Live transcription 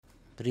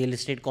Real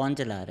estate کون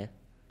چلا رہا ہے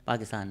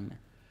پاکستان میں؟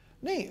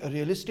 نہیں,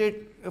 ریئل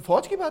اسٹیٹ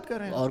فوج کی بات کر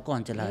رہے ہیں. اور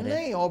کون چلا رہا ہے؟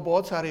 نہیں, اور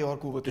بہت سارے اور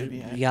قوتیں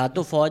بھی ہیں. یا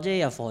تو فوج ہے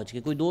یا فوج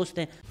کے کوئی دوست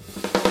ہیں.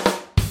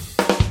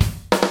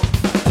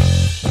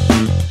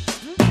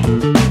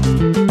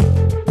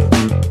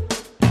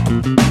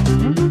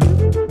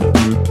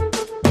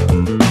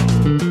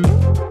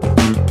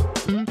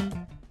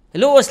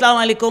 ہیلو السلام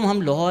علیکم.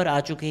 ہم لاہور آ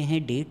چکے ہیں.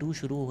 ڈے 2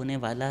 شروع ہونے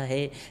والا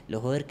ہے.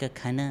 لاہور کا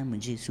کھانا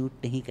مجھے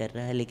سوٹ نہیں کر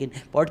رہا ہے, لیکن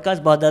پوڈ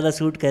کاسٹ بہت زیادہ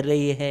سوٹ کر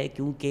رہی ہے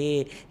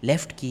کیونکہ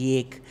لیفٹ کی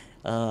ایک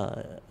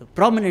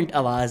پرومیننٹ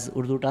آواز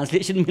اردو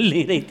ٹرانسلیشن مل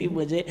نہیں رہی تھی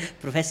مجھے.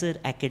 پروفیسر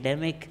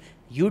ایکیڈیمک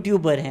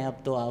یوٹیوبر ہیں اب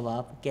تو. اب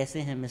آپ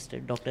کیسے ہیں مسٹر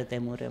ڈاکٹر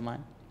تیمور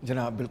رحمان؟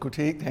 جناب بالکل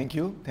ٹھیک, thank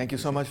you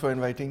so much for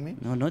inviting me.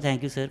 Know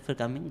thank you sir for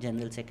coming.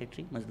 General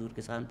secretary مزدور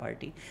کسان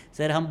پارٹی.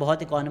 سر ہم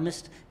بہت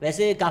اکانومسٹ,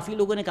 ویسے کافی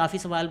لوگوں نے کافی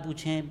سوال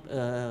پوچھے ہیں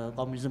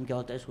کمیونزم کیا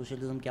ہوتا ہے,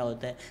 سوشلزم کیا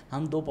ہوتا ہے.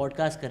 ہم 2 پوڈ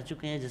کاسٹ کر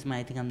چکے ہیں جس میں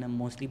آئی تھنک ہم نے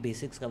موسٹلی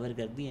بیسکس کور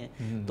کر دیے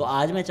ہیں. تو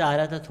آج میں چاہ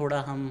رہا تھا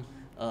تھوڑا ہم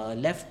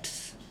لیفٹ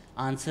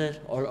آنسر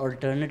اور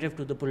alternative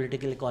to the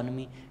political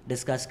economy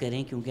discuss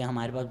کریں, کیونکہ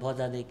ہمارے پاس بہت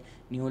زیادہ ایک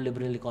نیو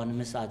لبرل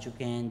اکانومسٹ آ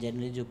چکے ہیں.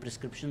 جنرلی جو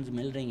پرسکرپشنز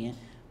مل رہی ہیں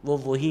وہ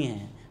وہی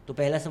ہیں. تو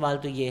پہلا سوال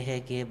تو یہ ہے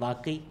کہ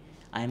واقعی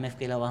آئی ایم ایف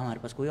کے علاوہ ہمارے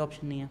پاس کوئی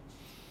آپشن نہیں ہے؟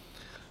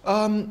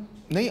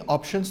 نہیں,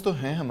 آپشنس تو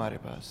ہیں ہمارے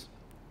پاس,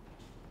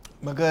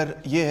 مگر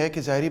یہ ہے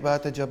کہ ظاہری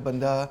بات ہے جب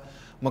بندہ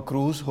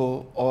مقروض ہو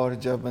اور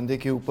جب بندے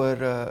کے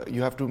اوپر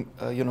یو ہیو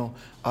ٹو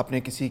آپ نے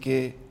کسی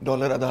کے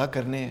ڈالر ادا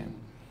کرنے ہیں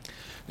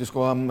جس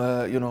کو ہم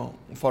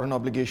فارن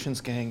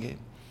آبلیگیشنز کہیں گے,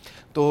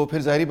 تو پھر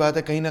ظاہری بات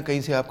ہے کہیں نہ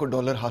کہیں سے آپ کو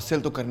ڈالر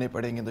حاصل تو کرنے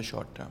پڑیں گے دا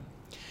شارٹ ٹرم.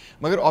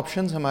 مگر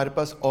آپشنز ہمارے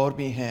پاس اور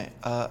بھی ہیں.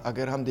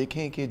 اگر ہم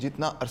دیکھیں کہ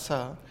جتنا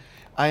عرصہ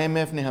آئی ایم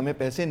ایف نے ہمیں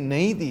پیسے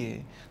نہیں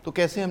دیے تو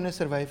کیسے ہم نے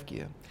سروائیو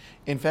کیا.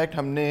 انفیکٹ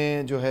ہم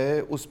نے جو ہے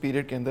اس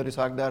پیریڈ کے اندر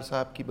اسحاق ڈار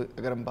صاحب کی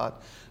اگر ہم بات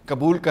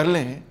قبول کر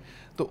لیں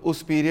تو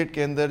اس پیریڈ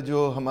کے اندر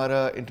جو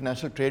ہمارا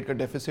انٹرنیشنل ٹریڈ کا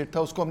ڈیفیسٹ تھا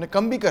اس کو ہم نے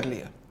کم بھی کر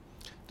لیا.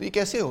 تو یہ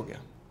کیسے ہو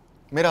گیا؟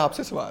 میرا آپ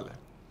سے سوال ہے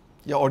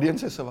یا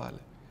آڈینس سے سوال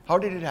ہے, ہاؤ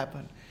ڈیڈ اٹ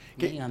ہیپن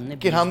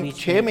کہ ہم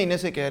 6 مہینے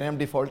سے کہہ رہے ہیں ہم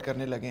ڈیفالٹ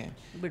کرنے لگے ہیں.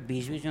 بٹ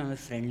بیچ میں ہمیں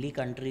فرینڈلی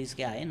کنٹریز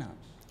کے آئے نا,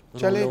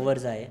 چلے رول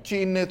اوورز آئے,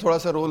 چین نے تھوڑا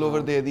سا رول اوور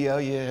دے دیا,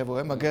 یہ ہے وہ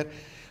ہے, مگر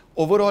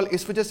اوور آل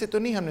اس وجہ سے تو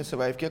نہیں ہم نے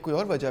سروائیو کیا. کوئی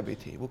اور وجہ بھی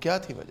تھی. وہ کیا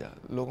تھی وجہ؟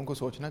 لوگوں کو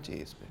سوچنا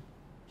چاہیے اس پہ.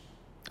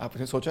 آپ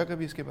نے سوچا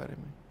کبھی اس کے بارے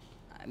میں؟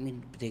 آئی مین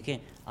دیکھیں,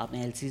 آپ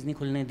نے ایل سیز نہیں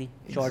کھلنے دی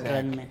شارٹ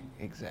رن میں,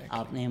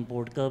 آپ نے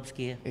امپورٹ کربس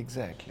کیے.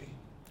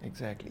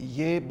 ایگزیکٹلی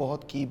یہ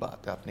بہت کی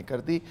بات آپ نے کر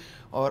دی,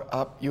 اور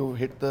آپ you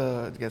hit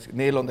the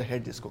Nile on the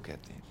head جس کو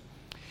کہتے ہیں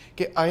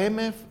کہ آئی ایم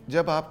ایف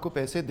جب آپ کو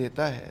پیسے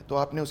دیتا ہے تو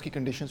آپ نے اس کی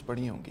کنڈیشنز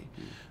پڑھی ہوں گی.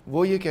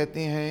 وہ یہ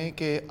کہتے ہیں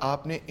کہ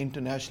آپ نے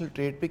انٹرنیشنل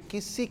ٹریڈ پہ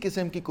کسی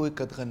قسم کی کوئی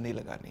قدغن نہیں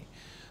لگانی.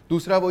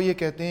 دوسرا وہ یہ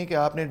کہتے ہیں کہ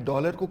آپ نے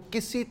ڈالر کو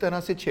کسی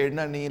طرح سے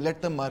چھیڑنا نہیں,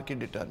 let the market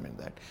determine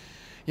that.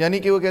 یعنی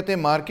کہ وہ کہتے ہیں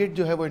مارکیٹ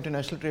جو ہے وہ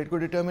انٹرنیشنل ٹریڈ کو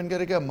ڈٹرمن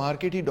کرے گا,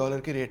 مارکیٹ ہی ڈالر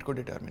کے ریٹ کو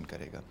ڈٹرمن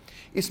کرے گا.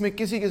 اس میں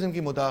کسی قسم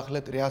کی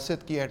مداخلت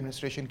ریاست کی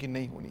ایڈمنسٹریشن کی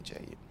نہیں ہونی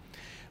چاہیے.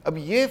 اب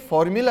یہ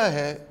فارمولا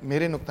ہے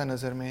میرے نقطہ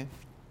نظر میں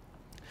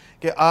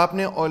کہ آپ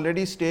نے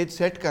آلریڈی سٹیج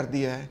سیٹ کر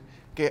دیا ہے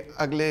کہ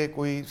اگلے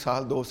کوئی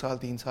سال 2 سال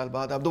 3 سال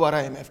بعد آپ دوبارہ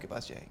آئی ایم ایف کے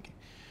پاس جائیں گے.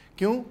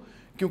 کیوں؟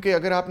 کیونکہ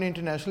اگر آپ نے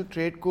انٹرنیشنل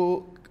ٹریڈ کو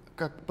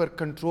پر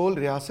کنٹرول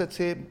ریاست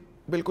سے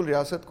بالکل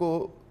ریاست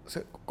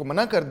کو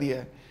منع کر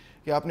دیا ہے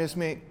کہ آپ نے اس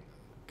میں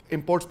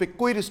امپورٹس پہ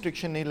کوئی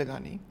ریسٹرکشن نہیں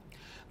لگانی,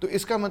 تو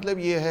اس کا مطلب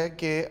یہ ہے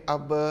کہ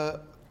اب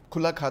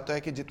کھلا کھاتا ہے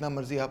کہ جتنا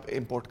مرضی آپ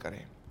امپورٹ کریں,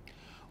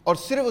 اور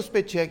صرف اس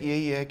پہ چیک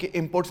یہی ہے کہ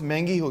امپورٹس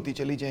مہنگی ہوتی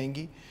چلی جائیں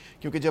گی,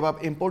 کیونکہ جب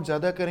آپ امپورٹ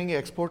زیادہ کریں گے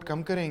ایکسپورٹ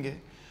کم کریں گے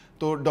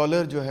تو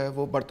ڈالر جو ہے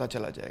وہ بڑھتا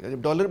چلا جائے گا.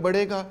 جب ڈالر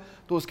بڑھے گا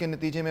تو اس کے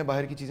نتیجے میں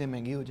باہر کی چیزیں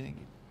مہنگی ہو جائیں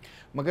گی.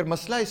 مگر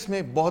مسئلہ اس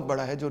میں بہت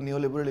بڑا ہے جو نیو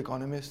لبرل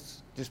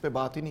اکانومسٹ جس پہ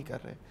بات ہی نہیں کر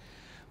رہے,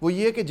 وہ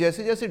یہ کہ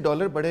جیسے جیسے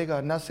ڈالر بڑھے گا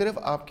نہ صرف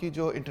آپ کی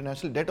جو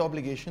انٹرنیشنل ڈیٹ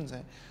آبلیگیشنز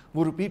ہیں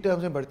وہ روپی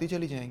ٹرمز میں بڑھتی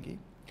چلی جائیں گی,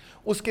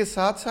 اس کے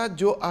ساتھ ساتھ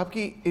جو آپ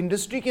کی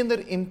انڈسٹری کے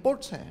اندر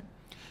انپٹس ہیں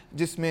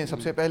جس میں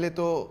سب سے پہلے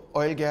تو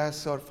آئل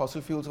گیس اور فاسل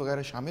فیولز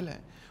وغیرہ شامل ہیں,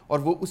 اور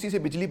وہ اسی سے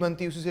بجلی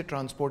بنتی ہے, اسی سے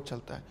ٹرانسپورٹ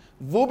چلتا ہے,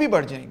 وہ بھی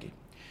بڑھ جائیں گی.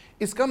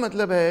 اس کا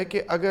مطلب ہے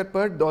کہ اگر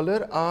پر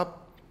ڈالر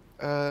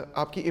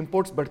آپ کی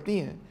امپورٹس بڑھتی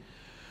ہیں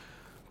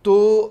تو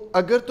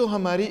اگر تو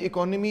ہماری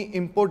اکانومی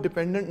امپورٹ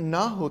ڈپینڈنٹ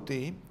نہ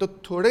ہوتی تو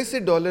تھوڑے سے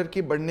ڈالر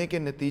کے بڑھنے کے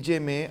نتیجے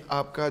میں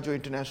آپ کا جو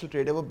انٹرنیشنل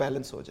ٹریڈ ہے وہ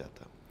بیلنس ہو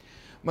جاتا.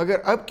 مگر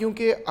اب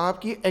کیونکہ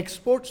آپ کی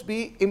ایکسپورٹس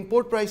بھی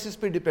امپورٹ پرائسز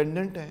پہ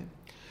ڈپینڈنٹ ہیں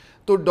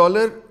تو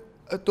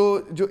ڈالر تو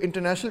جو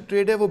انٹرنیشنل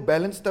ٹریڈ ہے وہ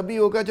بیلنس تبھی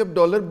ہوگا جب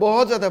ڈالر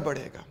بہت زیادہ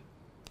بڑھے گا.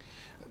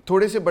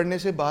 تھوڑے سے بڑھنے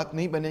سے بات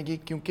نہیں بنے گی,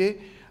 کیونکہ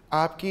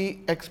آپ کی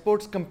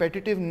ایکسپورٹس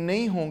کمپیٹیٹیو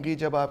نہیں ہوں گی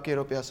جب آپ کے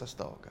روپیہ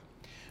سستا ہوگا.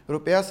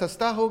 روپیہ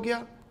سستا ہو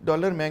گیا,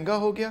 ڈالر مہنگا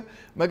ہو گیا,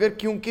 مگر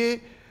کیونکہ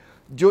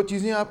جو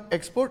چیزیں آپ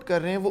ایکسپورٹ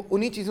کر رہے ہیں وہ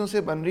انہی چیزوں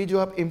سے بن رہی جو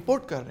آپ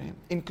امپورٹ کر رہے ہیں,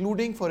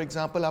 انکلوڈنگ فار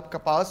ایگزامپل آپ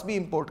کپاس بھی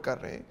امپورٹ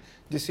کر رہے ہیں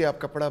جس سے آپ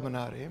کپڑا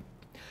بنا رہے ہیں,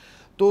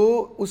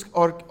 تو اس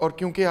اور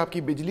کیونکہ آپ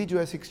کی بجلی جو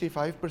ہے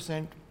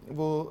 65%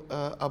 وہ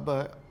اب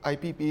آئی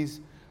پی پیز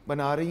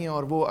بنا رہی ہیں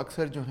اور وہ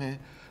اکثر جو ہیں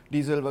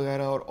ڈیزل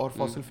وغیرہ اور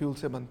فاسل فیول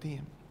سے بنتی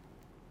ہیں.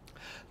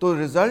 تو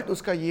رزلٹ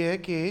اس کا یہ ہے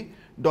کہ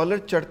ڈالر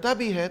چڑھتا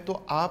بھی ہے تو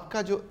آپ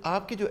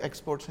کے جو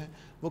ایکسپورٹس ہیں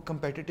وہ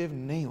کمپیٹیٹیو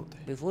نہیں ہوتے.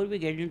 Before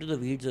we get into the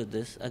ویڈز of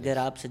this, اگر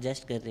آپ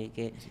سجیسٹ کر رہے ہیں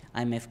کہ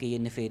آئی ایم ایف کے یہ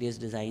نیفیریس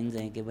ڈیزائنز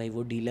ہیں کہ بھائی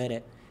وہ ڈیلر ہے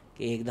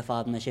کہ ایک دفعہ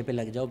آپ نشے پہ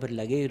لگ جاؤ پھر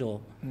لگے ہی رہو,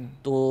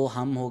 تو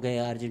ہم ہو گئے,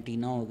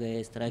 ارجنٹینا ہو گئے,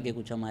 اس طرح کے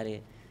کچھ ہمارے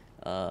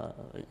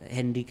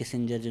ہینری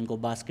کسنجر جن کو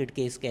باسکٹ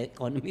کیس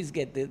اکانومیز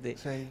کہتے تھے,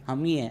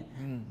 ہم ہی ہیں.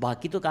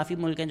 باقی تو کافی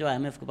ملک ہیں جو آئی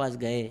ایم ایف کے پاس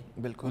گئے,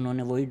 انہوں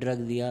نے وہی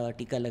ڈرگ دیا,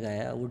 ٹیکا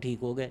لگایا, وہ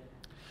ٹھیک ہو گئے.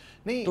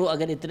 تو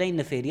اگر اتنا ہی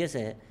نیفیریس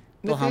ہے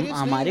تو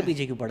ہمارے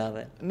پیچھے کیوں پڑا ہوا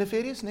ہے؟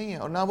 نیفیریس نہیں ہے,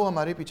 اور نہ وہ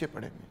ہمارے پیچھے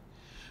پڑے ہوئے,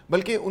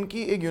 بلکہ ان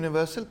کی ایک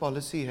یونیورسل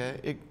پالیسی ہے,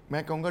 ایک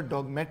میں کہوں گا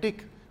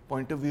ڈوگمیٹک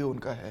پوائنٹ آف ویو ان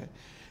کا ہے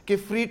کہ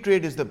free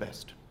trait is the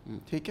best.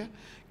 ٹھیک ہے,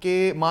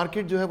 کہ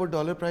مارکیٹ جو ہے وہ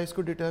ڈالر پرائس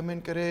کو ڈٹرمن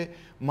کرے,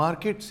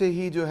 مارکیٹ سے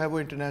ہی جو ہے وہ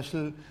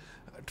انٹرنیشنل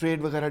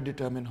ٹریڈ وغیرہ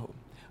ڈٹرمن ہو.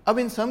 اب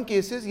ان سم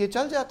کیسز یہ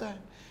چل جاتا ہے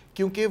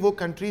کیونکہ وہ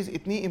کنٹریز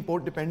اتنی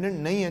امپورٹ ڈپینڈنٹ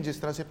نہیں ہیں جس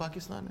طرح سے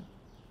پاکستان ہے.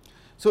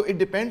 So it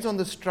depends on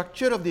the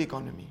structure of the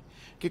economy,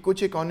 کہ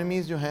کچھ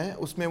اکانومیز جو ہیں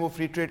اس میں وہ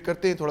فری ٹریڈ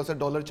کرتے ہیں, تھوڑا سا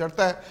ڈالر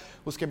چڑھتا ہے,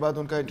 اس کے بعد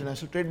ان کا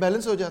انٹرنیشنل ٹریڈ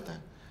بیلنس ہو جاتا ہے.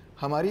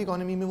 ہماری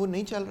اکانومی میں وہ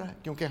نہیں چل رہا ہے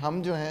کیونکہ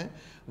ہم جو ہیں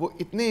وہ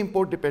اتنے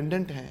امپورٹ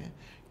ڈپینڈنٹ ہیں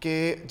کہ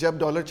جب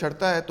ڈالر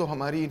چڑھتا ہے تو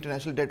ہماری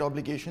انٹرنیشنل ڈیٹ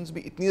آبلیگیشنز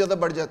بھی اتنی زیادہ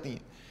بڑھ جاتی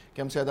ہیں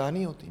کہ ہم سے ادا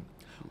نہیں ہوتی,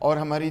 اور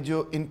ہماری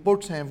جو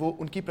انپٹس ہیں وہ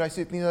ان کی پرائسز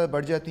اتنی زیادہ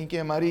بڑھ جاتی ہیں کہ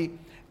ہماری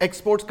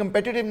ایکسپورٹس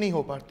کمپیٹیٹیو نہیں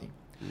ہو پاتی.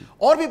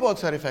 اور بھی بہت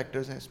سارے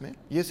فیکٹرز ہیں اس میں,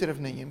 یہ صرف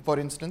نہیں ہے. فار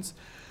انسٹنس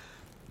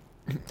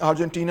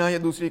ارجنٹینا یا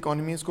دوسری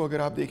اکانومیز کو اگر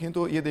آپ دیکھیں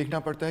تو یہ دیکھنا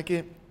پڑتا ہے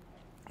کہ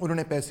انہوں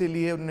نے پیسے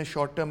لیے, انہوں نے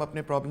شارٹ ٹرم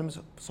اپنے پرابلمس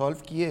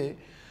سالو کیے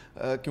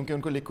کیونکہ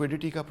ان کو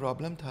لیکویڈیٹی کا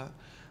پرابلم تھا,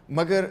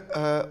 مگر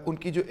ان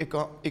کی جو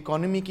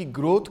اکانومی کی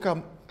گروتھ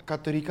کا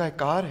طریقہ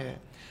کار ہے,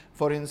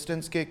 فار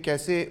انسٹنس کہ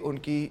کیسے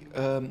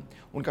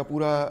ان کا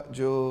پورا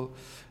جو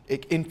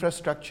ایک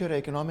انفراسٹرکچر ہے,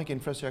 اکنامک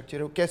انفراسٹرکچر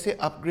ہے, وہ کیسے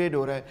اپ گریڈ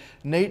ہو رہا ہے,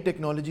 نئی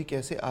ٹیکنالوجی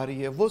کیسے آ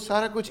رہی ہے, وہ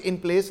سارا کچھ ان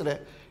پلیس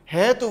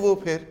ہے تو وہ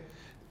پھر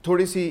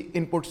تھوڑی سی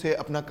ان پٹ سے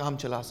اپنا کام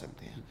چلا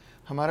سکتے ہیں.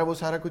 ہمارا وہ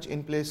سارا کچھ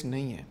ان پلیس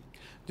نہیں ہے,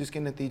 جس کے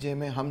نتیجے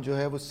میں ہم جو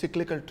ہے وہ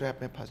سکلکل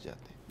ٹریپ میں پھنس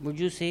جاتے ہیں.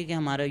 مجھے سے کہ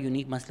ہمارا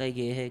یونیک مسئلہ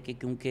یہ ہے کہ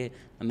کیونکہ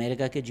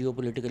امریکہ کے جیو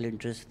پولیٹیکل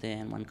انٹرسٹ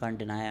ہیں, one can't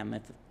deny M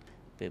F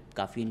پہ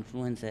کافی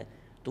انفلوئنس ہے,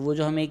 تو وہ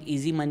جو ہمیں ایک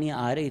ایزی منی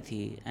آ رہی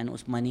تھی اینڈ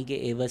اس منی کے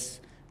ایوس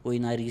کوئی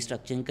نہ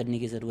ریسٹرکچرنگ کرنے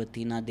کی ضرورت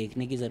تھی, نہ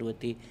دیکھنے کی ضرورت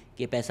تھی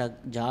کہ پیسہ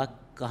جا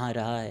کہاں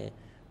رہا ہے,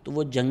 تو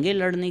وہ جنگیں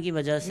لڑنے کی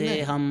وجہ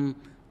سے ہم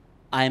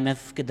آئی ایم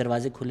ایف کے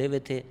دروازے کھلے ہوئے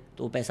تھے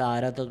تو وہ پیسہ آ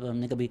رہا تھا, تو ہم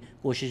نے کبھی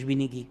کوشش بھی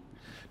نہیں کی.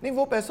 نہیں,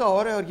 وہ پیسہ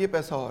اور ہے اور یہ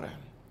پیسہ اور ہے.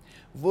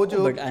 وہ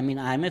جو but I main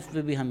I am F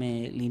پہ بھی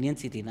ہمیں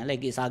لینینسی تھی نا, لائک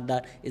اسحاق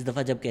اس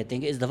دفعہ جب کہتے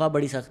ہیں کہ اس دفعہ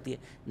بڑی سختی ہے,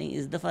 نہیں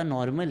اس دفعہ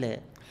نارمل ہے,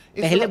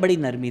 پہلے بڑی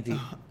نرمی تھی.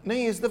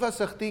 نہیں, اس دفعہ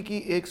سختی کی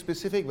ایک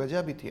اسپیسیفک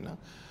وجہ بھی تھی نا,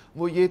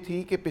 وہ یہ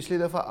تھی کہ پچھلی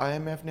دفعہ آئی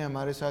ایم ایف نے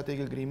ہمارے ساتھ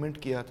ایک اگریمنٹ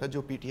کیا تھا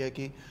جو پی ٹی آئی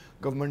کی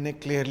گورنمنٹ نے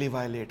کلیئرلی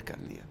وائلیٹ کر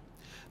دیا,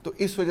 تو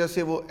اس وجہ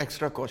سے وہ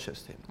ایکسٹرا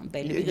کوشش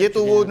تھے. یہ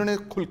تو وہ انہوں نے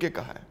کھل کے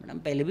کہا ہے. ہم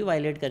پہلے بھی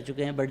وائلیٹ کر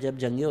چکے ہیں, بٹ جب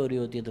جنگیں ہو رہی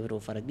ہوتی ہیں تو پھر وہ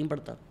فرق نہیں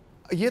پڑتا.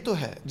 یہ تو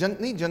ہے,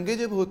 جنگیں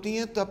جب ہوتی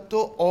ہیں تب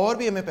تو اور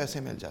بھی ہمیں پیسے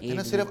مل جاتے ہیں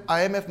نا, صرف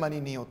آئی ایم ایف منی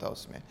نہیں ہوتا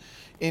اس میں.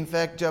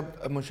 انفیکٹ جب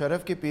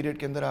مشرف کے پیریڈ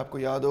کے اندر آپ کو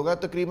یاد ہوگا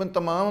تقریباً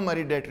تمام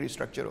ہماری ڈیٹ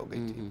ریسٹرکچر ہو گئی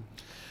تھی,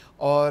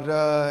 اور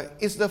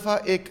اس دفعہ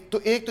ایک تو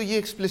یہ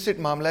ایکسپلسٹ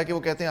معاملہ ہے کہ وہ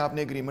کہتے ہیں آپ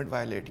نے اگریمنٹ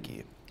وائلیٹ کی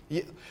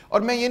ہے,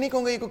 اور میں یہ نہیں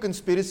کہوں گا یہ کوئی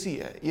کنسپیریسی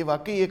ہے, یہ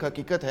واقعی ایک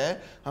حقیقت ہے,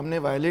 ہم نے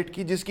وائلیٹ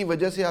کی, جس کی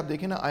وجہ سے آپ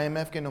دیکھیں نا آئی ایم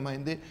ایف کے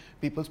نمائندے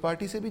پیپلز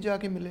پارٹی سے بھی جا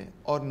کے ملے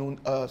اور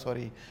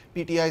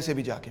پی ٹی آئی سے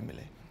بھی جا کے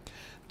ملے.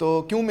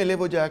 تو کیوں ملے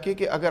وہ جا کے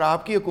کہ اگر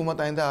آپ کی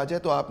حکومت آئندہ آ جائے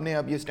تو آپ نے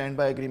اب یہ اسٹینڈ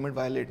بائی ایگریمنٹ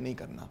وائلیٹ نہیں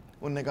کرنا.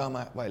 انہوں نے کہا ہم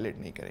وائلیٹ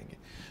نہیں کریں گے.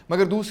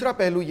 مگر دوسرا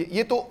پہلو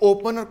یہ تو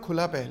اوپن اور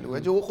کھلا پہلو ہے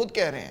جو وہ خود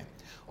کہہ رہے ہیں,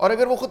 اور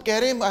اگر وہ خود کہہ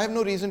رہے ہیں I have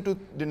no reason to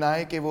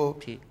deny کہ وہ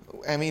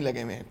ایم ہی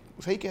لگے ہوئے ہیں,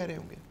 صحیح کہہ رہے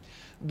ہوں گے.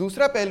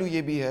 دوسرا پہلو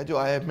یہ بھی ہے جو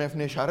آئی ایم ایف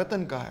نے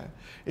اشارتاً کہا ہے,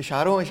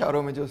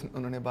 اشاروں میں جو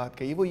انہوں نے بات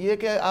کہی وہ یہ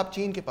کہ آپ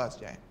چین کے پاس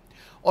جائیں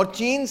اور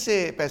چین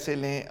سے پیسے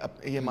لیں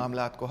یہ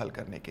معاملات کو حل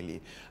کرنے کے لیے.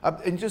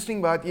 اب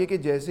انٹرسٹنگ بات یہ کہ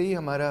جیسے ہی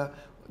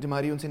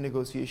ہماری ان سے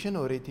نیگوسیشن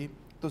ہو رہی تھی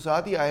تو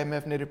ساتھ ہی آئی ایم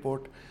ایف نے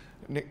رپورٹ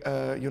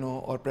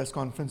اور پریس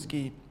کانفرنس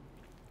کی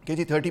کہ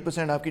جی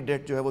 30% آپ کی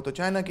ڈیٹ جو ہے وہ تو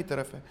چائنا کی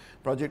طرف ہے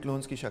پروجیکٹ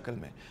لونز کی شکل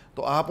میں,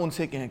 تو آپ ان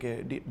سے کہیں کہ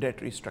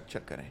ڈیٹ ریسٹرکچر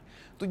کریں.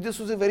 تو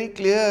this was a very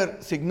clear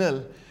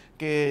signal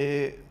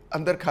کہ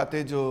اندر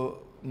کھاتے جو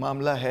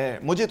معاملہ ہے,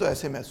 مجھے تو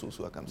ایسے محسوس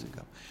ہوا کم سے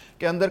کم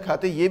کہ اندر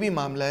کھاتے یہ بھی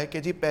معاملہ ہے کہ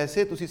جی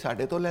پیسے تسی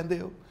ساڈے تو لیندے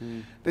ہو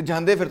تے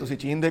جاندے پھر تسی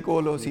چین دے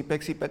کول ہو, سی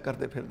پیک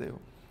کرتے پھردے ہو.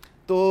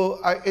 تو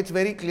اٹس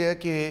ویری کلیئر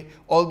کہ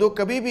آلدو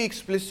کبھی بھی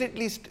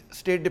ایکسپلسٹلی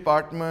اسٹیٹ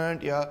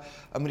ڈپارٹمنٹ یا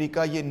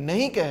امریکہ یہ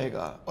نہیں کہے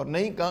گا, اور نہ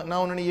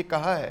انہوں نے یہ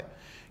کہا ہے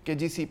کہ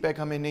جی سی پیک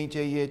ہمیں نہیں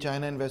چاہیے,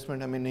 چائنا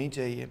انویسٹمنٹ ہمیں نہیں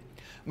چاہیے,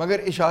 مگر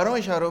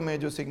اشاروں میں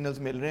جو سگنلز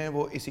مل رہے ہیں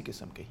وہ اسی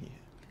قسم کے ہی ہیں.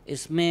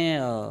 اس میں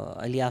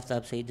علی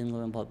آفتاب سعید جن کو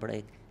میں بہت بڑا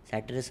ایک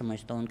سیٹرسٹ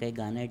سمجھتا ہوں, ان کا ایک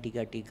گانا ہے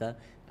ٹیکا ٹیکا,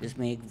 جس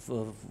میں ایک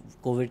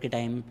کووڈ کے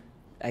ٹائم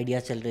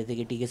آئیڈیاز چل رہے تھے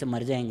کہ ٹیکے سے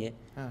مر جائیں گے.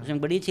 اس میں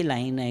بڑی اچھی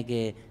لائن ہے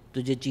کہ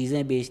تجھے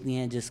چیزیں بیچنی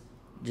ہیں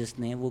جس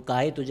نے وہ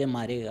کہا ہی تجھے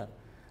مارے گا.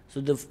 So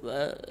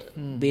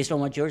based on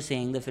what you are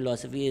seeing the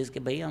philosophy is کہ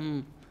بھائی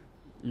ہم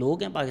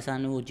لوگ ہیں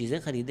پاکستان میں وہ چیزیں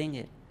خریدیں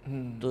گے.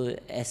 تو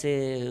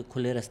ایسے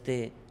کھلے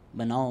رستے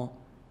بناؤ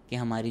کہ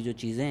ہماری جو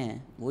چیزیں ہیں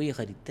وہ یہ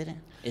خریدتے رہیں.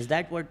 Is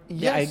that what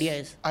the idea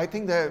is? I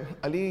think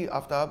that Ali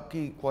Aftab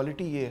کی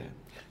کوالٹی یہ ہے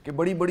کہ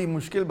بڑی بڑی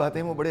مشکل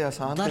باتیں وہ بڑے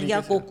آسان دریا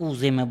کو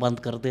کوزے میں بند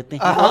کر دیتے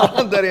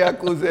ہیں. دریا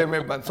کوزے میں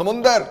بند,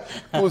 سمندر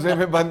کوزے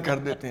میں بند کر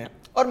دیتے ہیں,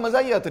 اور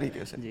مزاحیہ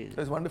طریقے سے.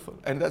 It's wonderful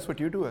and that's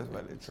what you do as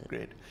well. It's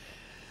great.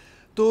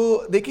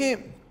 تو دیکھیں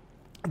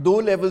دو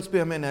لیولز پہ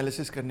ہمیں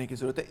انالیسس کرنے کی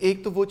ضرورت ہے.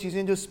 ایک تو وہ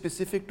چیزیں جو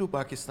اسپیسیفک ٹو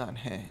پاکستان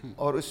ہیں,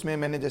 اور اس میں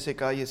نے جیسے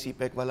کہا یہ سی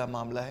پیک والا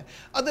معاملہ ہے.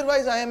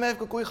 ادروائز آئی ایم ایف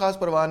کو کوئی خاص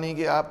پرواہ نہیں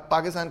کہ آپ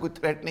پاکستان کوئی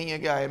تھریٹ نہیں ہے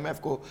کہ آئی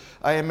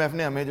ایم ایف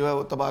نے ہمیں جو ہے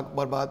وہ تباہ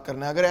برباد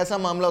کرنا ہے. اگر ایسا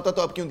معاملہ ہوتا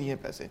تو اب کیوں دیے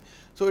پیسے؟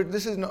 سو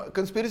دس از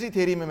کنسپیریسی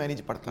تھیوری میں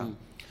نہیں پڑھتا.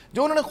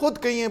 جو انہوں نے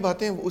خود کہی ہیں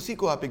باتیں اسی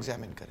کو آپ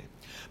ایگزامن کریں.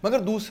 مگر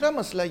دوسرا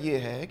مسئلہ یہ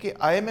ہے کہ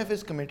I am F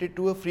is committed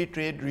to a free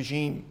trade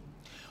regime,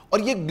 اور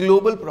یہ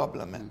گلوبل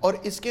پرابلم ہے. اور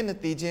اس کے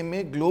نتیجے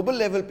میں گلوبل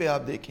لیول پہ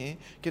آپ دیکھیں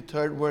کہ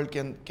تھرڈ ورلڈ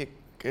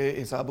کے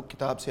حساب و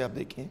کتاب سے آپ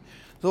دیکھیں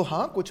تو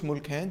ہاں کچھ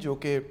ملک ہیں جو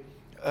کہ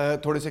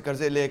تھوڑے سے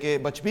قرضے لے کے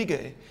بچ بھی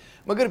گئے,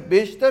 مگر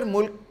بیشتر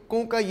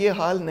ملکوں کا یہ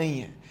حال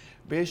نہیں ہے.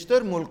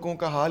 بیشتر ملکوں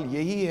کا حال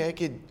یہی ہے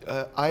کہ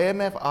آئی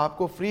ایم ایف آپ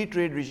کو فری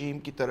ٹریڈ رجیم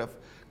کی طرف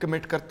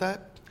کمٹ کرتا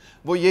ہے.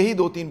 وہ یہی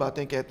دو تین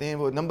باتیں کہتے ہیں.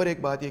 وہ نمبر ایک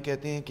بات یہ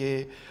کہتے ہیں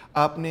کہ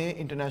آپ نے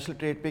انٹرنیشنل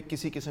ٹریڈ پہ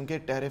کسی قسم کے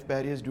ٹیرف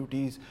بیریئرز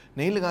ڈیوٹیز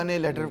نہیں لگانے,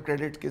 لیٹر آف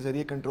کریڈٹ کے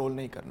ذریعے کنٹرول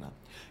نہیں کرنا.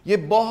 یہ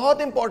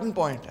بہت امپورٹنٹ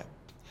پوائنٹ ہے.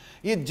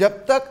 یہ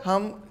جب تک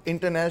ہم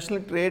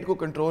انٹرنیشنل ٹریڈ کو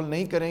کنٹرول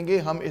نہیں کریں گے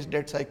ہم اس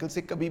ڈیٹ سائیکل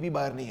سے کبھی بھی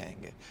باہر نہیں آئیں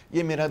گے.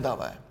 یہ میرا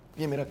دعویٰ ہے,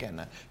 یہ میرا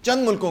کہنا ہے.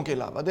 چند ملکوں کے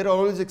علاوہ there are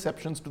always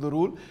exceptions to the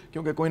rule,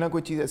 کیونکہ کوئی نہ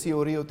کوئی چیز ایسی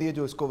ہو رہی ہوتی ہے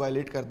جو اس کو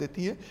وائلیٹ کر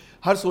دیتی ہے.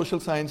 ہر سوشل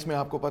سائنس میں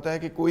آپ کو پتہ ہے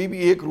کہ کوئی بھی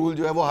ایک رول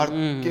جو ہے وہ ہر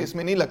کیس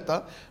میں نہیں لگتا,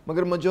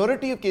 مگر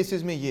میجورٹی آف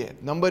کیسز میں یہ ہے.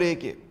 نمبر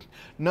ایک یہ.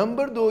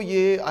 نمبر دو,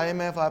 یہ آئی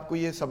ایم ایف آپ کو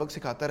یہ سبق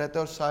سکھاتا رہتا ہے,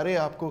 اور سارے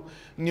آپ کو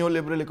نیو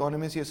لبرل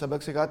اکانومسٹ یہ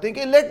سبق سکھاتے ہیں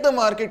کہ let the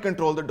market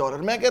control the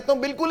dollar. میں کہتا ہوں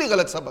بالکل ہی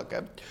غلط سبق ہے,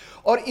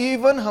 اور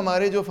ایون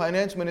ہمارے جو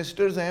فائنینس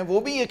منسٹرز ہیں وہ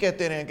بھی یہ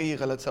کہتے رہے ہیں کہ یہ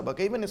غلط سبق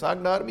ہے. ایون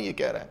اسحاق ڈار بھی یہ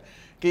کہہ رہا ہے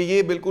کہ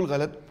یہ بالکل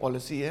غلط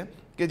پالیسی ہے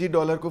کہ جی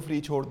ڈالر کو فری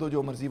چھوڑ دو,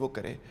 جو مرضی وہ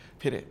کرے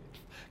پھرے,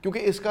 کیونکہ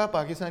اس کا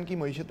پاکستان کی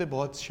معیشت پہ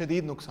بہت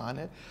شدید نقصان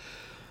ہے.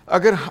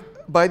 اگر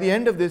by the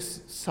end of this,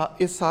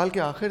 اس سال کے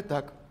آخر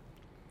تک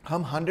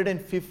ہم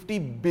 $150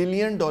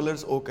 بلین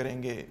او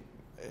کریں گے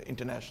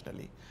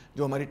انٹرنیشنلی,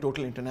 جو ہماری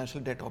ٹوٹل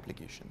انٹرنیشنل ڈیٹ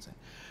آبلیگیشنز ہیں.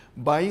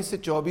 22 سے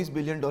 24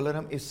 بلین ڈالر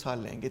ہم اس سال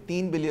لیں گے.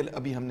 3 بلین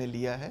ابھی ہم نے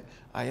لیا ہے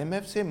آئی ایم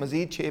ایف سے,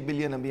 مزید 6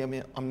 بلین ابھی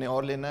ہم نے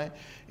اور لینا ہے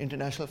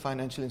انٹرنیشنل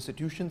فائنینشیل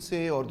انسٹیٹیوشن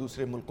سے اور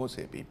دوسرے ملکوں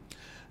سے بھی.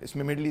 اس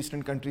میں مڈل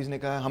ایسٹرن کنٹریز نے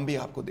کہا ہم بھی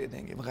آپ کو دے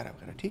دیں گے وغیرہ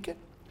وغیرہ. ٹھیک ہے,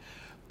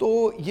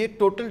 تو یہ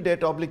ٹوٹل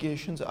ڈیٹ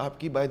آبلیگیشنز آپ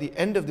کی by the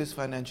end of this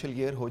financial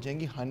year ہو جائیں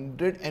گی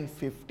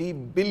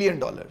 $150 بلین.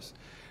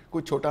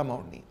 کوئی چھوٹا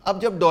اماؤنٹ نہیں.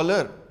 اب جب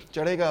ڈالر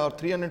چڑھے گا اور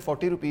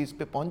 340 روپیز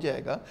پہ پہنچ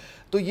جائے گا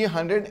تو یہ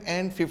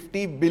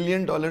 $150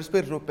 بلین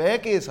پہ روپے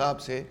کے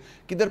حساب سے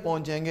کدھر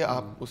پہنچ جائیں گے,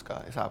 آپ اس کا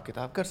حساب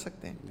کتاب کر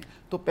سکتے ہیں.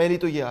 تو پہلی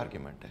تو یہ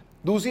آرگیومنٹ ہے.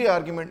 دوسری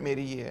آرگیومنٹ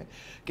میری یہ ہے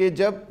کہ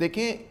جب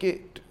دیکھیں کہ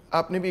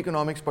آپ نے بھی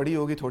اکنامکس پڑھی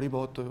ہوگی تھوڑی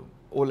بہت, تو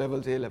او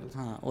لیولز اے لیولز,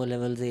 ہاں O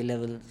levels A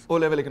levels, O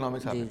level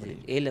economics آپ نے پڑھی,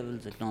 اے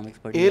لیولز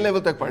اکنامکس پڑھی, اے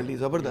لیول تک پڑھ لی,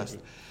 زبردست.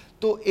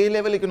 تو اے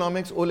لیول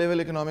اکنامکس, او لیول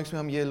اکنامکس میں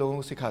ہم یہ لوگوں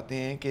کو سکھاتے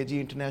ہیں کہ جی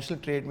انٹرنیشنل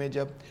ٹریڈ میں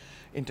جب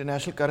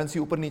انٹرنیشنل کرنسی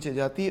اوپر نیچے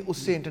جاتی ہے اس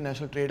سے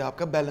انٹرنیشنل ٹریڈ آپ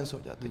کا بیلنس ہو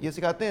جاتا ہے. یہ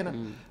سکھاتے ہیں نا,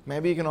 میں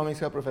بھی اکنامکس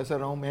کا پروفیسر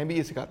رہا ہوں, میں بھی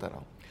یہ سکھاتا رہا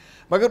ہوں.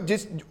 مگر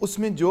اس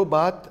میں جو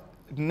بات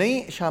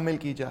نہیں شامل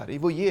کی جا رہی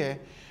وہ یہ ہے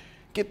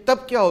کہ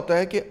تب کیا ہوتا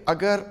ہے کہ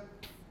اگر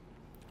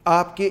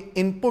آپ کے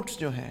ان پٹس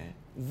جو ہیں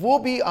وہ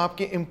بھی آپ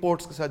کے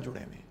امپورٹس کے ساتھ جڑے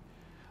ہوئے ہیں,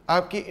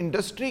 آپ کی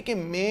انڈسٹری کے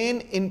مین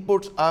ان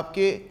پٹس آپ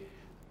کے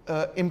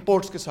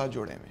امپورٹس کے ساتھ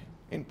جڑے ہوئے ہیں.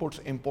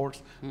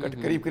 امپورٹس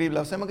قریب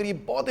لفظ ہے, مگر یہ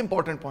بہت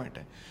امپورٹنٹ پوائنٹ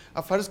ہے.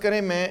 اب فرض کریں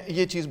میں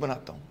یہ چیز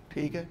بناتا ہوں,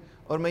 ٹھیک ہے,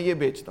 اور میں یہ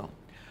بیچتا ہوں.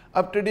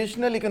 اب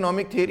ٹریڈیشنل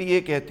اکنامک تھیوری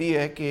یہ کہتی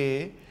ہے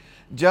کہ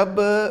جب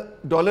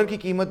ڈالر کی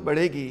قیمت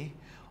بڑھے گی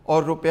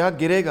اور روپیہ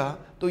گرے گا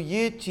تو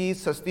یہ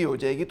چیز سستی ہو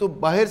جائے گی, تو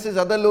باہر سے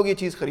زیادہ لوگ یہ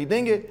چیز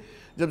خریدیں گے.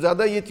 جب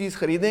زیادہ یہ چیز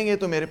خریدیں گے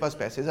تو میرے پاس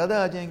پیسے زیادہ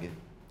آ جائیں گے.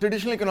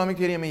 ٹریڈیشنل اکنامک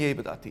تھیوری ہمیں یہی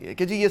بتاتی ہے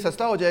کہ جی یہ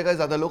سستا ہو جائے گا,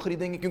 زیادہ لوگ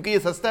خریدیں گے کیونکہ یہ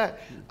سستا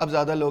ہے, اب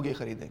زیادہ لوگ یہ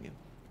خریدیں گے.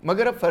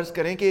 مگر اب فرض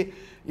کریں کہ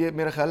یہ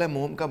میرا خیال ہے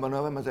موم کا بنا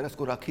ہوا ہے, میں ذرا اس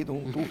کو رکھ ہی دوں,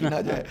 ٹوٹ ہی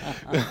نہ جائے,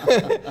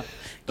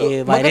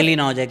 کہ وائرل ہی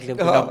نہ ہو جائے.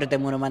 ڈاکٹر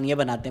تیمور رحمان یہ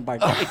بناتے ہیں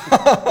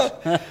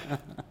پارٹی.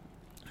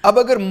 اب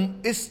اگر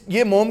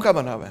یہ موم کا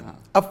بنا ہوا ہے,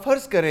 اب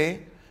فرض کریں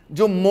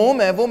جو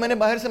موم ہے وہ میں نے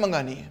باہر سے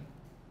منگانی ہے,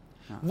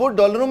 وہ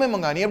ڈالروں میں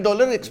منگانی ہے. اب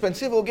ڈالر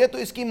ایکسپینسو ہو گیا تو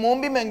اس کی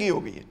موم بھی مہنگی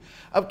ہو گئی ہے.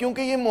 اب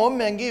کیونکہ یہ موم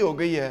مہنگی ہو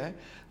گئی ہے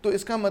تو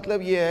اس کا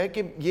مطلب یہ ہے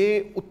کہ یہ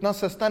اتنا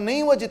سستا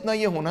نہیں ہوا جتنا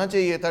یہ ہونا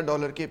چاہیے تھا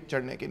ڈالر کے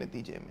چڑھنے کے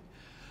نتیجے میں.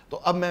 تو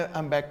اب میں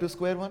بیک ٹو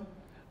اسکوائر ون.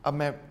 اب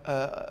میں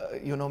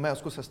میں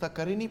اس کو سستا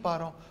کر ہی نہیں پا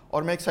رہا ہوں,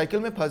 اور میں ایک سائیکل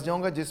میں پھنس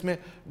جاؤں گا جس میں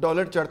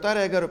ڈالر چڑھتا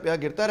رہے گا, روپیہ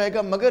گرتا رہے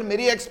گا, مگر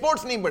میری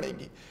ایکسپورٹس نہیں بڑھیں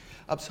گی.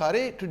 اب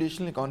سارے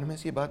ٹریڈیشنل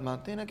اکانومسٹ یہ بات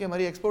مانتے ہیں نا کہ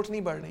ہماری ایکسپورٹس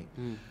نہیں بڑھ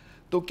رہی.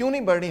 تو کیوں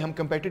نہیں بڑھ رہی؟ ہم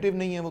کمپیٹیٹیو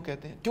نہیں ہیں. وہ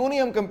کہتے ہیں کیوں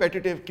نہیں ہم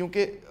کمپیٹیٹیو,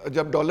 کیونکہ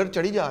جب ڈالر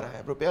چڑھی جا رہا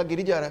ہے, روپیہ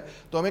گری جا رہا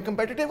ہے, تو ہمیں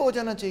کمپیٹیٹیو ہو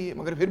جانا چاہیے,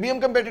 مگر پھر بھی ہم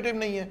کمپیٹیٹیو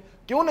نہیں ہیں.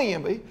 کیوں نہیں ہے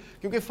بھائی؟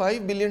 کیونکہ $5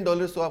 بلین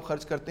تو آپ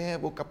خرچ کرتے ہیں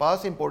وہ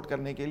کپاس امپورٹ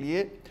کرنے کے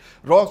لیے,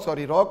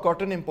 را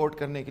کاٹن امپورٹ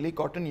کرنے کے لیے,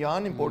 کاٹن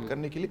یارن امپورٹ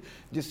کرنے کے لیے,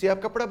 جس سے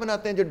آپ کپڑا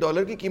بناتے ہیں. جب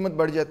ڈالر کی قیمت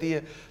بڑھ جاتی ہے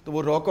تو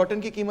وہ را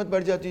کاٹن کی قیمت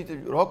بڑھ جاتی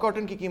ہے, را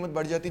کاٹن کی قیمت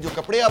بڑھ جاتی ہے, جو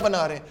کپڑے آپ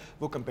بنا رہے ہیں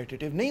وہ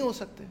کمپیٹیٹیو نہیں ہو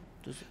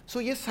سکتے.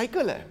 سو یہ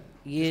سائیکل ہے.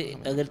 یہ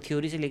اگر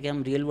تھیوری سے لے کے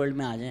ہم ریئل ورلڈ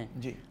میں آ جائیں,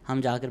 جی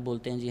ہم جا کر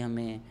بولتے ہیں جی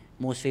ہمیں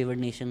موسٹ فیورڈ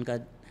نیشن کا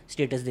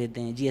اسٹیٹس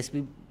دیتے ہیں,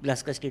 GSP+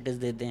 کا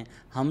اسٹیٹس دیتے ہیں,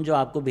 ہم جو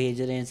آپ کو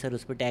بھیج رہے ہیں سر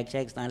اس پہ ٹیکس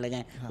شیکس نہ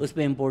لگائیں, اس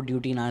پہ امپورٹ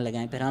ڈیوٹی نہ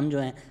لگائیں, پھر ہم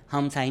جو ہیں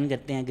ہم سائن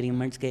کرتے ہیں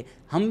اگریمنٹس کے,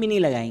 ہم بھی نہیں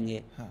لگائیں گے,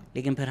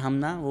 لیکن پھر ہم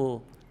نا وہ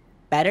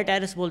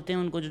پیراٹیرس بولتے ہیں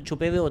ان کو جو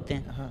چھپے ہوئے ہوتے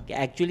ہیں کہ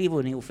ایکچولی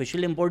وہ نہیں,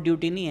 آفیشیل امپورٹ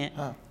ڈیوٹی نہیں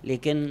ہے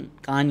لیکن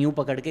کان یوں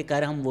پکڑ کے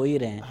کر ہم وہی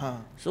رہے ہیں.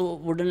 سو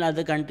wooden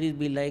other countries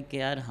be like کہ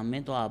یار ہمیں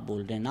تو آپ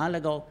بول رہے ہیں نہ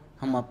لگاؤ,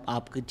 ہم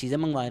آپ کی چیزیں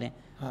منگوا رہے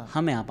ہیں,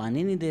 ہمیں آپ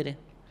آنے نہیں دے رہے.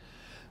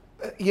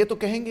 یہ تو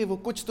کہیں گے, وہ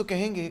کچھ تو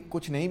کہیں گے,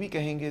 کچھ نہیں بھی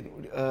کہیں گے.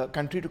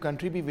 کنٹری ٹو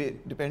کنٹری بھی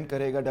ڈپینڈ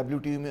کرے گا.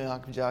 WTO میں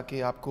جا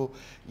کے آپ کو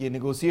یہ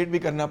نیگوسیٹ بھی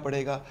کرنا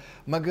پڑے گا.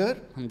 مگر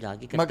ہم جا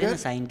کے کرتے ہیں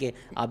سائن کے,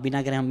 آپ بھی نہ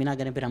کریں ہم بھی نہ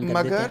کریں, پھر ہم کر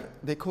دیتے ہیں.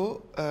 مگر دیکھو,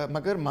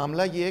 مگر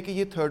معاملہ یہ ہے کہ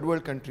یہ تھرڈ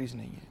ورلڈ کنٹریز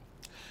نہیں ہیں,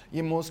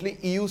 یہ موسٹلی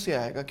EU سے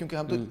آئے گا, کیونکہ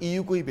ہم تو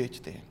EU کو ہی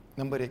بیچتے ہیں.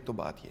 نمبر ایک تو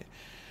بات یہ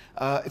ہے,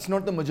 it's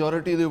not the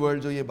majority of the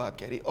world جو یہ بات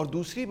کہہ رہی. اور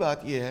دوسری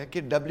بات یہ ہے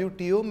کہ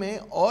WTO میں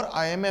اور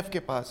IMF کے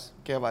پاس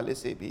کے حوالے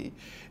سے بھی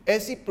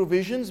ایسی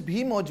پروویژنز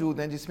بھی موجود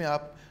ہیں جس میں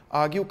آپ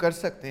آرگیو کر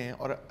سکتے ہیں,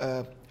 اور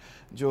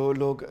جو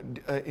لوگ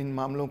ان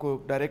معاملوں کو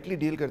ڈائریکٹلی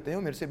ڈیل کرتے ہیں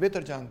وہ میرے سے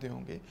بہتر جانتے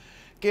ہوں گے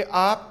کہ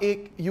آپ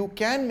you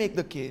can make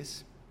the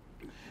case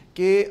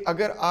کہ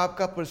اگر آپ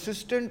کا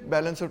persistent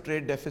balance of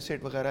trade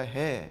deficits وغیرہ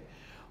ہے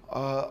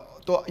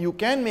تو you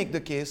can make the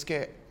case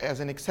کہ ایز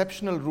این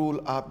ایکسیپشنل رول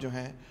آپ جو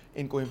ہیں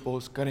ان کو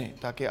امپوز کریں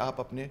تاکہ آپ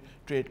اپنے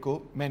ٹریڈ کو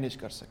مینیج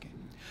کر سکیں.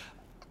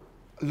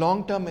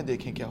 لانگ ٹرم میں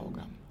دیکھیں کیا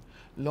ہوگا.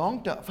 لانگ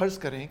ٹرم فرض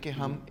کریں کہ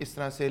ہم اس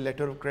طرح سے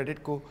لیٹر آف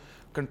کریڈٹ کو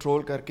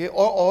کنٹرول کر کے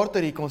اور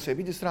طریقوں سے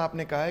بھی, جس طرح آپ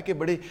نے کہا ہے کہ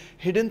بڑے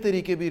ہڈن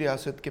طریقے بھی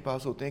ریاست کے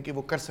پاس ہوتے ہیں کہ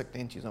وہ کر سکتے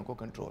ہیں ان چیزوں کو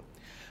کنٹرول.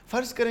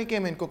 فرض کریں کہ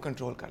ہم ان کو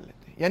کنٹرول کر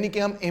لیتے ہیں, یعنی کہ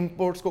ہم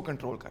امپورٹس کو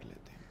کنٹرول کر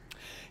لیتے ہیں,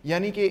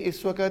 یعنی کہ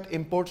اس وقت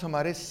امپورٹس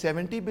ہمارے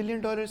 $70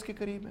 بلین کے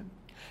قریب ہیں,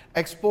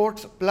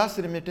 ایکسپورٹس پلس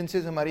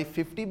ریمیٹنسز ہماری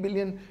 50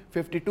 بلین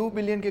 52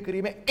 بلین کے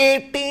قریب ہیں.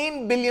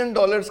 $18 بلین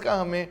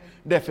کا ہمیں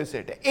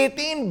ڈیفیسٹ ہے.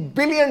 $18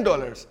 بلین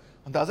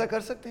اندازہ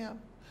کر سکتے ہیں آپ.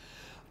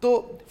 تو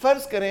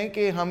فرض کریں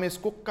کہ ہم اس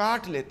کو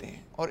کاٹ لیتے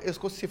ہیں اور اس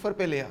کو صفر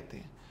پہ لے آتے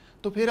ہیں,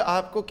 تو پھر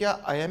آپ کو کیا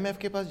IMF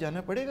کے پاس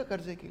جانا پڑے گا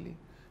قرضے کے لیے؟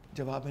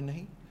 جواب ہے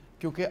نہیں,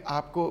 کیونکہ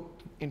آپ کو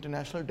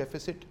انٹرنیشنل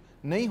ڈیفیسٹ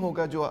نہیں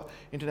ہوگا. جو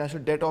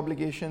international date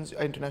obligations,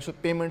 international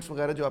payments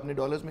وغیرہ جو آپ نے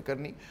ڈالرز میں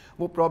کرنی,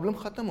 وہ پرابلم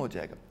ختم ہو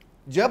جائے گا.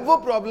 جب وہ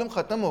پرابلم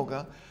ختم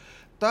ہوگا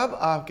تب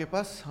آپ کے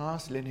پاس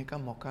سانس لینے کا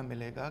موقع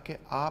ملے گا کہ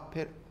آپ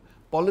پھر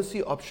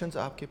پالیسی آپشنز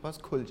آپ کے پاس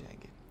کھل جائیں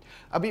گے.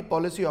 ابھی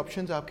پالیسی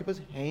آپشنز آپ کے پاس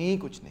ہیں ہی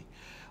کچھ نہیں.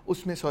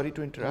 اس میں سوری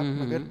ٹو انٹرپٹ,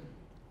 مگر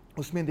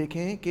اس میں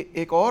دیکھیں کہ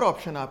ایک اور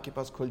آپشن آپ کے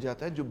پاس کھل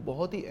جاتا ہے جو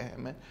بہت ہی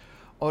اہم ہے,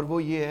 اور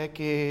وہ یہ ہے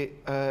کہ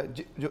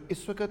جو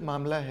اس وقت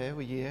معاملہ ہے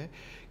وہ یہ ہے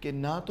کہ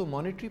نہ تو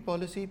monetary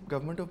policy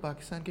government of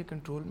Pakistan کے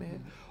کنٹرول میں ہے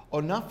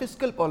اور نہ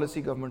fiscal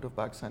policy government of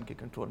Pakistan کے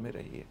کنٹرول میں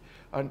رہی ہے,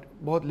 اور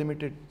بہت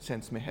لمیٹڈ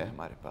سینس میں ہے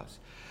ہمارے پاس.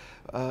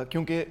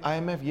 کیونکہ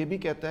IMF یہ بھی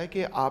کہتا ہے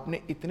کہ آپ نے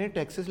اتنے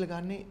ٹیکسز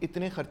لگانے,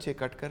 اتنے خرچے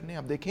کٹ کرنے.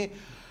 اب دیکھیں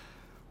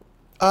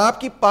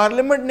آپ کی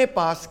پارلیمنٹ نے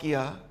پاس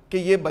کیا کہ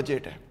یہ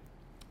بجٹ ہے,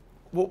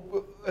 وہ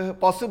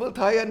پاسبل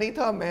تھا یا نہیں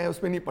تھا میں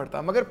اس میں نہیں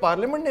پڑھتا, مگر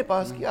پارلیمنٹ نے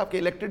پاس کیا, آپ کے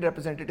الیکٹڈ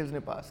ریپرزینٹیوز نے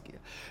پاس کیا.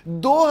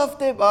 2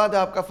 ہفتے بعد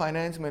آپ کا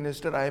فائنانس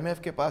منسٹر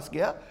IMF کے پاس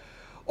گیا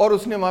اور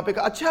اس نے وہاں پہ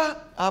کہا اچھا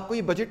آپ کو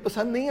یہ بجٹ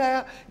پسند نہیں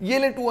آیا, یہ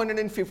لے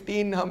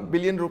 215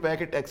 بلین روپے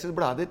کے ٹیکسز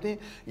بڑھا دیتے ہیں,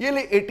 یہ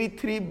لے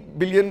 83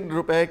 بلین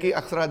روپے کے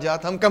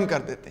اخراجات ہم کم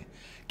کر دیتے ہیں.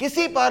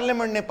 کسی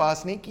پارلیمنٹ نے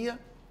پاس نہیں کیا,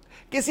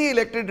 کسی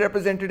الیکٹڈ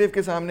ریپرزینٹیو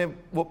کے سامنے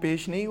وہ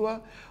پیش نہیں ہوا,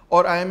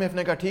 اور IMF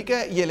نے کہا ٹھیک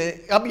ہے یہ لیں,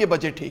 اب یہ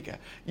بجٹ ٹھیک ہے,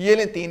 یہ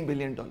لیں $3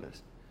 بلین.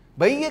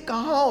 بھائی یہ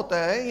کہاں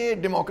ہوتا ہے؟ یہ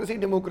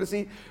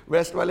ڈیموکریسی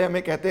ویسٹ والے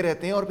ہمیں کہتے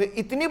رہتے ہیں, اور پھر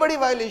اتنی بڑی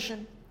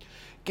وائلیشن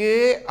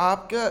کہ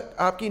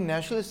آپ کی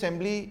نیشنل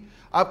اسمبلی,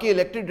 آپ کی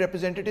الیکٹڈ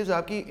ریپرزینٹیوز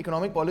آپ کی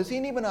اکنامک پالیسی ہی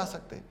نہیں بنا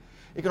سکتے.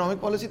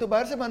 اکنامک پالیسی تو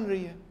باہر سے بن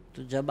رہی ہے.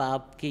 تو جب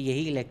آپ کے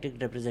یہی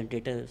الیکٹڈ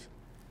ریپرزینٹیوز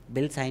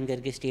بل سائن کر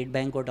کے اسٹیٹ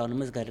بینک کو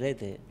آٹونومس کر رہے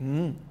تھے,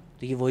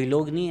 تو یہ وہی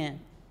لوگ نہیں ہیں,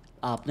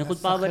 آپ نے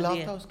خود پاور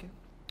دی ہے.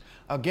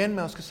 اگین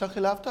میں اس کے سخت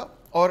خلاف تھا,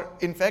 اور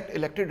انفیکٹ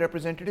الیکٹڈ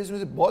ریپرزینٹیوز میں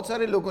سے بہت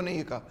سارے لوگوں نے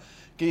یہ کہا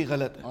کہ یہ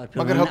غلط ہے,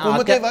 مگر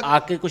حکومت وقت آ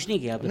کے کچھ نہیں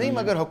کیا. نہیں,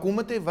 مگر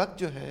حکومت وقت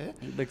جو ہے,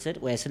 بٹ سر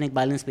احسن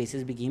اقبال نے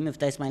اسپیسز بھی کی,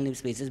 مفتاح اسماعیل نے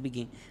اسپیسز بھی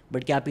کی,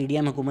 بٹ کیا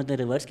PDM حکومت نے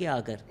ریورس کیا آ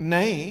کر؟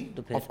 نہیں,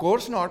 آف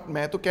کورس ناٹ.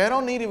 میں تو کہہ رہا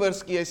ہوں نہیں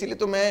ریورس کیا, اسی لیے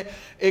تو میں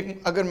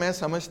اگر میں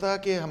سمجھتا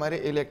کہ ہمارے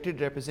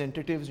الیکٹڈ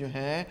ریپرزینٹیوز جو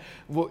ہیں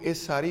وہ اس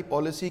ساری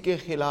پالیسی کے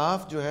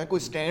خلاف جو ہے کوئی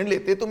سٹینڈ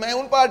لیتے تو میں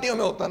ان پارٹیوں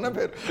میں ہوتا نا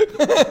پھر.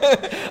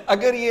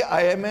 اگر یہ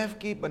IMF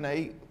کی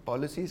بنائی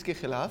پالیسیز کے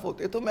خلاف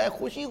ہوتے تو میں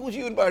خوشی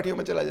ان پارٹیوں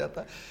میں چلا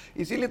جاتا.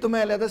 اسی لیے تو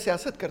میں علیحدہ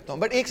سیاست کرتا ہوں.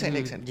 بٹ ایک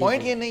سیکنڈ,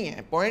 پوائنٹ یہ نہیں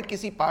ہے, پوائنٹ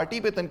کسی پارٹی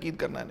پہ تنقید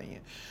کرنا نہیں ہے.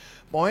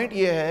 پوائنٹ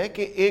یہ ہے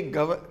کہ ایک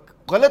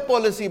غلط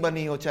پالیسی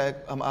بنی ہو, چاہے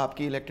ہم آپ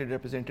کی الیکٹڈ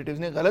ریپرزینٹیوز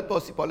نے غلط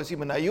پالیسی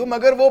بنائی ہو,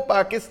 مگر وہ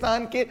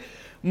پاکستان کے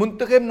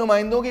منتخب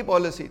نمائندوں کی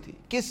پالیسی تھی.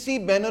 کسی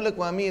بین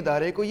الاقوامی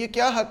ادارے کو یہ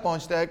کیا حق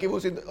پہنچتا ہے کہ وہ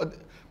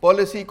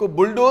پالیسی کو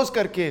بلڈوز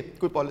کر کے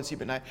کوئی پالیسی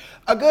بنائے؟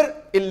 اگر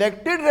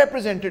الیکٹڈ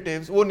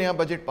ریپرزینٹیوز وہ نیا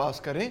بجٹ پاس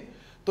کریں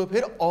تو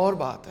پھر اور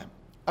بات ہے.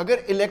 اگر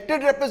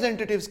الیکٹڈ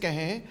ریپرزینٹیوز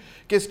کہیں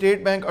کہ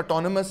اسٹیٹ بینک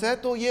آٹونومس ہے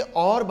تو یہ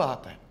اور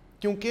بات ہے,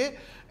 کیونکہ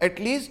ایٹ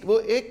لیسٹ وہ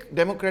ایک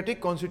ڈیموکریٹک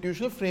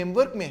کانسٹیٹیوشنل فریم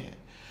ورک میں ہے.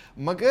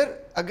 مگر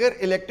اگر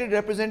الیکٹڈ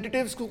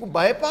ریپرزینٹیوز کو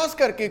بائی پاس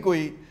کر کے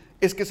کوئی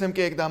اس قسم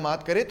کے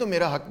اقدامات کرے تو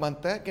میرا حق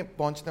بنتا ہے کہ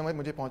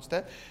مجھے پہنچتا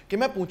ہے کہ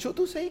میں پوچھوں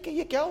تو صحیح کہ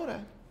یہ کیا ہو رہا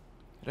ہے,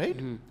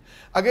 رائٹ؟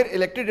 اگر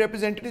الیکٹڈ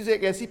ریپرزینٹیوز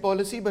ایک ایسی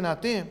پالیسی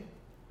بناتے ہیں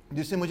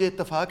جس سے مجھے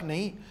اتفاق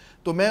نہیں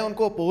تو میں ان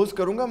کو اپوز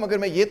کروں گا, مگر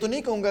میں یہ تو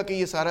نہیں کہوں گا کہ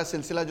یہ سارا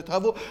سلسلہ جو تھا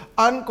وہ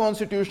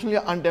انکانسٹیٹیوشنل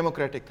یا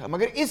انڈیموکریٹک تھا.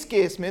 مگر اس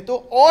کیس میں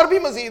تو اور بھی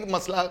مزید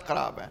مسئلہ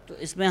خراب ہے. تو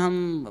اس میں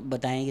ہم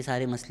بتائیں کہ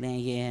سارے مسئلے ہیں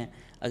یہ ہیں.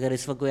 اگر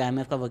اس وقت کوئی آئی ایم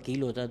ایف کا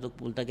وکیل ہوتا ہے تو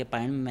بولتا کہ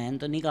پائنٹ میں نے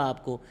تو نہیں کہا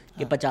آپ کو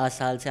کہ 50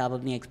 سال سے آپ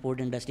اپنی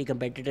ایکسپورٹ انڈسٹری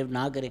کمپیٹیٹیو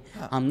نہ کریں,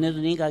 ہم نے تو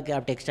نہیں کہا کہ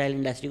آپ ٹیکسٹائل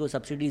انڈسٹری کو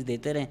سبسڈیز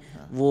دیتے رہیں,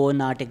 وہ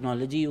نہ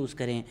ٹیکنالوجی یوز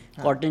کریں,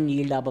 کاٹن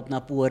ییلڈ آپ اپنا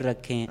پور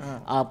رکھیں,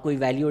 آپ کوئی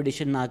ویلیو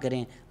ایڈیشن نہ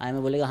کریں. آئی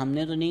میں بولے گا ہم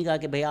نے تو نہیں کہا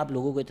کہ بھائی آپ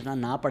لوگوں کو اتنا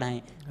نہ پڑھائیں.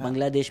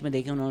 بنگلہ دیش میں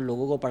دیکھیں انہوں نے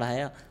لوگوں کو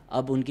پڑھایا,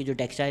 اب ان کی جو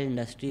ٹیکسٹائل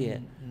انڈسٹری ہے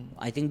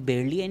I think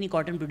barely any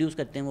cotton produce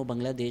کرتے ہیں وہ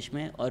بنگلہ دیش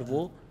میں, اور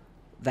وہ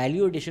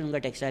ویلیو ایڈیشن ان کا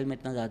ٹیکسٹائل میں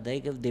اتنا زیادہ ہے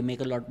کہ they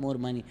make a lot more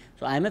money.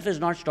 So I am F is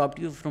not stopped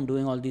you from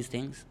doing all these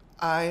things.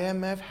 I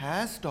am F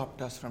has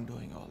stopped us from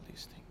doing all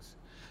these things.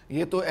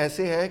 یہ تو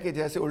ایسے ہے کہ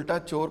جیسے الٹا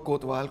چور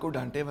کوتوال کو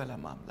ڈانٹے والا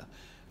معاملہ.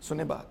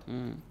 سنیں بات,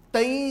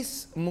 23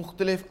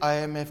 مختلف آئی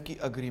ایم ایف کی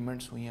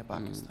اگریمنٹس ہوئی ہیں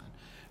پاکستان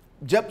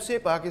جب سے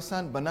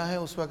پاکستان بنا ہے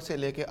اس وقت سے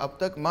لے کے اب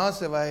تک, ماں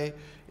سوائے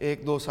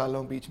 1-2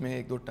 سالوں بیچ میں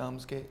 1-2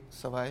 ٹرمز کے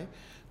سوائے,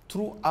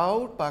 تھرو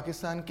آؤٹ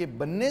پاکستان کے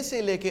بننے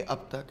سے لے کے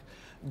اب تک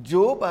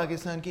جو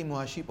پاکستان کی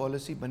معاشی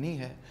پالیسی بنی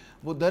ہے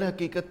وہ در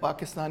حقیقت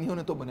پاکستانیوں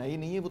نے تو بنائی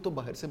نہیں ہے, وہ تو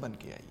باہر سے بن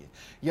کے آئی ہے,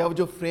 یا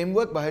جو فریم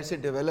ورک باہر سے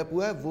ڈیولپ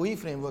ہوا ہے وہی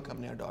فریم ورک ہم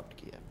نے اڈاپٹ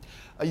کیا ہے.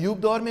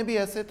 ایوب دور میں بھی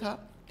ایسے تھا,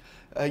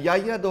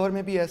 یحییٰ دور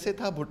میں بھی ایسے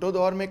تھا, بھٹو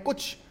دور میں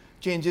کچھ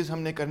چینجز ہم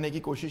نے کرنے کی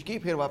کوشش کی,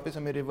 پھر واپس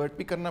ہمیں ریورٹ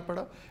بھی کرنا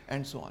پڑا,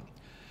 اینڈ سو آن.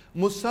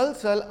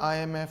 مسلسل آئی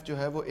ایم ایف جو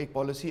ہے وہ ایک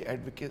پالیسی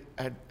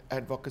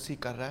ایڈوکیسی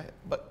کر رہا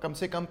ہے, کم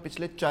سے کم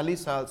پچھلے 40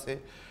 سال سے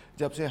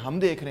جب سے ہم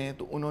دیکھ رہے ہیں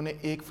تو انہوں نے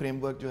ایک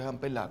فریم ورک جو ہے ہم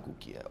پہ لاگو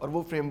کیا ہے, اور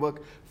وہ فریم ورک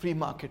فری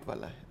مارکیٹ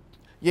والا ہے.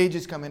 یہی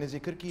جس کا میں نے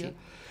ذکر کیا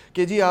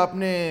کہ جی آپ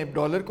نے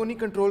ڈالر کو نہیں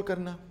کنٹرول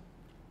کرنا,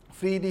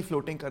 فریلی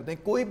فلوٹنگ کر دیں.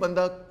 کوئی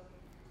بندہ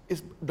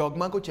اس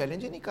ڈوگما کو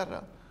چیلنج ہی نہیں کر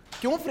رہا,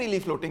 کیوں فریلی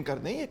فلوٹنگ کر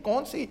دیں, یہ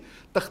کون سی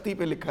تختی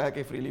پہ لکھا ہے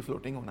کہ فریلی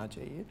فلوٹنگ ہونا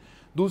چاہیے.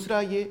 دوسرا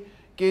یہ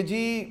کہ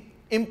جی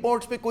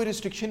امپورٹس پہ کوئی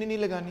ریسٹرکشن ہی نہیں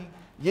لگانی,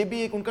 یہ بھی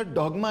ایک ان کا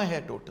ڈوگما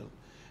ہے ٹوٹل,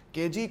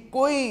 کہ جی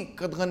کوئی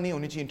قدغن نہیں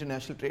ہونی چاہیے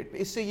انٹرنیشنل ٹریڈ پہ.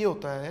 اس سے یہ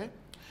ہوتا ہے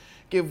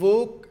کہ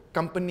وہ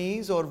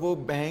کمپنیز اور وہ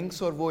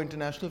بینکس اور وہ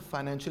انٹرنیشنل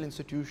فائنینشیل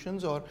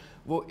انسٹیٹیوشنز اور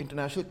وہ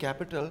انٹرنیشنل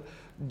کیپٹل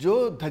جو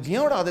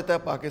دھجیاں اڑا دیتا ہے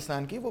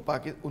پاکستان کی, وہ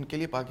ان کے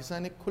لیے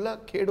پاکستان ایک کھلا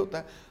کھیڑ ہوتا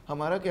ہے.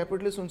 ہمارا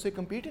کیپٹلسٹ ان سے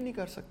کمپیٹ ہی نہیں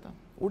کر سکتا,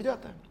 اڑ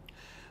جاتا ہے.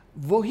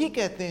 وہی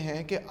کہتے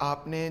ہیں کہ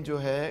آپ نے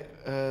جو ہے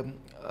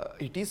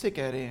ایٹی سے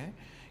کہہ رہے ہیں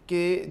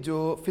کہ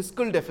جو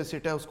فسکل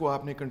ڈیفیسٹ ہے اس کو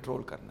آپ نے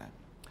کنٹرول کرنا ہے.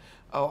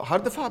 ہر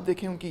دفعہ آپ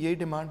دیکھیں ان کی یہی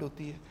ڈیمانڈ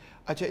ہوتی ہے.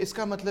 اچھا, اس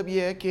کا مطلب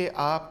یہ ہے کہ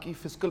آپ کی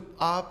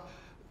آپ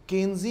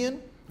کینزین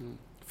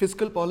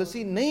فسکل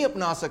پالیسی نہیں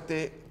اپنا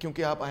سکتے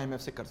کیونکہ آپ آئی ایم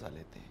ایف سے قرضہ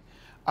لیتے ہیں.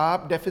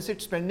 آپ ڈیفیسٹ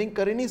اسپینڈنگ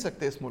کر ہی نہیں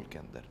سکتے اس ملک کے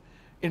اندر.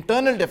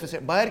 انٹرنل ڈیفیسٹ,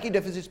 باہر کی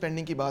ڈیفیسٹ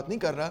اسپینڈنگ کی بات نہیں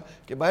کر رہا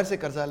کہ باہر سے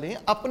قرضہ لیں,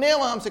 اپنے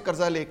عوام سے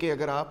قرضہ لے کے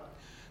اگر آپ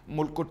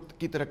ملک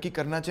کی ترقی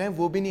کرنا چاہیں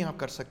وہ بھی نہیں آپ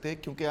کر سکتے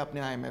کیونکہ آپ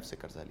نے آئی ایم ایف سے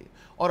قرضہ لیا.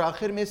 اور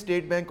آخر میں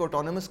اسٹیٹ بینک کو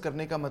آٹونومس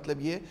کرنے کا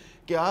مطلب یہ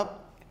کہ آپ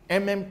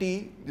ایم ایم ٹی,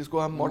 جس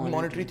کو ہم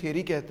مانیٹری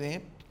تھیوری کہتے ہیں,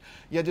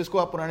 یا جس کو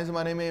آپ پرانے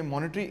زمانے میں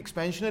مانیٹری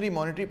ایکسپینشنری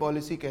مانیٹری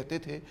پالیسی کہتے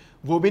تھے,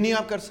 وہ بھی نہیں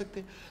آپ کر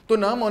سکتے. تو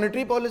نہ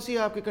مانیٹری پالیسی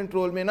آپ کے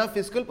کنٹرول میں, نہ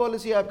فسکل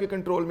پالیسی آپ کے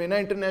کنٹرول میں, نہ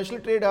انٹرنیشنل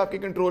ٹریڈ آپ کے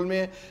کنٹرول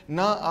میں,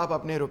 نہ آپ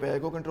اپنے روپے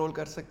کو کنٹرول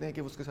کر سکتے ہیں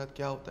کہ اس کے ساتھ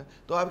کیا ہوتا ہے.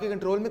 تو آپ کے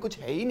کنٹرول میں کچھ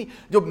ہے ہی نہیں.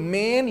 جو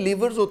مین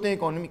لیورز ہوتے ہیں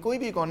اکانومی, کوئی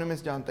بھی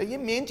اکانومسٹ جانتا ہے یہ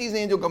مین چیزیں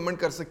ہیں جو گورنمنٹ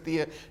کر سکتی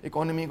ہے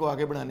اکانومی کو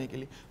آگے بڑھانے کے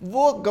لیے,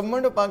 وہ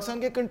گورنمنٹ اور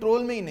پاکستان کے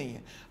کنٹرول میں ہی نہیں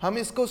ہے. ہم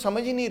اس کو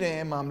سمجھ ہی نہیں رہے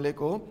ہیں معاملے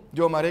کو,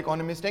 جو ہمارے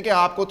اکانومسٹ ہیں, کہ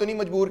آپ کو تو نہیں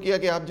مجبور کیا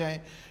کہ آپ جائیں.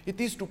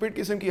 اتنی اسٹوپڈ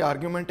قسم کی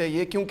آرگیومنٹ ہے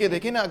یہ, کیونکہ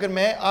دیکھیں نا, اگر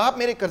آپ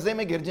میرے قرضے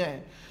میں گر جائیں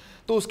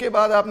تو اس کے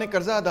بعد آپ نے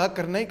قرضہ ادا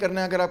کرنا ہی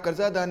کرنا ہے. اگر آپ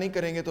قرضہ ادا نہیں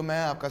کریں گے تو میں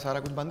آپ کا سارا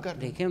کچھ بند کر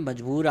دوں. دیکھیں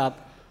مجبور آپ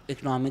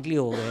اکنامکلی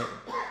ہو گئے,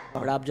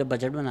 اور آپ جب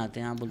بجٹ بناتے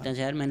ہیں آپ بولتے ہیں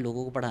شہر میں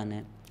لوگوں کو پڑھانا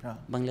ہے.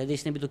 بنگلہ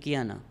دیش نے بھی تو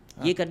کیا نا,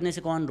 یہ کرنے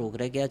سے کون روک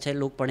رہا ہے کہ اچھا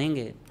لوگ پڑھیں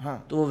گے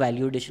تو وہ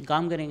ویلیو ایڈیشن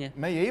کام کریں گے.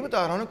 میں یہی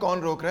بتا رہا ہوں نا, کون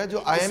روک رہا ہے.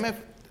 جو آئی ایم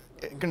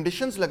ایف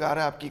کنڈیشنز لگا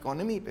رہا ہے آپ کی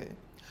اکانومی پہ,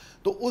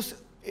 تو اس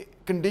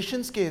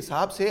کنڈیشنز کے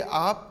حساب سے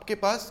آپ کے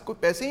پاس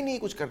کوئی پیسے ہی نہیں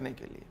کچھ کرنے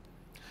کے لیے.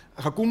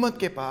 حکومت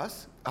کے پاس,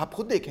 آپ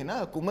خود دیکھیں نا,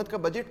 حکومت کا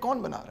بجٹ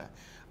کون بنا رہا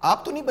ہے؟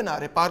 آپ تو نہیں بنا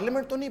رہے,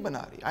 پارلیمنٹ تو نہیں بنا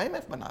رہی, آئی ایم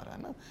ایف بنا رہا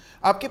ہے نا.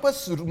 آپ کے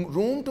پاس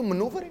روم ٹو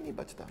منوور ہی نہیں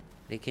بچتا.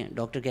 دیکھیں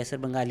ڈاکٹر کیسر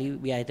بنگالی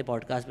بھی آئے تھے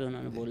پوڈ کاسٹ پہ,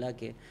 انہوں نے بولا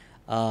کہ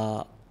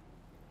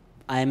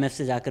آئی ایم ایف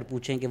سے جا کر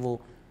پوچھیں کہ وہ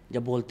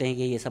جب بولتے ہیں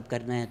کہ یہ سب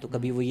کرنا ہے تو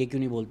کبھی وہ یہ کیوں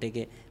نہیں بولتے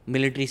کہ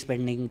ملٹری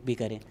اسپینڈنگ بھی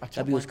کریں,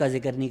 کبھی اس کا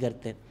ذکر نہیں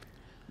کرتے.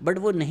 بٹ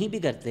وہ نہیں بھی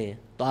کرتے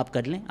تو آپ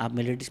کر لیں, آپ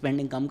ملٹری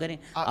اسپینڈنگ کم کریں,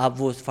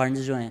 آپ وہ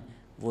فنڈز جو ہیں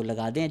وہ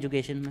لگا دیں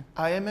ایجوکیشن میں.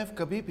 آئی ایم ایف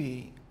کبھی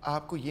بھی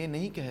آپ کو یہ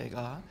نہیں کہے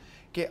گا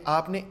کہ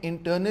آپ نے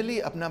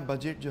انٹرنلی اپنا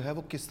بجٹ جو ہے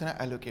وہ کس طرح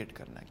ایلوکیٹ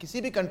کرنا ہے.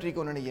 کسی بھی کنٹری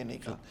کو انہوں نے یہ نہیں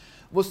کہا.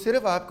 وہ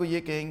صرف آپ کو یہ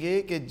کہیں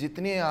گے کہ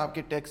جتنے آپ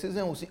کے ٹیکسز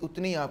ہیں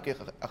اتنی آپ کے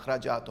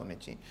اخراجات ہونے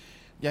چاہیے.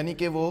 یعنی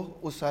کہ وہ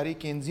اس ساری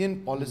کینزین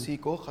پالیسی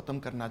کو ختم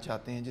کرنا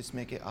چاہتے ہیں جس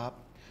میں کہ آپ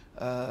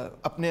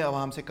اپنے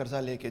عوام سے قرضہ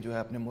لے کے جو ہے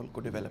اپنے ملک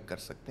کو ڈیولپ کر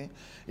سکتے ہیں,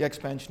 یا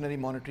ایکسپینشنری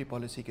مانیٹری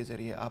پالیسی کے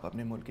ذریعے آپ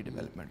اپنے ملک کی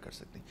ڈیولپمنٹ کر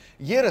سکتے ہیں.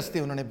 یہ رستے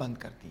انہوں نے بند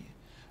کر دیے ہیں.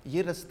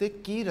 یہ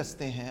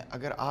رستے ہیں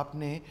اگر آپ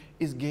نے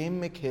اس گیم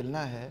میں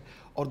کھیلنا ہے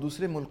اور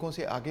دوسرے ملکوں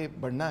سے آگے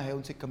بڑھنا ہے,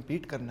 ان سے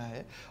کمپیٹ کرنا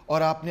ہے,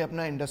 اور آپ نے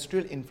اپنا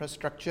انڈسٹریل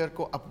انفراسٹرکچر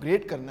کو اپ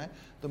گریڈ کرنا ہے,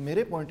 تو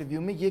میرے پوائنٹ آف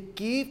ویو میں یہ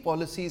کی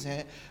پالیسیز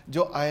ہیں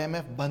جو آئی ایم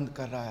ایف بند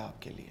کر رہا ہے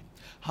آپ کے لیے.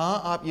 ہاں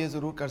آپ یہ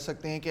ضرور کر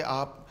سکتے ہیں کہ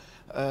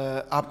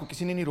آپ کو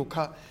کسی نے نہیں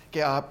روکا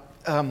کہ آپ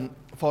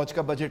فوج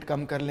کا بجٹ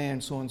کم کر لیں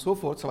and so and so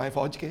forth, سوائے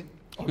فوج کے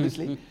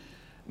اوبیسلی.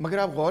 مگر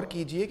آپ غور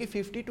کیجئے کہ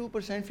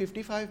 52%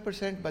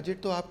 55%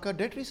 بجٹ تو آپ کا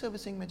ڈیٹ ری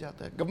سروسنگ میں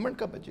جاتا ہے. گورنمنٹ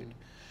کا بجٹ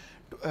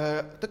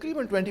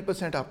تقریباً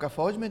 20% آپ کا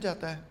فوج میں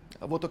جاتا ہے.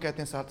 وہ تو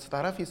کہتے ہیں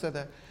 17%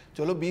 ہے,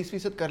 چلو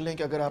 20% کر لیں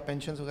کہ اگر آپ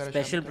پینشنز وغیرہ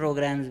اسپیشل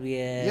پروگرامز بھی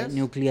ہے,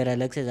 نیوکلیئر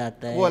الگ سے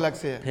جاتا ہے, وہ الگ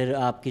سے ہے. پھر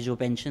آپ کی جو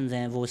پینشنز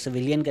ہیں وہ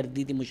سویلین کر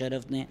دی تھی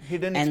مشرف نے,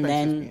 اینڈ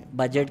دین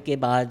بجٹ کے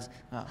بعد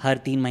ہر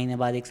 3 مہینے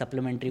بعد ایک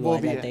سپلیمنٹری وہ آ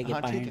جاتا ہے کہ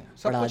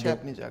سب کچھ ہے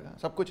اپنی جگہ,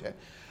 سب کچھ ہے.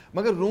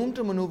 مگر روم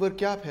ٹو منوور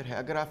کیا پھر ہے؟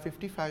 اگر آپ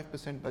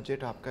 55%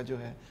 بجٹ آپ کا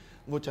جو ہے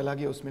وہ چلا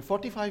گیا, اس میں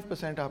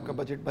 45% آپ کا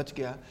بجٹ بچ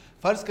گیا.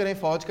 فرض کریں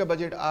فوج کا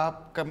بجٹ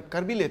آپ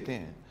کر بھی لیتے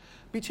ہیں,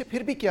 پیچھے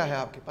پھر بھی کیا ہے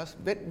آپ کے پاس؟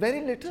 Very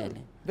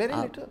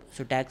little.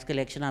 So tax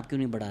collection آپ کیوں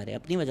نہیں بڑھا رہے؟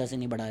 اپنی وجہ سے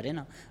نہیں بڑھا رہے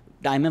نا.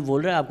 ٹائم میں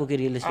بول رہا ہے آپ کو کہ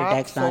ریئل اسٹیٹ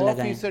ٹیکس نہ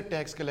لگائیں, 100%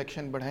 ٹیکس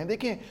کلیکشن بڑھائیں.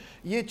 دیکھیں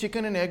یہ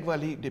چکن اینڈ ایگ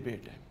والی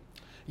ڈیبیٹ ہے.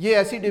 یہ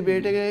ایسی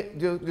ڈیبیٹ ہے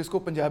جس کو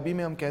پنجابی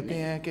میں ہم کہتے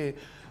ہیں کہ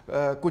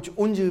کچھ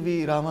انج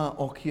بھی راواں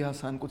اوکھیا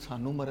سن, کچھ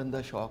سانو مرن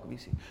دا شوق بھی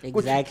سی.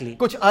 ایگزیکٹلی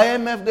کچھ آئی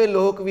ایم ایف دے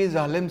لوگ بھی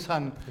ظالم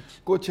سن,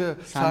 کچھ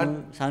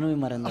سانو بھی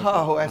مرن دا.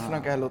 ہاں ہو اس طرح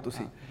کہہ لو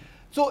تسی.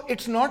 سو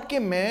اٹس ناٹ کہ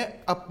میں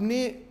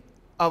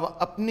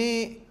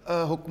اپنے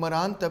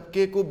حکمران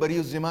طبقے کو بری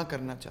الذمہ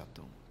کرنا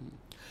چاہتا ہوں.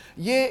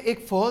 یہ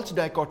ایک فالس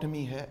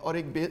ڈائیکاٹمی ہے اور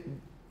ایک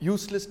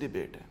یوزلیس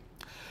ڈیبیٹ ہے,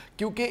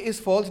 کیونکہ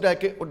اس فالس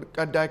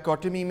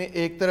ڈائیکاٹمی میں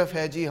ایک طرف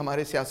ہے جی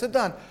ہمارے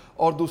سیاستدان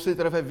اور دوسری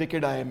طرف ہے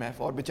وکڈ آئی ایم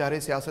ایف اور بیچارے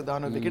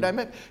سیاستدان اور وکڈ آئی ایم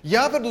ایف,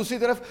 یا پھر دوسری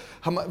طرف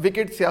ہم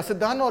وکڈ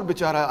سیاستدان اور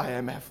بیچارہ آئی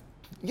ایم ایف.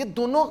 یہ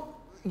دونوں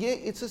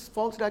اٹس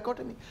فالس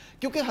ڈائیکاٹمی,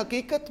 کیونکہ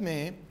حقیقت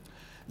میں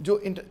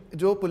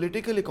جو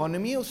پولیٹیکل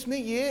اکانومی ہے اس میں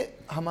یہ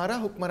ہمارا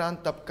حکمران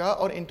طبقہ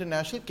اور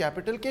انٹرنیشنل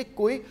کیپٹل کے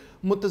کوئی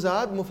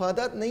متضاد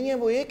مفادات نہیں ہیں,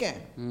 وہ ایک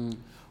ہیں.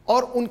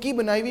 اور ان کی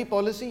بنائی ہوئی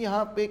پالیسی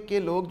یہاں پہ کے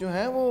لوگ جو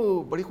ہیں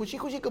وہ بڑی خوشی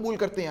قبول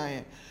کرتے آئے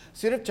ہیں,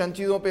 صرف چند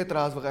چیزوں پہ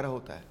اعتراض وغیرہ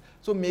ہوتا ہے.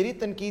 سو میری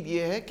تنقید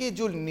یہ ہے کہ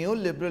جو نیو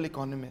لبرل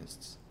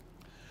اکانومسٹ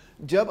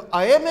جب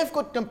آئی ایم ایف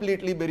کو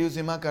کمپلیٹلی بری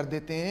الذمہ کر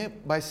دیتے ہیں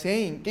بائی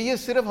سیئنگ کہ یہ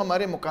صرف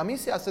ہمارے مقامی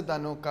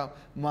سیاستدانوں کا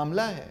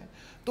معاملہ ہے,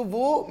 تو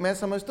وہ میں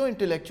سمجھتا ہوں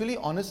انٹلیکچولی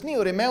آنیسٹ نہیں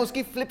ہو رہے. میں اس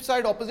کی فلپ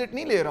سائڈ اپوزٹ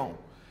نہیں لے رہا ہوں,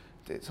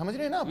 سمجھ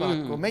رہے ہیں نا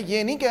بات کو. میں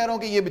یہ نہیں کہہ رہا ہوں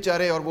کہ یہ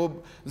بیچارے اور وہ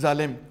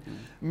ظالم,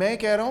 میں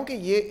کہہ رہا ہوں کہ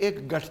یہ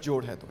ایک گٹھ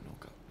جوڑ ہے دونوں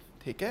کا,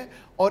 ٹھیک ہے.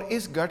 اور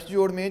اس گٹھ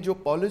جوڑ میں جو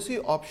پالیسی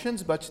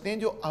آپشنز بچتے ہیں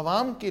جو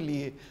عوام کے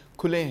لیے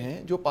کھلے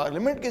ہیں, جو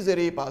پارلیمنٹ کے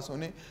ذریعے پاس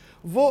ہونے,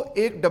 وہ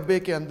ایک ڈبے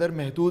کے اندر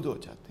محدود ہو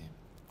جاتے ہیں.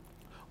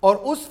 اور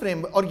اس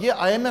فریم اور یہ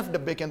آئی ایم ایف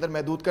ڈبے کے اندر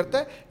محدود کرتا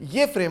ہے.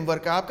 یہ فریم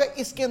ورک ہے آپ کا,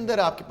 اس کے اندر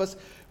آپ کے پاس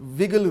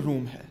وگل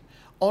روم ہے.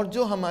 اور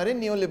جو ہمارے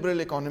نیو لبرل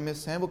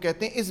اکانومسٹ ہیں وہ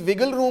کہتے ہیں اس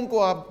وگل روم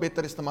کو آپ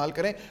بہتر استعمال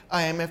کریں,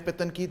 آئی ایم ایف پہ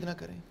تنقید نہ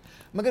کریں.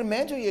 مگر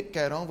میں جو یہ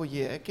کہہ رہا ہوں وہ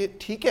یہ ہے کہ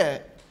ٹھیک ہے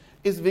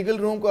اس وگل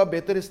روم کو آپ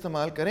بہتر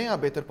استعمال کریں, آپ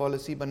بہتر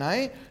پالیسی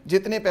بنائیں,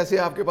 جتنے پیسے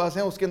آپ کے پاس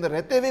ہیں اس کے اندر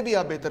رہتے ہوئے بھی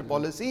آپ بہتر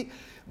پالیسی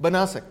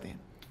بنا سکتے ہیں.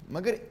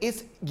 مگر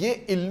یہ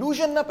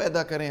ایلوژن نہ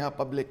پیدا کریں آپ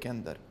پبلک کے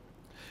اندر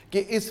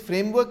کہ اس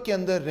فریم ورک کے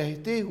اندر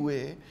رہتے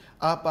ہوئے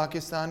آپ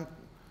پاکستان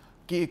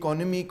کی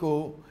اکانومی کو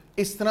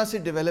اس طرح سے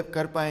ڈیولپ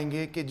کر پائیں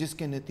گے کہ جس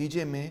کے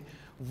نتیجے میں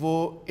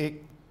وہ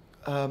ایک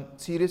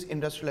سیریس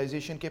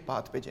انڈسٹریلائزیشن کے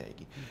پاتھ پہ جائے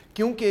گی.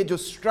 کیونکہ جو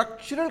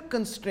structural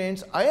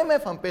constraints I M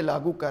F ہم پہ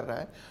لاگو کر رہا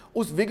ہے,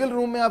 اس وگل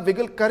روم میں آپ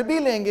وگل کر بھی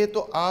لیں گے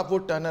تو آپ وہ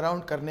ٹرن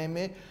اراؤنڈ کرنے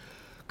میں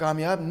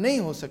کامیاب نہیں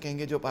ہو سکیں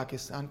گے جو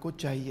پاکستان کو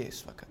چاہیے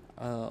اس وقت.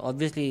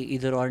 obviously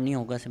ادھر اور نہیں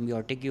ہوگا,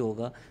 سمبیوٹک ہی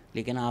ہوگا.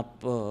 لیکن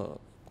آپ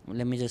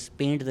let me just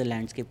paint the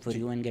landscape for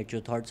you and get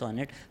your thoughts on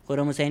it.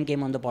 Khurram Hussain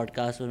came on the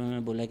podcast, انہوں نے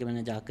بولا کہ میں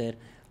نے جا کر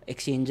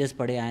ایکسچینجز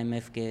پڑھے آئی ایم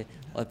ایف کے,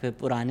 اور پھر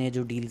پرانے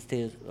جو ڈیلز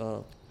تھے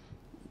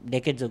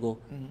ڈیکیڈز اگو,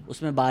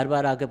 اس میں بار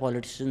بار آ کے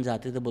پولیٹیشینز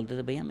آتے تھے, بولتے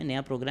تھے بھائی ہمیں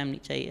نیا پروگرام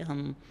نہیں چاہیے,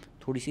 ہم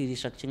تھوڑی سی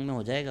ریسٹرکچرنگ میں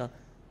ہو جائے گا.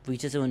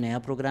 پیچھے سے وہ نیا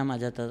پروگرام آ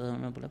جاتا تھا. انہوں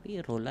نے بولا بھائی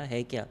یہ رولا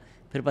ہے کیا.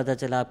 پھر پتہ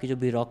چلا آپ کی جو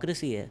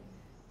بیوروکریسی ہے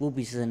وہ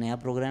پیچھے سے نیا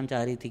پروگرام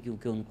چاہ رہی تھی,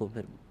 کیونکہ ان کو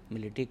پھر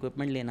ملٹری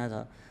اکوپمنٹ لینا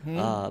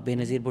تھا. بے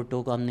نظیر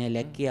بھٹو کو ہم نے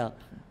الیکٹ کیا,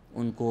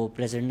 ان کو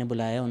پریزیڈنٹ نے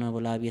بلایا, انہوں نے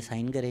بولا آپ یہ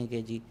سائن کریں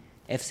کہ جی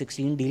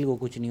F-16 ڈیل کو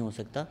کچھ نہیں ہو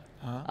سکتا.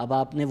 اب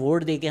آپ نے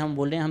ووٹ دے کے ہم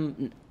بول رہے ہیں, ہم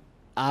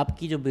آپ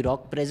کی جو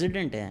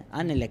پریزیڈنٹ ہیں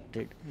ان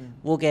الیکٹڈ,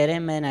 وہ کہہ رہے ہیں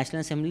میں نیشنل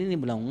اسمبلی نہیں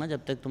بلاؤں گا جب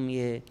تک تم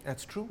یہ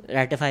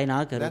ریٹیفائی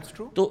نہ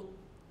کرو. تو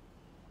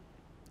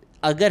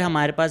اگر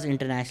ہمارے پاس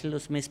انٹرنیشنل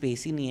اس میں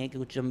اسپیس ہی نہیں ہے کہ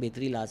کچھ ہم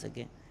بہتری لا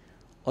سکیں,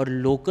 اور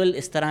لوکل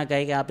اس طرح کا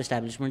ہے کہ آپ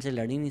اسٹیبلشمنٹ سے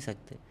لڑ ہی نہیں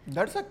سکتے.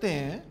 لڑ سکتے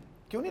ہیں,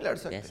 کیوں نہیں لڑ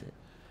سکتے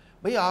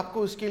بھائی. آپ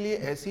کو اس کے لیے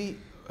ایسی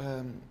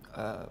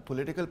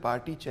پولیٹیکل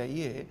پارٹی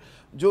چاہیے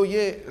جو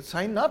یہ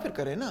سائن نہ پھر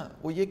کرے نا.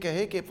 وہ یہ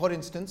کہے کہ فار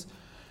انسٹنس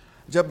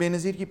جب بے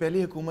نظیر کی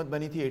پہلی حکومت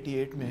بنی تھی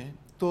 88 میں,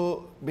 تو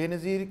بے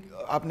نظیر,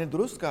 آپ نے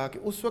درست کہا کہ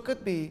اس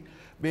وقت بھی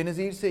بے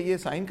نظیر سے یہ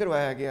سائن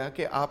کروایا گیا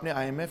کہ آپ نے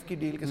IMF کی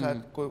ڈیل کے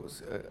ساتھ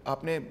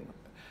آپ نے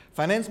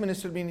فائنینس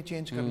منسٹر بھی نہیں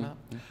چینج کرنا,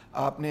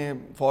 آپ نے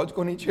فوج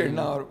کو نہیں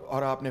چھیڑنا,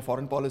 اور آپ نے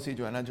فارن پالیسی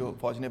جو ہے نا, جو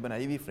فوج نے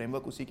بنائی ہوئی فریم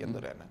ورک, اسی کے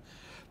اندر رہنا.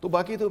 تو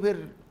باقی تو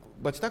پھر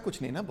بچتا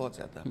کچھ نہیں نا بہت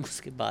زیادہ.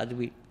 اس کے بعد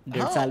بھی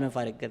 1.5 سال میں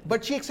فارغ کر.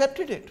 But she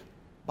accepted it.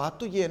 بات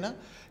تو یہ ہے نا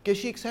کہ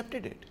شی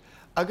ایکسیپٹڈ اٹ.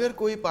 اگر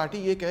کوئی پارٹی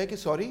یہ کہے کہ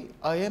sorry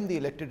I am the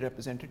elected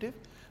representative,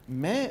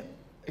 میں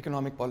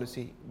اکنامک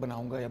پالیسی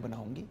بناؤں گا یا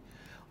بناؤں گی,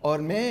 اور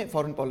میں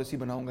فارن پالیسی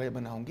بناؤں گا یا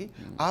بناؤں گی,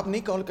 آپ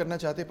نہیں کال کرنا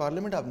چاہتے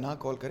پارلیمنٹ, آپ نہ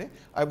کال کریں,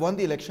 I won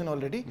the election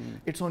already,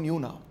 it's on you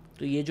now.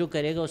 تو یہ جو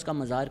کرے گا اس کا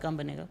مزار کہاں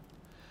بنے گا؟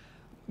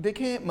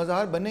 دیکھیں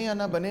مزار بنے یا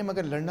نہ بنے,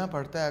 مگر لڑنا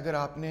پڑتا ہے. اگر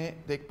آپ نے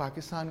دیکھ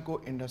پاکستان کو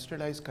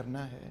انڈسٹریلائز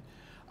کرنا ہے,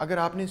 اگر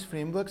آپ نے اس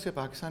فریم ورک سے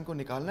پاکستان کو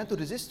نکالنا ہے, تو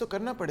ریزسٹ تو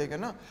کرنا پڑے گا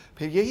نا.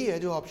 پھر یہی ہے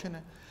جو آپشن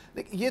ہے.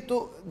 دیکھ یہ تو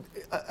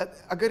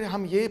اگر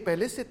ہم یہ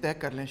پہلے سے طے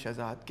کر لیں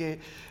شہزاد کہ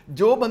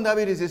جو بندہ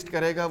بھی ریزسٹ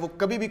کرے گا وہ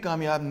کبھی بھی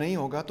کامیاب نہیں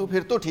ہوگا, تو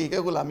پھر تو ٹھیک ہے,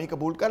 غلامی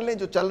قبول کر لیں,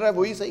 جو چل رہا ہے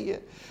وہی صحیح ہے.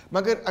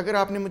 مگر اگر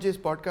آپ نے مجھے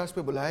اس پوڈ کاسٹ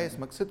پہ بلایا اس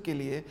مقصد کے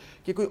لیے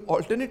کہ کوئی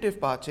آلٹرنیٹیو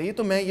پاتھ چاہیے,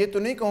 تو میں یہ تو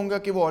نہیں کہوں گا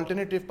کہ وہ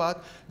آلٹرنیٹیو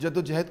پاتھ جد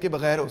و جہد کے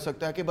بغیر ہو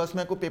سکتا ہے, کہ بس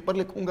میں کوئی پیپر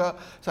لکھوں گا,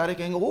 سارے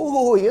کہیں گے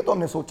او یہ تو ہم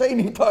نے سوچا ہی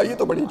نہیں تھا, یہ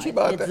تو بڑی اچھی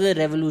بات ہے.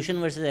 Revolution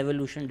versus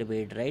evolution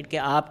debate, right, کہ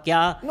آپ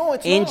کیا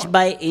inch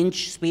by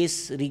inch space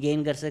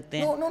regain کر سکتے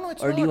ہیں,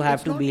 اور do you have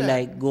to be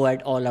like go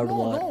at all out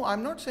war? No,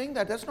 I'm not saying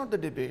that. That's not the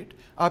debate.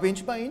 آپ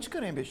inch by inch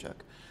کریں بے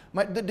شک.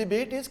 The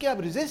debate is کہ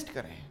آپ resist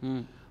کریں.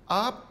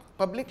 آپ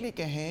پبلکلی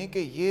کہیں کہ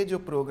یہ جو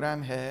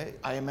پروگرام ہے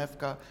IMF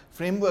کا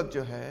فریم ورک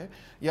جو ہے,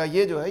 یا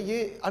یہ جو ہے,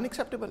 یہ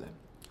انیکسیپٹیبل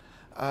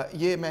ہے.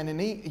 یہ میں نے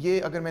نہیں,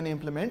 یہ اگر میں نے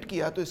امپلیمنٹ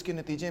کیا تو اس کے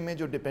نتیجے میں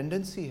جو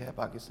ڈپینڈنسی ہے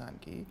پاکستان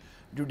کی,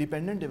 جو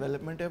ڈپینڈنٹ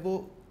ڈیولپمنٹ ہے, وہ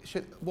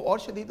اور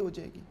شدید ہو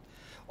جائے گی.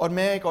 اور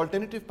میں ایک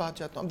آلٹرنیٹیو پاتھ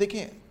چاہتا ہوں.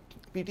 دیکھیں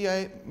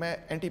PTI, میں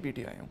اینٹی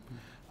PTI ہوں,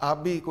 آپ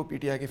بھی کوئی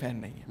PTI کے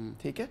فین نہیں ہیں,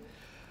 ٹھیک ہے,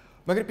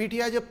 مگر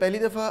PTI جب پہلی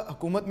دفعہ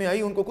حکومت میں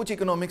آئی, ان کو کچھ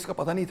اکنامکس کا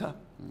پتہ نہیں تھا,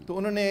 تو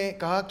انہوں نے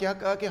کیا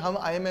کہا کہ ہم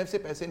IMF سے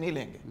پیسے نہیں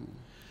لیں گے.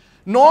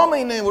 9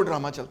 مہینے وہ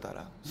ڈرامہ چلتا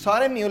رہا,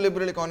 سارے نیو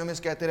لبرل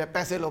اکانومسٹ کہتے رہے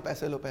پیسے لو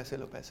پیسے لو پیسے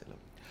لو پیسے لو.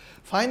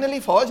 فائنلی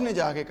فوج نے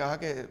جا کے کہا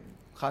کہ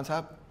خان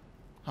صاحب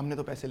ہم نے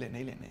تو پیسے لینے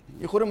ہی لینے.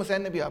 یہ خرم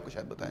حسین نے بھی آپ کو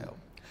شاید بتایا ہو,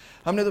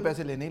 ہم نے تو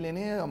پیسے لینے ہی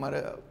لینے ہیں,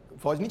 ہمارا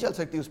فوج نہیں چل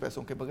سکتی اس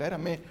پیسوں کے بغیر,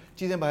 ہمیں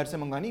چیزیں باہر سے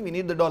منگانی, وی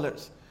نیڈ دا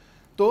ڈالرس.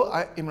 تو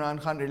Imran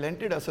Khan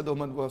ریلینٹڈ, Asad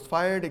Umar was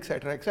fired,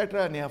 etcetera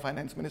etcetera, نیا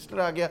فائنانس منسٹر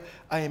آ گیا,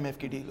 IMF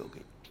کی ڈیل ہو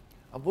گئی.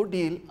 اب وہ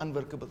ڈیل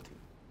انورکیبل تھی,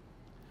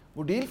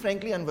 وہ ڈیل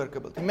فرینکلی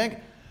انورکیبل تھی.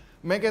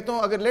 میں کہتا ہوں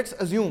اگر لیٹس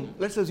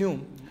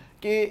ازیوم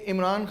کہ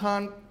عمران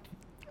خان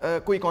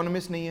کوئی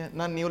اکانومسٹ نہیں ہے,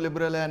 نہ نیو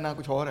لبرل ہے, نہ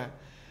کچھ اور ہے.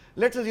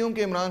 لیٹس ازیوم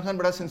کہ عمران خان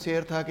بڑا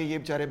سنسیئر تھا کہ یہ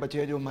بیچارے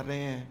بچے جو مر رہے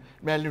ہیں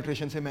میل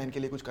نیوٹریشن سے, میں ان کے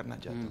لیے کچھ کرنا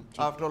چاہتا ہوں.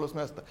 آفٹر آل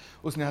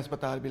اس نے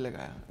ہسپتال بھی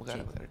لگایا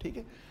وغیرہ وغیرہ, ٹھیک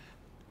ہے.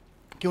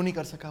 کیوں نہیں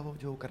کر سکا وہ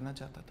جو کرنا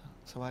چاہتا تھا؟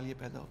 سوال یہ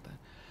پیدا ہوتا ہے.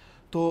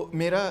 تو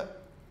میرا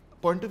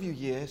پوائنٹ آف ویو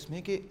یہ ہے اس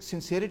میں کہ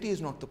sincerity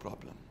is not the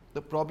problem. The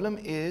problem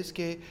is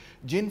کہ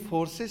جن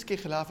فورسز کے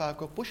خلاف آپ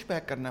کو پش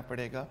بیک کرنا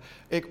پڑے گا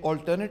ایک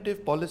آلٹرنیٹیو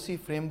پالیسی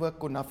فریم ورک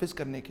کو نافذ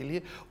کرنے کے لیے,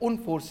 ان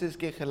فورسز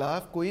کے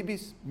خلاف کوئی بھی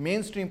مین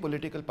stream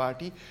political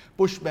party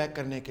push back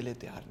کرنے کے لیے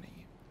تیار نہیں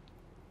ہے.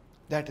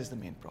 That is the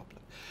main problem.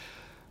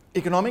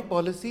 Economic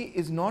policy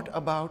is not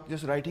about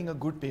just writing a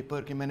good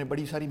paper کہ میں نے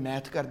بڑی ساری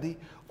میتھ کر دی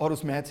اور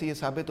اس میتھ سے یہ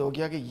ثابت ہو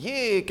گیا کہ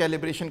یہ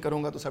کیلیبریشن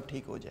کروں گا تو سب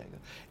ٹھیک ہو جائے گا.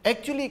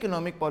 ایکچولی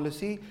اکنامک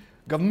پالیسی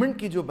گورنمنٹ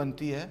کی جو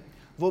بنتی ہے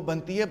وہ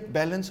بنتی ہے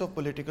بیلنس آف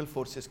پولیٹیکل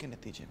فورسز کے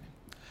نتیجے میں.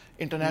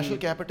 انٹرنیشنل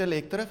کیپٹل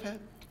ایک طرف ہے,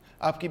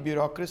 آپ کی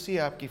بیوروکریسی,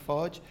 آپ کی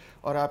فوج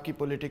اور آپ کی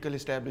پولیٹیکل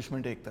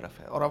اسٹیبلشمنٹ ایک طرف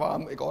ہے, اور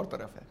عوام ایک اور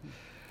طرف ہے.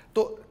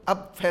 تو اب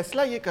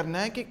فیصلہ یہ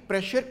کرنا ہے کہ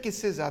پریشر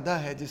کس سے زیادہ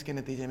ہے جس کے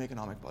نتیجے میں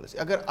اکنامک پالیسی.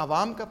 اگر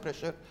عوام کا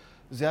پریشر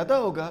زیادہ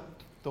ہوگا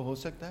تو ہو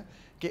سکتا ہے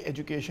کہ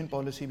ایجوکیشن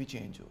پالیسی بھی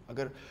چینج ہو.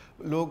 اگر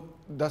لوگ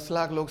 10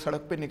 لاکھ لوگ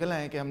سڑک پہ نکل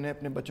آئیں کہ ہم نے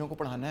اپنے بچوں کو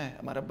پڑھانا ہے,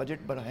 ہمارا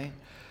بجٹ بڑھائیں.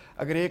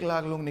 اگر 1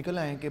 لاکھ لوگ نکل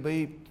آئیں کہ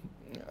بھئی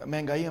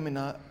مہنگائی ہمیں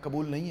نہ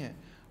قبول نہیں ہے,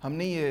 ہم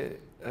نہیں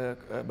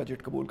یہ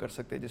بجٹ قبول کر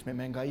سکتے جس میں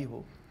مہنگائی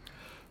ہو,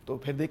 تو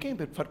پھر دیکھیں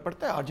پھر فرق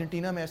پڑتا ہے.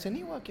 ارجنٹینا میں ایسے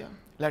نہیں ہوا کیا,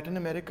 لیٹن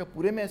امریکہ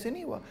پورے میں ایسے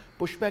نہیں ہوا.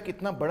 پش بیک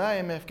اتنا بڑا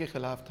IMF کے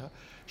خلاف تھا.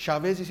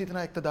 شاویز اسی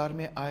طرح اقتدار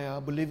میں آیا,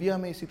 بولیویا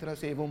میں اسی طرح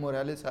سے ایوو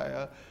مورالیس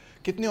آیا,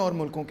 کتنے اور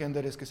ملکوں کے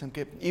اندر اس قسم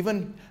کے,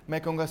 ایون میں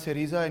کہوں گا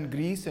Syriza in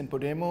Greece and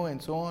Podemos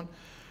and so on,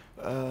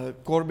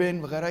 Corbyn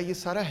وغیرہ, یہ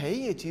سارا ہے ہی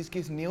یہ چیز کہ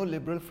اس نیو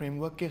لبرل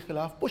فریم ورک کے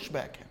خلاف پش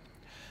بیک ہے.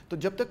 تو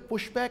جب تک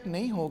پش بیک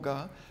نہیں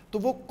ہوگا تو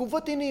وہ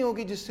قوت ہی نہیں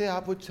ہوگی جس سے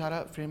آپ وہ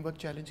سارا فریم ورک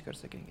چیلنج کر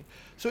سکیں گے.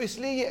 سو اس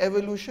لیے یہ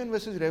ایولیوشن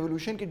ورسز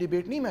ریولیوشن کی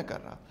ڈیبیٹ نہیں میں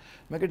کر رہا,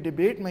 مگر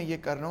ڈیبیٹ میں یہ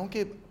کر رہا ہوں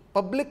کہ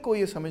پبلک کو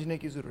یہ سمجھنے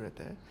کی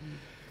ضرورت ہے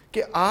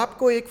کہ آپ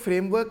کو ایک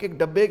فریم ورک ایک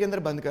ڈبے کے اندر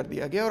بند کر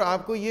دیا گیا اور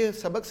آپ کو یہ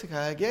سبق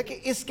سکھایا گیا کہ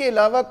اس کے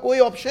علاوہ کوئی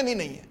آپشن ہی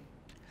نہیں ہے.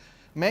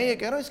 میں یہ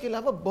کہہ رہا ہوں اس کے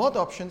علاوہ بہت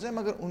آپشنز ہیں,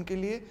 مگر ان کے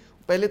لیے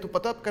پہلے تو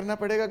پتہ کرنا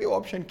پڑے گا کہ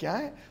آپشن کیا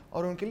ہے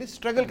اور ان کے لیے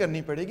اسٹرگل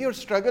کرنی پڑے گی. اور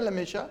اسٹرگل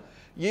ہمیشہ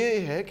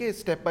یہ ہے کہ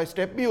اسٹیپ بائی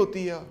اسٹیپ بھی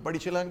ہوتی ہے, بڑی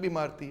چھلانگ بھی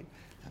مارتی ہے.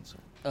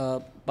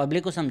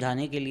 پبلک کو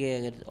سمجھانے کے لیے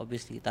اگر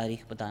اوبیسلی تاریخ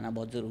بتانا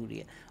بہت ضروری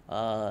ہے,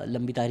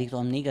 لمبی تاریخ تو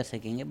ہم نہیں کر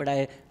سکیں گے, but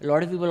I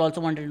lot of people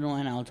also wanted to know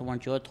and I also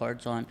want your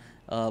thoughts on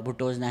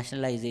Bhutto's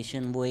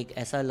nationalisation. وہ ایک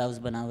ایسا لفظ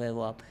بنا ہوا ہے,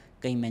 وہ آپ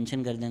کہیں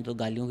مینشن کر دیں تو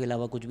گالیوں کے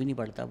علاوہ کچھ بھی نہیں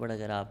پڑتا, بٹ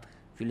اگر آپ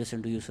if you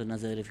listen to Yusuf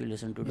Nazar, if you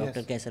listen to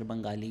Dr. Kaisar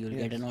Bengali, you'll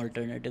get an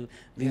alternative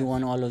view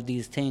on all of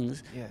these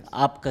things.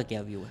 آپ کا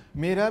کیا ویو ہے؟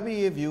 میرا بھی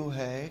یہ ویو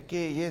ہے کہ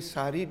یہ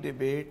ساری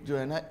ڈیبیٹ جو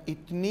ہے نا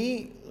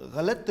اتنی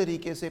غلط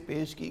طریقے سے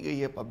پیش کی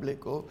گئی ہے پبلک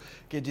کو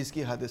کہ جس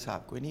کی حد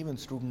صاحب کو نہیں, ایون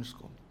اسٹوڈنٹس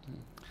کو.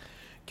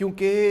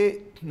 کیونکہ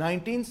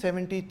 72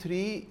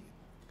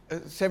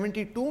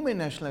 میں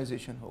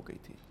نیشنلائزیشن ہو گئی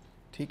تھی,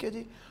 ٹھیک ہے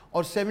جی,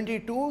 اور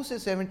 72 سے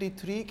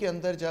 73 کے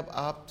اندر جب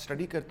آپ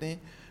اسٹڈی کرتے ہیں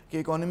کہ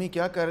اکانومی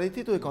کیا کر رہی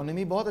تھی, تو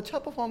اکانومی بہت اچھا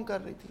پرفارم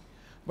کر رہی تھی,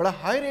 بڑا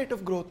ہائی ریٹ آف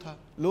گروتھ تھا,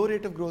 لو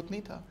ریٹ آف گروتھ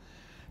نہیں تھا.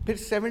 پھر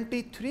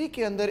 73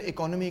 کے اندر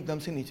اکانومی ایک دم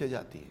سے نیچے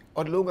جاتی ہے,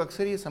 اور لوگ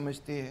اکثر یہ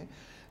سمجھتے ہیں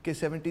کہ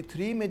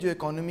 73 میں جو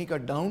اکانومی کا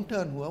ڈاؤن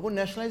ٹرن ہوا وہ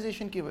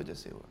نیشنلائزیشن کی وجہ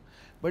سے ہوا,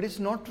 but it's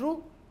not true.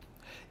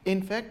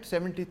 In fact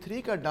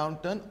 73 کا ڈاؤن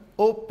ٹرن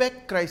اوپیک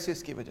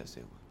کرائسس کی وجہ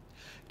سے ہوا,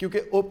 کیونکہ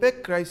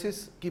اوپیک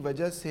کرائسس کی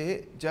وجہ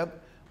سے جب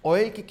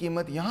آئل کی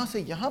قیمت یہاں سے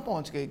یہاں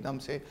پہنچ گئی, ایک دم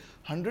سے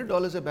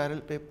 $100 اے بیرل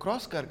پہ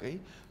کراس کر گئی,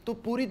 تو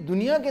پوری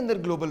دنیا کے اندر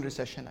گلوبل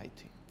ریسیشن آئی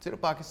تھی,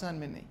 صرف پاکستان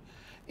میں نہیں.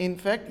 ان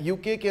فیکٹ یو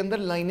کے کے اندر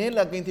لائنیں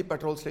لگ گئی تھیں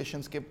پیٹرول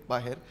اسٹیشنز کے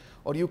باہر,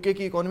 اور یو کے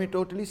کی اکانومی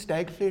ٹوٹلی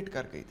اسٹیگفلیٹ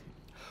کر گئی تھی.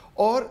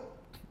 اور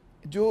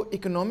جو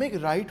اکنامک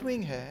رائٹ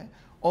ونگ ہے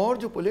اور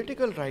جو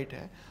پولیٹیکل رائٹ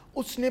ہے,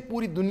 اس نے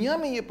پوری دنیا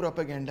میں یہ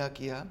پروپیگنڈا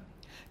کیا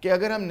کہ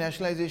اگر ہم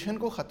نیشنلائزیشن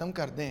کو ختم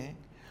کر دیں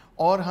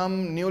اور ہم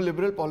نیو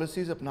لبرل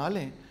پالیسیز اپنا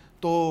لیں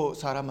تو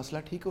سارا مسئلہ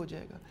ٹھیک ہو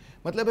جائے گا.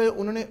 مطلب ہے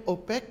انہوں نے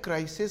اوپیک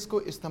کرائسس کو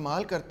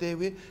استعمال کرتے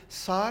ہوئے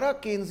سارا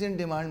کینزین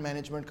ڈیمانڈ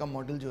مینجمنٹ کا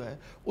ماڈل جو ہے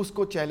اس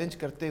کو چیلنج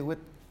کرتے ہوئے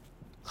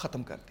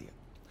ختم کر دیا.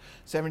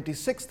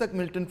 76 تک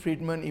Milton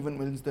Friedman even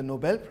wins the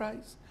Nobel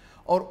prize,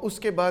 اور اس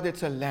کے بعد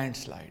اٹس اے لینڈ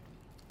سلائڈ,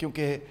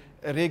 کیونکہ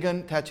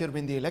Reagan Thatcher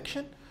won the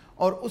election,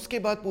 اور اس کے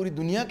بعد پوری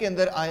دنیا کے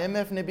اندر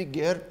IMF نے بھی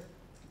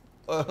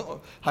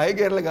ہائی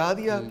گیئر لگا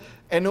دیا,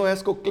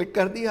 NOS کو کلک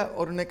کر دیا,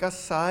 اور انہوں نے کہا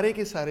سارے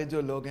کے سارے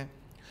جو لوگ ہیں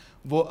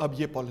وہ اب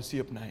یہ پالیسی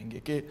اپنائیں گے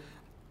کہ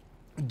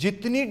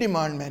جتنی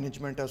ڈیمانڈ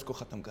مینجمنٹ ہے اس کو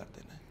ختم کر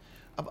دینا ہے.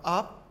 اب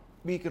آپ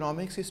بھی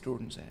اکنامکس کے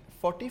اسٹوڈنٹس ہیں,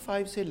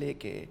 45 سے لے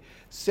کے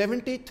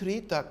 73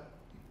 تک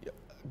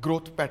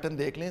گروتھ پیٹرن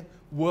دیکھ لیں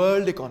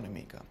ورلڈ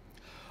اکانومی کا,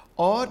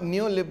 اور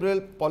نیو لبرل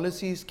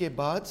پالیسیز کے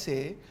بعد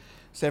سے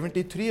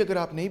 73 اگر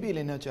آپ نہیں بھی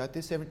لینا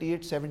چاہتے,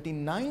 78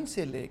 79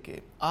 سے لے کے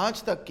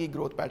آج تک کی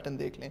گروتھ پیٹرن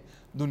دیکھ لیں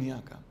دنیا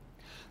کا,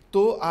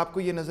 تو آپ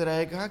کو یہ نظر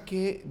آئے گا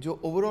کہ جو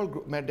اوور آل,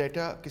 میں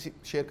ڈیٹا کسی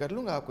شیئر کر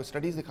لوں گا آپ کو,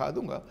 اسٹڈیز دکھا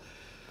دوں گا,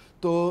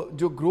 تو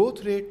جو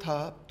گروتھ ریٹ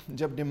تھا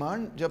جب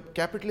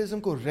کیپٹلزم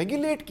کو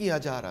ریگولیٹ کیا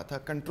جا رہا تھا,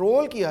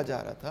 کنٹرول کیا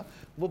جا رہا تھا,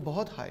 وہ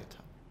بہت ہائی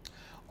تھا,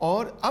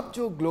 اور اب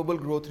جو گلوبل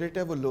گروتھ ریٹ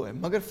ہے وہ لو ہے.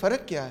 مگر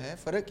فرق کیا ہے؟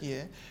 فرق یہ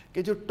ہے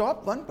کہ جو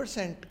ٹاپ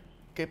 1%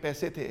 کے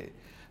پیسے تھے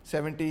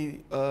مڈ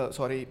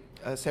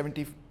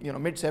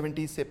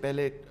 70s سے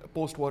پہلے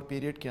پوسٹ وار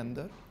پیریڈ کے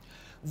اندر,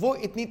 وہ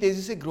اتنی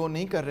تیزی سے گرو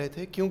نہیں کر رہے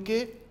تھے,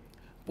 کیونکہ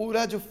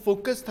پورا جو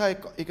فوکس تھا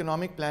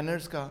اکنامک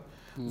پلانرز کا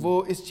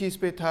وہ اس چیز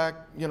پہ تھا,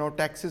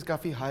 ٹیکسز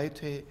کافی ہائی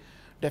تھے,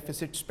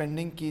 ڈیفیسٹ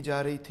اسپینڈنگ کی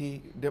جا رہی تھی,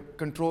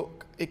 کنٹرول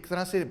ایک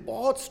طرح سے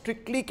بہت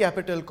اسٹرکٹلی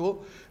کیپٹل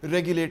کو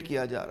ریگولیٹ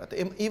کیا جا رہا تھا.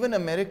 ایون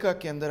امریکہ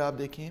کے اندر آپ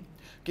دیکھیں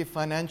کہ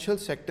فائنینشیل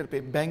سیکٹر پہ,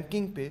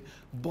 بینکنگ پہ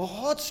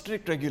بہت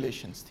اسٹرکٹ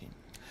ریگولیشنز تھیں.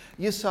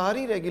 یہ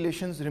ساری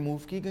ریگولیشنز ریموو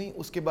کی گئیں.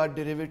 اس کے بعد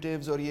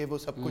ڈیریویٹیوز اور یہ وہ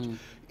سب کچھ,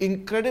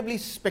 انکریڈبلی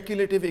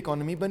اسپیکولیٹو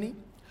اکانومی بنی.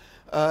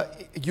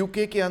 یو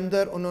کے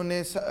اندر انہوں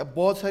نے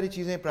بہت ساری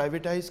چیزیں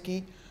پرائیویٹائز کی,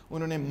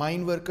 انہوں نے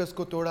مائن ورکرز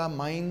کو توڑا,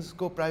 مائنز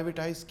کو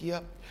پرائیویٹائز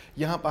کیا.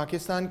 یہاں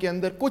پاکستان کے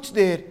اندر کچھ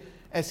دیر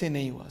ایسے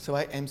نہیں ہوا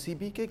سوائے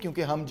MCB کے,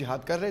 کیونکہ ہم جہاد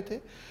کر رہے تھے.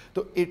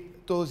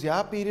 تو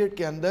ضیاء پیریڈ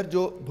کے اندر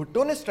جو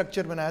بھٹو نے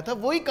اسٹرکچر بنایا تھا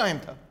وہی قائم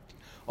تھا,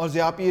 اور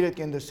ضیاء پیریڈ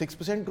کے اندر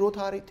 6% گروتھ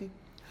آ رہی تھی.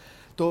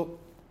 تو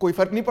کوئی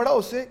فرق نہیں پڑا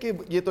اس سے کہ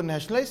یہ تو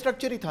نیشنلائز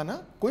اسٹرکچر ہی تھا نا,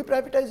 کوئی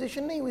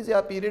پرائیویٹائزیشن نہیں ہوئی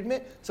ضیاء پیریڈ میں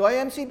سوائے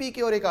MCB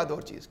کے اور ایک آدھ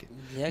اور چیز کے.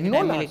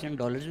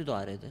 ڈالرز بھی تو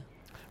آ رہے تھے,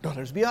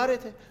 ڈالرز بھی آ رہے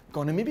تھے,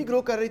 اکانومی بھی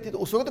گرو کر رہی تھی.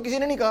 تو اس وقت تو کسی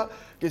نے نہیں کہا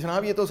کہ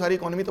جناب یہ تو ساری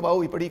اکانومی تباہ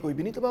ہوئی پڑی, کوئی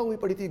بھی نہیں تباہ ہوئی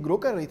پڑی تھی, گرو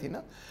کر رہی تھی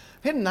نا.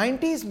 پھر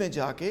 90s میں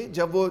جا کے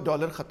جب وہ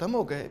ڈالر ختم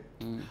ہو گئے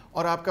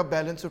اور آپ کا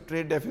بیلنس آف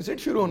ٹریڈ ڈیفیسٹ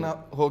شروع ہونا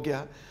ہو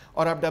گیا,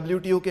 اور آپ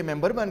WTO کے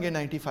ممبر بن گئے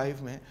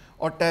 95 میں,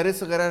 اور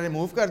ٹیرس وغیرہ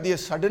ریموو کر دیے,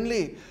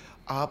 سڈنلی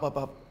آپ اب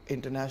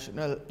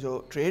انٹرنیشنل جو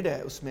ٹریڈ ہے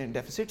اس میں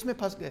ڈیفیسٹس میں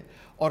پھنس گئے,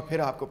 اور پھر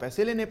آپ کو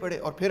پیسے لینے پڑے,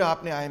 اور پھر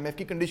آپ نے IMF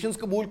کی کنڈیشنز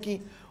قبول کی,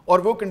 اور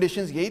وہ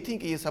کنڈیشنز یہی تھیں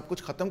کہ یہ سب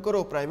کچھ ختم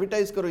کرو,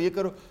 پرائیویٹائز کرو, یہ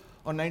کرو.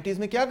 اور 90s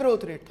میں کیا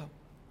گروتھ ریٹ تھا؟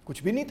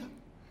 کچھ بھی نہیں تھا,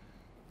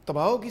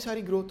 تباہ ہوگی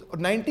ساری گروتھ. اور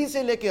 90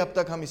 سے لے کے اب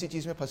تک ہم اسی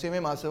چیز میں پھنسے ہوئے,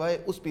 ماں سوائے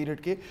اس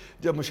پیریڈ کے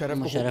جب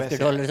مشرف کے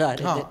ڈالرز آ رہے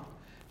تھے. ہاں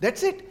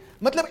دیٹس اٹ.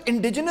 مطلب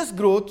انڈیجنس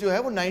گروتھ جو ہے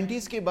وہ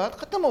 90s کے بعد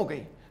ختم ہو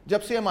گئی.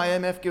 جب سے ہم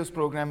IMF کے اس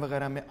پروگرام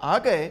وغیرہ میں آ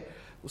گئے,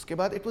 اس کے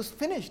بعد it was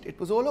finished,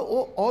 it was all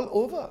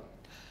over.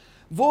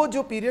 وہ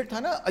جو پیریڈ تھا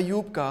نا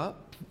ایوب کا,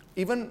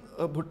 ایون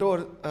بھٹو اور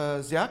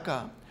ضیاء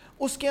کا,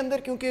 اس کے اندر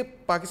کیونکہ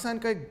پاکستان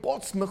کا ایک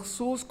بہت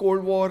مخصوص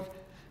cold war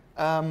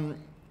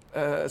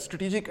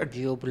strategic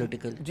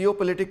Jio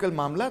political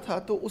معاملہ تھا,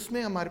 تو اس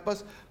میں ہمارے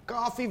پاس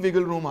کافی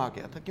وگل روم آ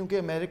گیا تھا, کیونکہ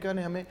امریکہ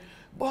نے ہمیں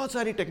بہت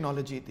ساری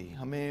ٹیکنالوجی دی,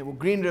 ہمیں وہ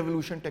گرین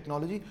ریولوشن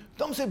ٹیکنالوجی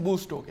دم سے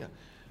بوسٹ ہو گیا.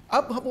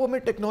 اب وہ ہمیں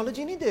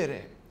ٹیکنالوجی نہیں دے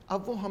رہے,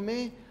 اب وہ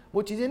ہمیں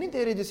وہ چیزیں نہیں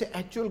دے رہے جیسے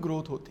ایکچوئل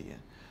گروتھ ہوتی ہے.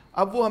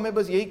 اب وہ ہمیں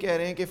بس یہی کہہ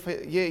رہے ہیں کہ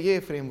یہ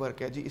فریم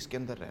ورک ہے جی, اس کے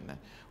اندر رہنا ہے,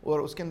 اور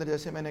اس کے اندر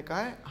جیسے میں نے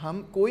کہا ہے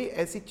ہم کوئی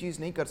ایسی چیز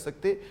نہیں کر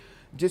سکتے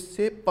جس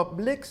سے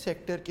پبلک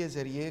سیکٹر کے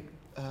ذریعے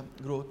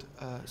گروتھ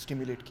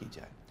اسٹیمولیٹ کی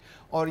جائے.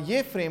 اور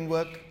یہ فریم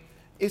ورک,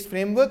 اس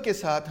فریم ورک کے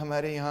ساتھ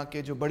ہمارے یہاں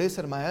کے جو بڑے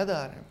سرمایہ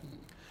دار ہیں,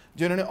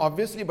 جنہوں نے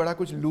آبویسلی بڑا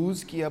کچھ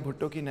لوز کیا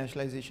بھٹو کی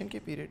نیشنلائزیشن کے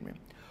پیریڈ میں,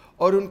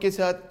 اور ان کے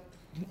ساتھ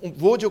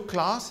وہ جو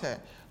کلاس ہے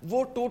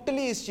وہ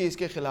ٹوٹلی اس چیز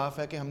کے خلاف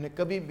ہے کہ ہم نے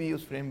کبھی بھی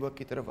اس فریم ورک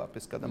کی طرف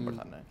واپس قدم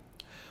بڑھانا ہے,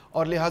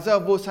 اور لہٰذا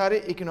وہ سارے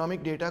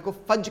اکنامک ڈیٹا کو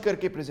فج کر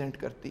کے پریزنٹ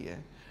کرتی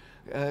ہے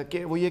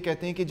کہ وہ یہ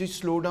کہتے ہیں کہ جو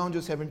سلو ڈاؤن جو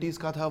 70s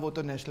کا تھا وہ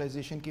تو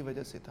نیشنلائزیشن کی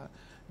وجہ سے تھا,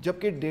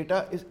 جبکہ ڈیٹا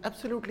از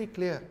ایبسلیوٹلی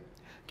کلیئر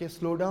کہ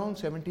سلو ڈاؤن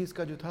 70s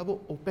کا جو تھا وہ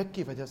اوپیک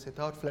کی وجہ سے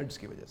تھا اور فلڈز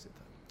کی وجہ سے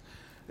تھا.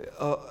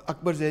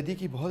 اکبر زیدی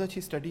کی بہت اچھی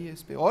اسٹڈی ہے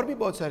اس پہ, اور بھی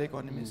بہت سارے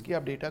اکانومسٹ کی,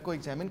 آپ ڈیٹا کو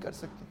ایگزامن کر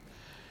سکتے ہیں.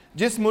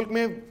 جس ملک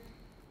میں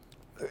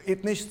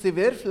اتنے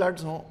سیویئر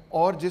فلڈز ہوں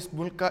اور جس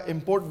ملک کا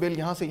امپورٹ بل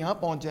یہاں سے یہاں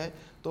پہنچ جائے,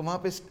 تو وہاں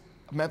پہ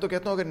میں تو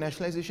کہتا ہوں اگر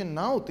نیشنلائزیشن نہ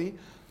ہوتی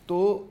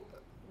تو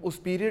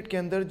اس پیریڈ کے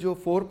اندر جو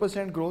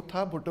 4% گروتھ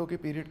تھا بھٹو کے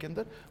پیریڈ کے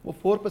اندر, وہ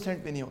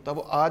 4% بھی نہیں ہوتا,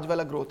 وہ آج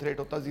والا گروتھ ریٹ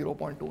ہوتا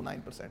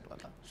 0.29%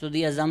 والا. سو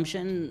دی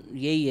ازمپشن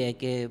یہی ہے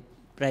کہ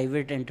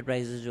پرائیویٹ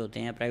انٹرپرائزز جو ہوتے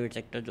ہیں یا پرائیویٹ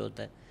سیکٹر جو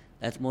ہوتا ہے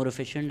that's more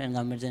efficient and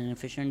governments are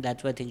inefficient,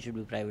 that's why things should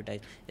be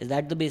privatized. Is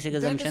that the basic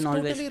assumption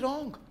always? That is totally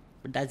wrong.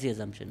 But that's the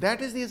assumption.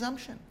 That is the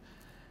assumption.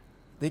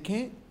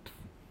 دیکھیں,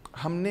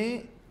 ہم نے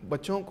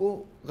بچوں کو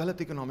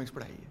غلط economics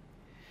پڑھائی ہے.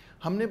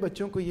 ہم نے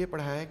بچوں کو یہ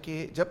پڑھایا ہے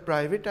کہ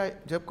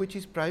جب کوئی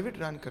چیز پرائیویٹ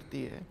رن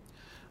کرتی ہے,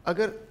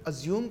 اگر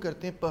ازیوم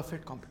کرتے ہیں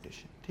پرفیکٹ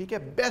کمپٹیشن, ٹھیک ہے,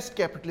 بیسٹ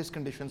کیپٹلسٹ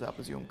کنڈیشنز آپ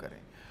ازیوم کریں,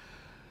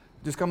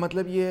 جس کا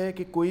مطلب یہ ہے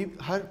کہ کوئی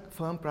ہر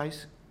فرم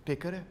پرائس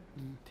ٹیکر ہے,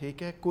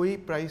 ٹھیک ہے, کوئی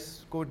پرائس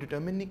کو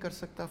ڈٹرمن نہیں کر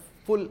سکتا,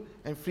 فل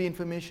اینڈ فری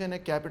انفارمیشن ہے,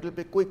 کیپٹل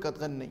پہ کوئی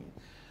قدغن نہیں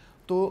ہے.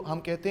 تو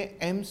ہم کہتے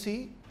ہیں MC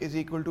is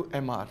equal to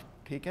MR,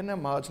 ٹھیک ہے نا,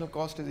 marginal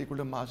cost is equal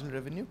to marginal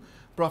revenue,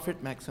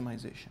 profit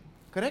maximisation,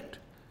 correct.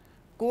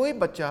 کوئی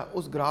بچہ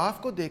اس گراف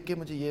کو دیکھ کے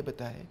مجھے یہ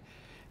بتائے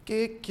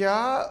کہ کیا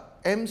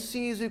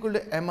MC is equal to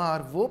MR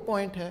وہ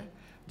پوائنٹ ہے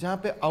جہاں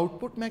پہ آؤٹ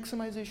پٹ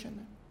میکسیمائزیشن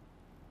ہے.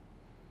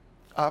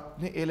 آپ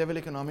نے A لیول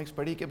اکنامکس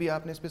پڑھی, کبھی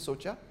آپ نے اس پہ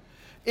سوچا؟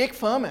 ایک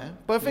فرم ہے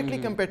پرفیکٹلی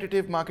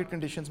کمپیٹیٹیو مارکیٹ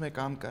کنڈیشنز میں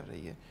کام کر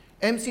رہی ہے,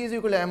 MC از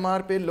ایکول MR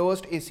پہ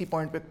لوسٹ AC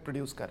پوائنٹ پہ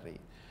پروڈیوس کر رہی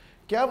ہے.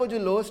 کیا وہ جو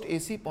لوسٹ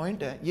AC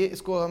پوائنٹ ہے, یہ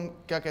اس کو ہم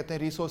کیا کہتے ہیں,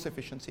 ریسورس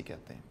ایفیشنسی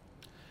کہتے ہیں.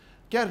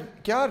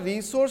 کیا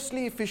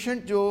ریسورسلی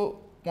ایفیشینٹ جو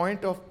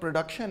پوائنٹ آف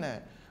پروڈکشن ہے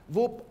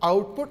وہ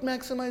آؤٹ پٹ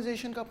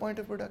میکسیمائزیشن کا پوائنٹ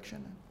آف پروڈکشن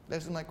ہے؟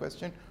 That is my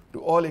question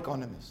to all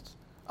economists.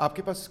 آپ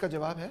کے پاس اس کا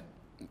جواب ہے؟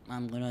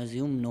 I'm going to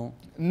assume no.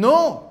 No,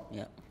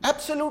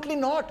 absolutely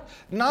not.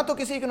 نہ تو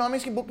کسی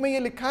اکنامکس کی بک میں یہ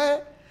لکھا ہے,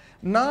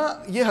 نہ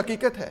یہ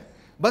حقیقت ہے,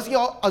 بس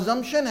یہ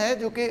ازمپشن ہے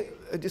جو کہ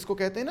جس کو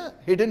کہتے ہیں نا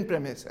ہڈن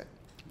پریمس ہے.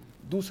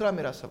 دوسرا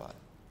میرا سوال,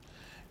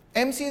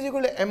 MC is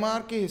equal to MR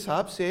کے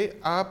حساب سے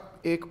آپ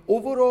ایک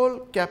اوور آل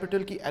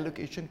کیپٹل کی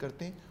ایلوکیشن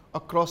کرتے ہیں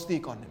اکراس دی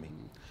اکانومی,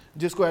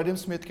 جس کو ایڈم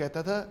اسمتھ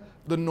کہتا تھا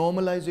the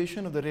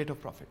normalisation of the rate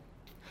of profit.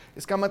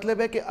 اس کا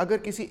مطلب ہے کہ اگر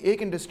کسی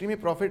ایک انڈسٹری میں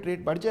پروفٹ ریٹ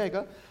بڑھ جائے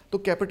گا تو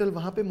کیپٹل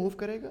وہاں پہ موو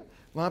کرے گا,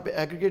 وہاں پہ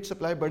ایگریگیٹ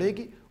سپلائی بڑھے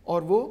گی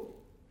اور وہ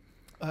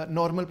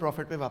نارمل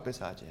پروفٹ پہ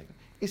واپس آ جائے گا.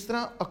 اس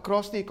طرح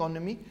اکراس دی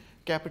اکانومی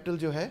کیپٹل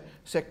جو ہے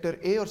سیکٹر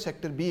A اور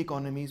سیکٹر B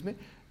اکانومیز میں,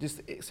 جس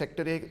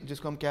سیکٹر A جس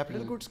کو ہم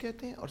کیپٹل گڈس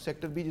کہتے ہیں اور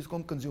سیکٹر B جس کو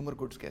ہم کنزیومر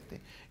گڈس کہتے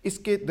ہیں, اس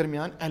کے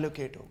درمیان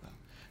ایلوکیٹ ہوگا.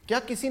 کیا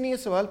کسی نے یہ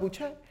سوال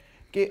پوچھا ہے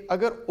کہ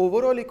اگر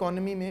اوور آل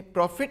اکانومی میں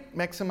پروفٹ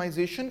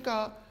میکسیمائزیشن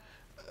کا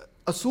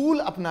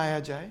اصول اپنایا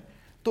جائے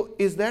تو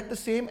is that the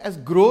same as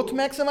growth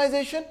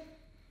maximisation?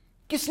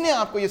 کس نے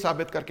آپ کو یہ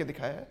ثابت کر کے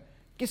دکھایا ہے؟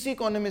 کسی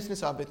اکانومسٹ نے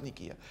ثابت نہیں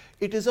کیا.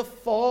 It is a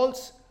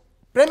false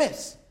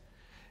premise,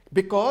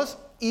 because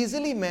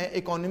easily میں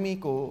اکانومی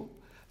کو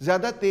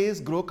زیادہ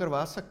تیز گرو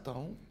کروا سکتا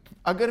ہوں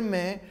اگر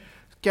میں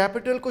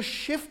کیپٹل کو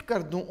شفٹ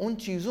کر دوں ان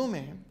چیزوں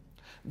میں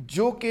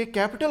جو کہ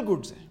کیپٹل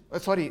گڈز ہیں,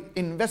 سوری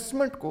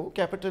انویسٹمنٹ کو,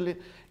 کیپٹل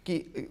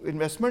کی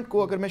انویسٹمنٹ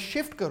کو اگر میں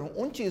شفٹ کروں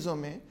ان چیزوں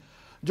میں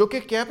جو کہ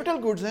کیپٹل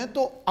گڈز ہیں,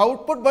 تو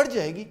آؤٹ پٹ بڑھ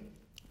جائے گی,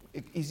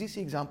 ایک ایزی سی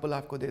ایگزامپل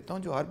آپ کو دیتا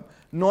ہوں جو ہر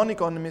نان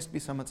اکانومسٹ بھی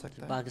سمجھ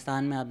سکتا ہے.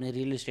 پاکستان میں آپ نے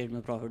ریئل اسٹیٹ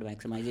میں پروفٹ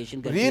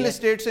میکسیمائزیشن کر ریئل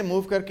اسٹیٹ سے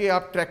موو کر کے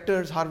آپ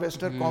tractors,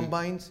 harvesters,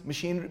 combines,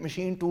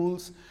 machine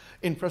tools,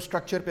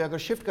 infrastructure پہ اگر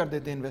شفٹ کر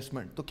دیتے ہیں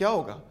انویسٹمنٹ, تو کیا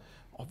ہوگا؟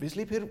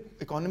 obviously پھر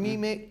اکانومی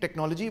میں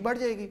ٹیکنالوجی بڑھ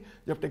جائے گی.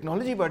 جب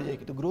ٹیکنالوجی بڑھ جائے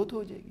گی تو گروتھ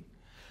ہو جائے گی.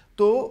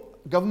 تو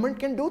government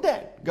can do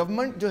that.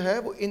 Government جو ہے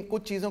وہ ان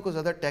کچھ چیزوں کو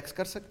زیادہ ٹیکس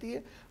کر سکتی ہے,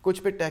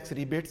 کچھ پہ ٹیکس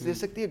ریبیٹس دے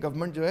سکتی ہے.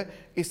 گورنمنٹ جو ہے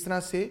اس طرح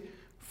سے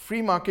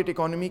فری مارکیٹ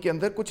اکانومی کے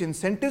اندر کچھ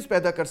انسینٹیوز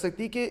پیدا کر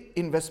سکتی ہے کہ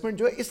انویسٹمنٹ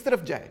جو ہے اس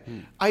طرف جائے,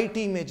 آئی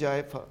ٹی میں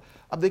جائے.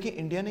 اب دیکھیں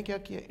انڈیا نے کیا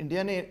کیا,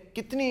 انڈیا نے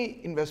کتنی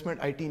انویسٹمنٹ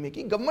آئی ٹی میں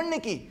کی, گورنمنٹ نے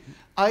کی.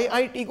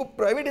 آئی ٹی کو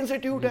پرائیویٹ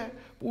انسٹیٹیوٹ ہے,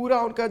 پورا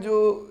ان کا جو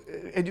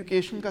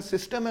ایجوکیشن کا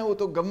سسٹم ہے وہ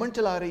تو گورنمنٹ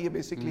چلا رہی ہے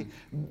basically.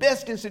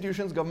 Best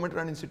institutions government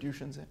run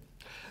institutions ہیں,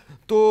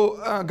 تو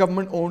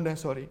گورنمنٹ اونڈ ہے,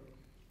 سوری.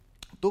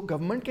 تو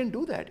government can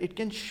do that, it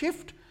can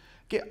shift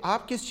کہ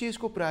آپ کس چیز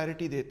کو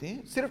پرائرٹی دیتے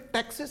ہیں. صرف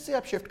ٹیکسز سے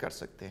آپ شفٹ کر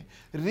سکتے ہیں,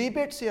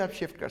 ریبیٹ سے آپ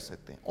شفٹ کر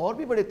سکتے ہیں, اور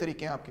بھی بڑے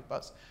طریقے ہیں آپ کے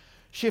پاس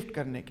شفٹ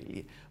کرنے کے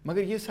لیے.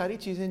 مگر یہ ساری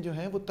چیزیں جو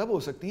ہیں وہ تب ہو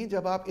سکتی ہیں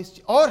جب آپ اس,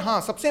 اور ہاں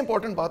سب سے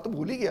امپورٹنٹ بات تو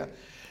بھول ہی گیا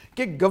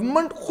کہ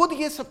گورنمنٹ خود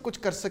یہ سب کچھ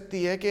کر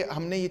سکتی ہے کہ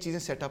ہم نے یہ چیزیں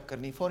سیٹ اپ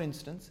کرنی. فار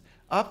انسٹنس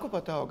آپ کو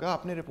پتا ہوگا,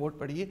 آپ نے رپورٹ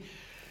پڑھی ہے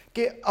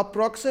کہ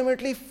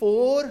اپروکسیمیٹلی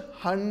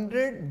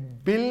 400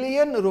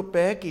 بلین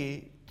روپے کے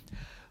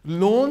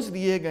لونز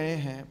دیے گئے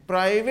ہیں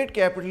پرائیویٹ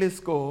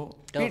کیپٹلسٹ کو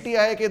پی ٹی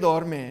آئی کے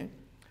دور میں,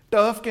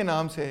 ٹرف کے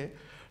نام سے.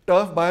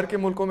 ٹرف باہر کے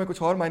ملکوں میں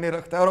کچھ اور معنی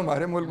رکھتا ہے اور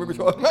ہمارے ملک میں کچھ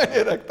اور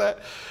معنی رکھتا ہے,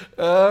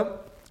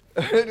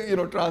 you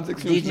know trans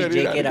exclusionary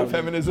radical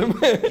feminism.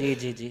 جی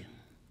جی جی.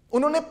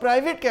 انہوں نے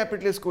پرائیویٹ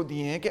کیپٹلسٹ کو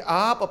دیے ہیں کہ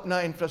آپ اپنا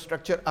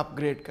انفراسٹرکچر اپ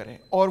گریڈ کریں,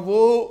 اور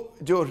وہ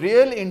جو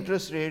ریئل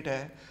انٹرسٹ ریٹ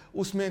ہے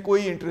اس میں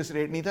کوئی انٹرسٹ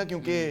ریٹ نہیں تھا,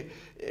 کیونکہ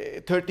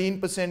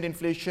 13%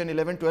 انفلیشن,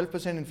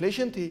 11-12%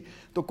 انفلیشن تھی.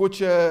 تو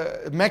کچھ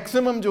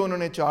میکسیمم جو انہوں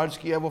نے چارج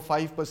کیا وہ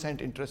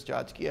 5% انٹرسٹ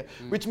چارج کیا,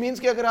 وچ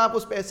مینس کہ اگر آپ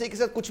اس پیسے کے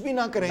ساتھ کچھ بھی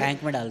نہ کریں,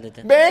 بینک میں ڈال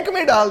دیتے ہیں, بینک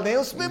میں ڈال دیں,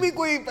 اس میں بھی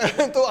کوئی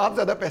تو آپ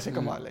زیادہ پیسے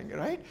کما لیں گے,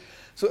 رائٹ.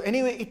 سو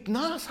اینی وے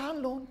اتنا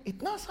آسان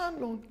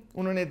لون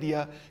انہوں نے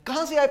دیا.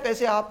 کہاں سے آئے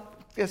پیسے, آپ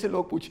کیسے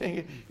لوگ پوچھیں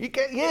گے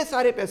یہ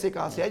سارے پیسے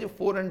کہاں سے آئے؟ جو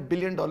 $400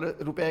 بلین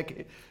روپے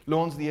کے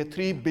لونز دیے,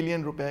 3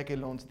 بلین روپے کے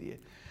لونز دیے,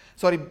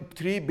 سوری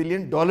 $3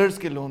 بلین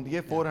کے لون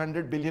دیے,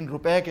 400 بلین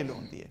روپے کے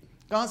لون دیے,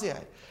 کہاں سے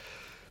آئے؟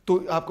 تو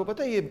آپ کو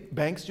پتہ ہے یہ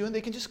بینکس جو ہیں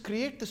they can just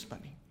create this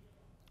money.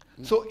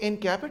 So in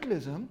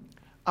capitalism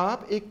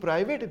آپ ایک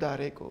پرائیویٹ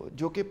ادارے کو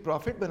جو کہ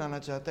پروفٹ بنانا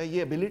چاہتا ہے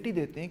یہ ابیلٹی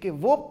دیتے ہیں کہ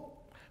وہ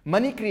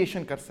منی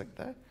کریشن کر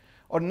سکتا ہے,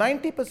 اور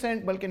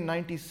 90% بلکہ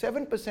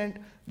 97%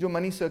 جو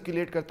منی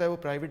سرکولیٹ کرتا ہے وہ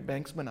پرائیویٹ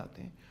بینکس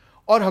بناتے ہیں,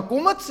 اور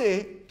حکومت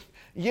سے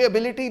یہ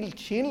ابیلٹی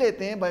چھین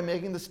لیتے ہیں by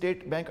making the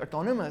state bank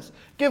autonomous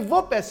کہ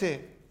وہ پیسے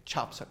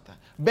چھاپ سکتا ہے.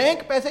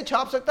 بینک پیسے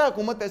چھاپ سکتا ہے,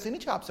 حکومت پیسے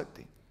نہیں چھاپ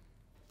سکتی.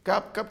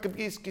 کب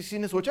کسی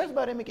نے سوچا اس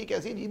بارے میں کہ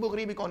کیسی عجیب و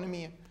غریب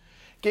اکانومی ہے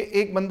کہ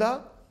ایک بندہ,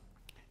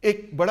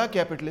 ایک بڑا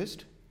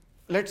کیپٹلسٹ,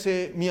 لیٹ سے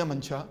میاں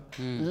منشا,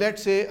 لیٹ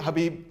سے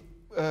حبیب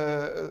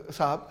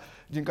صاحب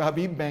جن کا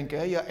حبیب بینک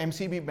ہے یا ایم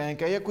سی بی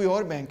بینک ہے یا کوئی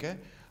اور بینک ہے,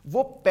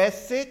 وہ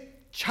پیسے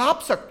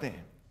چھاپ سکتے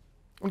ہیں.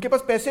 ان کے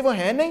پاس پیسے وہ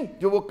ہیں نہیں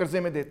جو وہ قرضے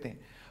میں دیتے ہیں,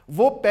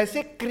 وہ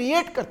پیسے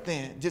کریٹ کرتے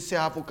ہیں جس سے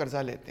آپ وہ قرضہ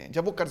لیتے ہیں.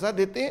 جب وہ قرضہ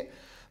دیتے ہیں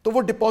تو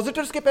وہ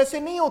ڈپازیٹرز کے پیسے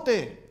نہیں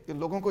ہوتے.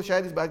 لوگوں کو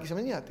شاید اس بات کی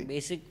سمجھ نہیں آتی.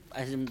 Basic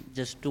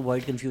just to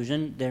avoid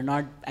confusion, they are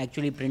not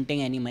actually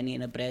printing any money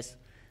in a press.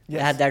 They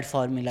have that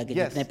formula کہ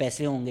جتنے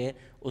پیسے ہوں گے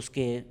اس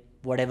کے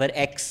whatever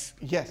x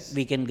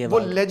we can give وہ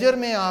out. لیجر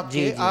میں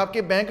آپ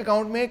کے بینک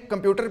اکاؤنٹ میں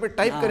کمپیوٹر پہ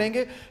ٹائپ کریں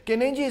گے کہ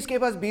نہیں جی اس کے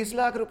پاس 20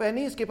 لاکھ روپے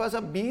نہیں, اس کے پاس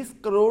اب 20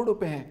 کروڑ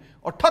روپے ہیں,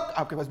 اور ٹھک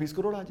آپ کے پاس 20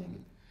 کروڑ آ جائیں گے.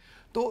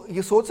 تو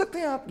یہ سوچ سکتے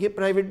ہیں آپ, یہ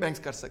پرائیویٹ بینکس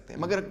کر سکتے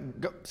ہیں, مگر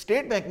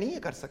اسٹیٹ بینک نہیں یہ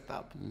کر سکتا.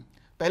 آپ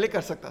پہلے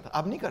کر سکتا تھا,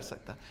 اب نہیں کر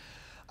سکتا.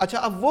 اچھا,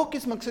 اب وہ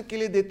کس مقصد کے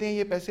لیے دیتے ہیں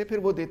یہ پیسے؟ پھر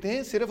وہ دیتے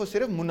ہیں صرف اور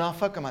صرف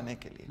منافع کمانے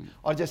کے لیے.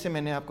 اور جیسے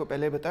میں نے آپ کو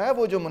پہلے بتایا,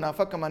 وہ جو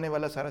منافع کمانے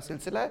والا سارا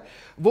سلسلہ ہے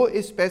وہ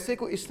اس پیسے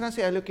کو اس طرح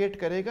سے ایلوکیٹ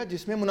کرے گا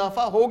جس میں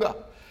منافع ہوگا.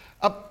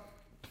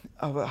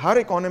 اب ہر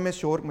اکانومسٹ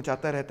شور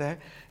مچاتا رہتا ہے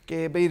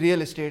کہ بھئی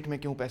ریئل اسٹیٹ میں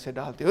کیوں پیسے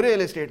ڈالتے ہو,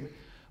 ریئل اسٹیٹ میں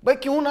بھئی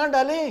کیوں نہ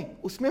ڈالیں,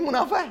 اس میں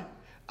منافع ہے.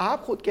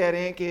 آپ خود کہہ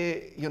رہے ہیں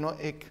کہ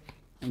ایک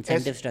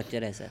انسینٹیو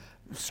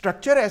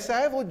اسٹرکچر ایسا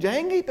ہے, وہ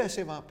جائیں گے ہی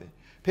پیسے وہاں پہ.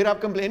 پھر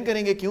آپ کمپلین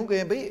کریں گے کیوں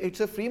کہ بھئی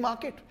it's a free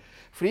market.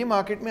 Free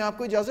market میں آپ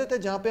کو اجازت ہے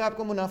جہاں پہ آپ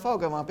کو منافع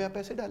ہوگا وہاں پہ آپ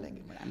پیسے ڈالیں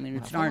گے. I mean,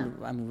 it's not,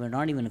 I mean, we're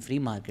not even a free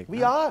market.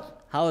 We are.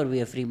 How are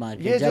we a free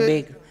market?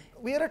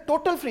 We are a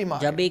total free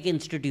market. جب ایک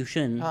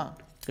انسٹیٹیوشن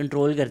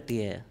کنٹرول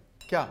کرتی ہے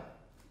کیا,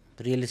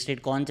 ریئل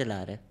اسٹیٹ کون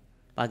چلا رہا ہے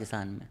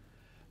پاکستان میں؟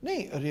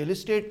 نہیں, ریئل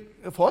اسٹیٹ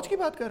فوج کی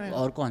بات کر رہے ہیں.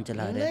 اور کون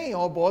چلا رہا ہے؟ نہیں,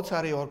 اور بہت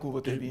سارے اور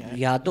قوتیں بھی ہیں.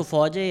 یا تو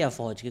فوج ہے یا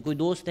فوج کے کوئی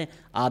دوست ہیں.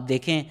 آپ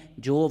دیکھیں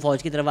جو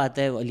فوج کی طرف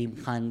آتا ہے, علیم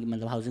خان کی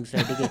مطلب ہاؤسنگ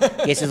سوسائٹی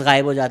کے کیسز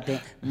غائب ہو جاتے ہیں.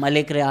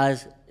 ملک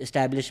ریاض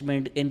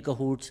establishment in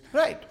کہوٹس.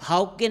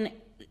 How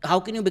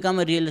can you become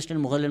a real estate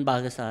Mughal in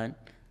Pakistan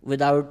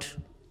without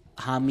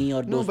حامی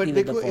اور دوستی ود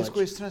دی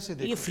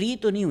فوج؟ یہ فری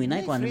تو نہیں ہوئی نا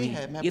اکانومی,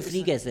 یہ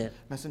فری کیسے ہے؟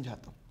 میں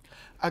سمجھاتا ہوں.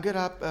 اگر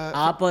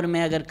آپ اور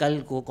میں اگر کل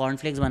کو کارن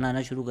فلیکس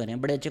بنانا شروع کریں,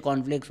 بڑے اچھے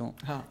کارن فلیکس ہوں,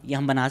 یہ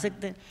ہم بنا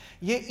سکتے ہیں.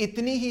 یہ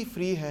اتنی ہی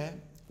فری ہے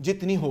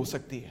جتنی ہو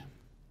سکتی ہے.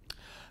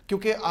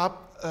 کیونکہ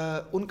آپ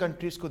ان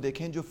کنٹریز کو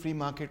دیکھیں جو فری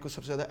مارکیٹ کو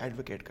سب سے زیادہ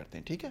ایڈوکیٹ کرتے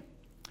ہیں, ٹھیک ہے,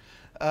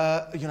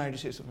 یونائٹڈ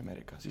اسٹیٹس آف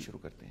امریکہ سے شروع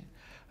کرتے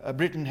ہیں,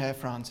 برٹن ہے,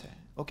 فرانس ہے,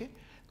 اوکے.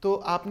 تو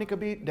آپ نے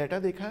کبھی ڈیٹا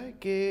دیکھا ہے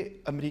کہ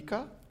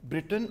امریکہ,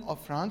 برٹن اور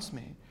فرانس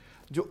میں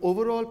جو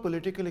اوور آل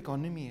پولیٹیکل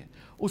اکانومی ہے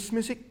اس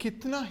میں سے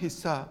کتنا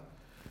حصہ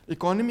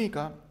اکانومی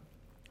کا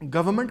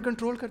گورنمنٹ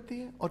کنٹرول کرتی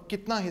ہے اور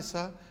کتنا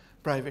حصہ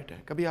پرائیویٹ ہے؟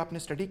 کبھی آپ نے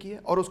اسٹڈی کیا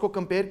اور اس کو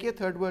کمپیئر کیا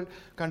third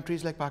world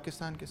countries like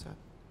Pakistan کے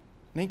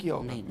ساتھ؟ نہیں کیا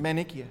ہوگا, میں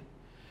نے کیا.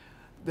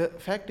 دا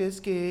فیکٹ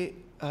از کہ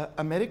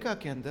امریکہ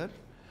کے اندر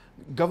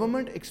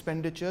government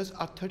expenditures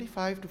are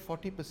 35 to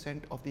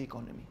 40% of the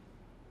economy.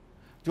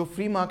 جو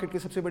فری مارکیٹ کے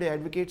سب سے بڑے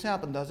ایڈوکیٹس ہیں,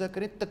 آپ اندازہ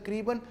کریں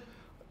تقریباً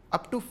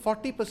up to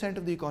 40%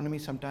 of the economy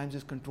sometimes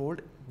is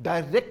controlled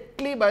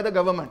directly by the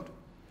government.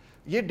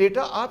 یہ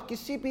ڈیٹا آپ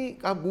کسی بھی,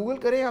 آپ گوگل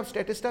کریں, آپ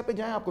اسٹیٹسٹا پہ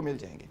جائیں, آپ کو مل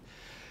جائیں گے.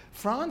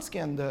 فرانس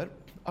کے اندر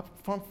up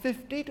from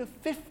 50 to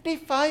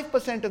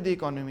 55% of the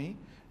economy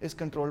is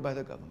controlled by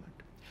the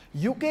government.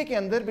 UK کے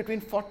اندر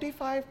between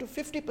 45 to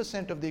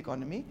 50% of the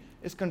economy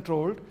is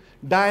controlled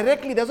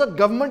directly. There's a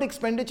government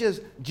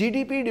expenditures,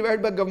 GDP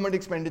divided by government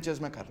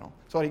expenditures میں کر رہا ہوں,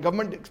 sorry,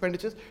 government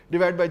expenditures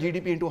divided by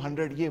GDP into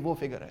 100, یہ وہ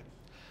figure ہے.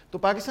 تو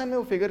پاکستان میں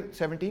وہ فگر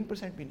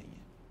 17% بھی نہیں ہے.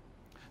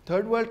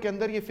 تھرڈ ورلڈ کے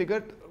اندر یہ فگر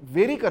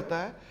ویری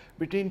کرتا ہے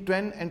between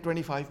 10 and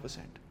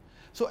 25%.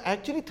 So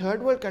actually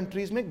third world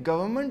countries میں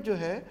گورنمنٹ جو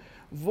ہے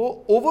وہ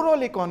اوور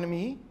آل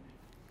اکانومی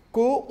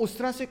کو اس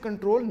طرح سے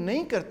کنٹرول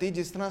نہیں کرتی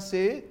جس طرح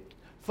سے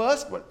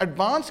فرسٹ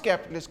ایڈوانس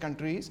کیپٹلسٹ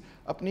کنٹریز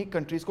اپنی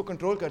کنٹریز کو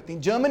کنٹرول کرتی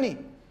ہیں. Germany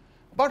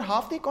about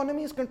half the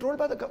economy is controlled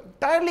by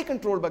entirely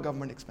controlled by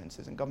government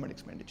expenses and government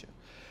expenditure.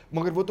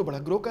 مگر وہ تو بڑا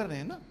گرو کر رہے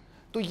ہیں نا.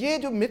 تو یہ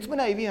جو متس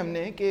بنائی ہوئی ہم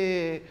نے کہ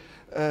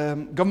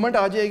گورنمنٹ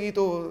آ جائے گی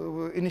تو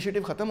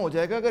انیشیٹو ختم ہو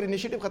جائے گا, اگر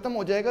انیشیٹو ختم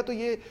ہو جائے گا تو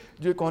یہ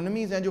جو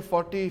اکانومیز ہیں جو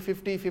 40,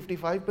 50,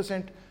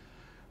 55%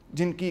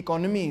 جن کی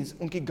اکانومیز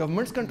ان کی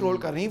گورنمنٹس کنٹرول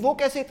کر رہی ہیں, وہ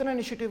کیسے اتنا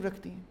انیشیٹو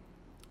رکھتی ہیں؟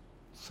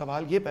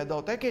 سوال یہ پیدا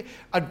ہوتا ہے کہ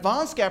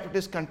ایڈوانس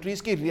کیپٹلسٹ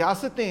کنٹریز کی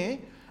ریاستیں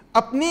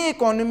اپنی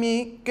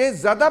اکانومی کے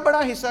زیادہ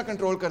بڑا حصہ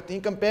کنٹرول کرتی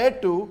ہیں compare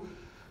to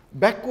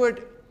backward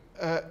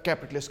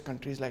capitalist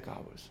countries like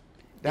ours.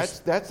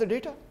 That's the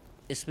data.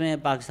 اس میں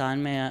پاکستان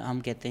میں ہم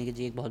کہتے ہیں کہ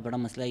جی ایک بہت بڑا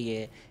مسئلہ یہ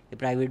ہے کہ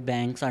private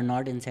banks are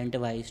not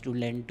incentivise to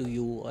lend to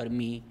you اور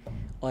می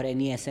اور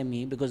any S M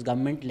E because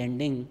government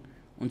lending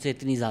ان سے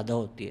اتنی زیادہ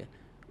ہوتی ہے.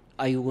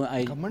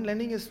 Government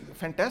lending is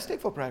fantastic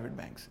for private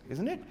banks,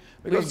 isn't it?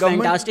 Because it's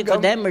fantastic for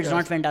them, but it's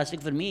not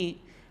fantastic for me.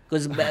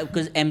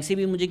 Because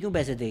MCB مجھے کیوں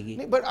پیسے دے گی؟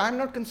 But I'm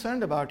not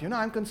concerned about,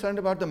 I'm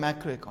concerned about the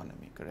macro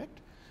economy,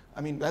 correct?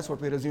 I mean, that's what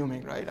we're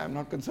assuming, right? I'm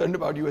not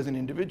concerned about you as an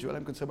individual.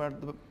 I'm concerned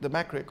about the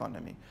macro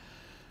economy.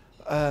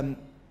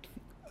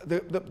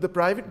 The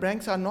private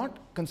banks are not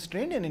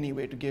constrained in any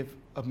way to give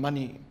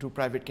money to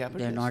private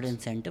capitalists. They're not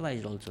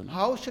incentivized also.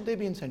 How should they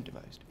be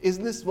incentivized?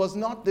 Was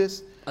not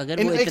this... اگر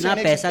وہ اتنا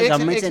پیسہ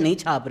government سے نہیں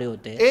چھاپ رہے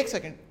ہوتے. ایک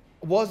second,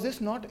 was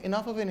this not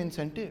enough of an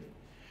incentive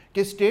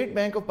کہ اسٹیٹ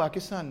بینک آف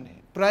پاکستان نے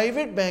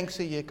پرائیویٹ بینک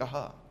سے یہ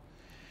کہا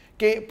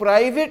کہ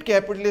پرائیویٹ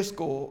کیپٹلسٹ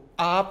کو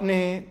آپ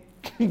نے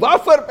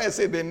وافر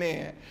پیسے دینے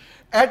ہیں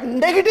at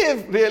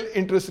negative real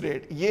interest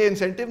rate? یہ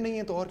انسینٹیو نہیں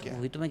ہے تو اور کیا؟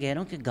 وہی تو میں کہہ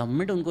رہا ہوں کہ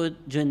گورنمنٹ ان کو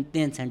جو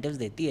اتنے انسینٹیوز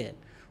دیتی ہے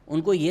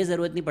ان کو یہ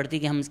ضرورت نہیں پڑتی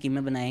کہ ہم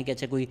اسکیمیں بنائیں کہ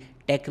اچھا کوئی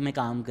ٹیک میں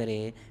کام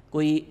کرے,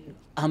 کوئی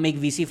ہم ایک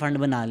وی سی فنڈ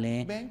بنا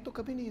لیں. بینک تو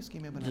کبھی نہیں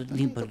اسکیمیں بناتے,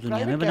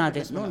 دنیا میں بناتے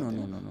ہیں. نو نو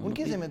نو نو, ان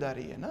کی ذمہ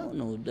داری ہے نا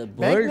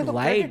ورلڈ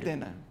وائڈ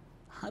دینا.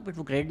 ہاں بٹ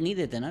وہ کریڈٹ نہیں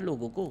دیتے نا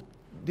لوگوں کو.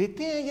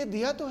 دیتے ہیں, یہ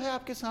دیا تو ہے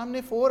آپ کے سامنے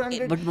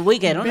 400 بٹ وہی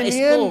کہہ رہا ہوں نا, اس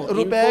کو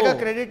روپے کا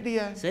کریڈٹ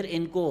دیا ہے سر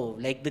ان کو,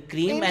 like the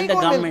cream and the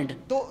government.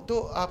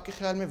 تو آپ کے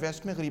خیال میں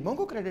ویسٹ میں غریبوں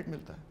کو کریڈٹ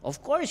ملتا ہے؟ Of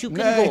course you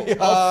can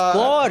go, of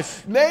course.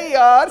 نہیں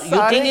یار,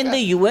 you think in the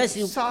U S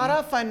سارا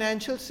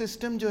فائنینشیل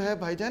سسٹم جو ہے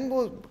بھائی جان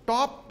وہ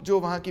ٹاپ جو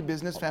وہاں کی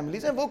بزنس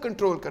فیملیز ہیں وہ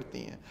کنٹرول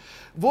کرتی ہیں.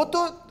 وہ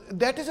تو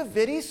that is a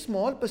very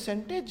small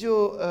percentage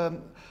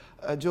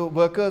جو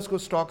ورکرز کو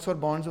اسٹاکس اور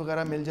بانڈز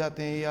وغیرہ مل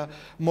جاتے ہیں یا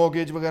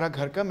موگیج وغیرہ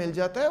گھر کا مل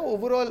جاتا ہے.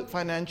 اوور آل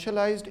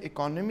فائنینشلائزڈ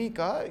اکانومی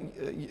کا,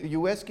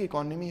 یو ایس کی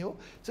اکانومی ہو,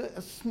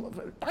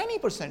 ٹائنی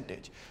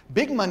پرسنٹیج.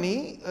 بگ منی,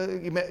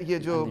 یہ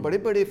جو بڑے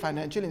بڑے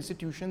فائنینشیل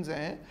انسٹیٹیوشنز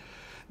ہیں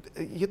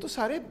یہ تو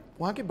سارے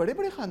وہاں کے بڑے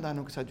بڑے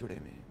خاندانوں کے ساتھ جڑے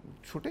ہوئے ہیں,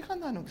 چھوٹے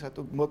خاندانوں کے ساتھ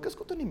تو ورکرز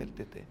کو تو نہیں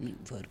ملتے تھے.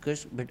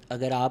 ورکرز, بٹ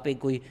اگر آپ ایک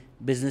کوئی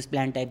بزنس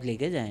پلان ٹائپ لے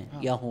کے جائیں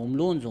یا ہوم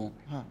لونز ہوں,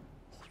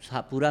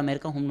 پورا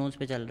امریکہ ہوم لونز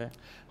پہ چل رہا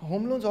ہے.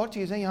 ہوم لونز اور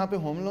چیز ہے, یہاں پہ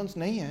ہوم لونز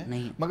نہیں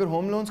ہیں, مگر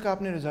ہوم لونز کا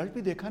آپ نے رزلٹ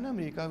بھی دیکھا نا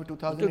امریکہ میں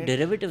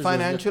 2008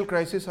 فائنینشیل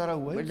کرائسس سارا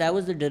ہوا ہے. But that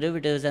was the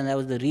derivatives and that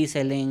was the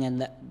reselling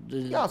and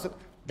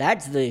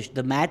that's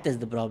the math is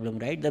the problem,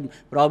 right? The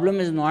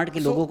problem is not کہ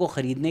لوگوں کو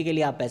خریدنے کے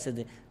لیے آپ پیسے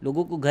دیں,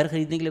 لوگوں کو گھر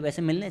خریدنے کے لیے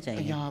پیسے ملنے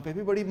چاہیے. یہاں پہ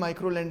بھی بڑی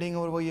مائکرو لینڈنگ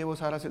اور وہ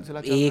سارا سلسلہ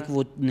چل رہا ہے. ایک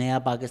وہ نیا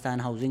پاکستان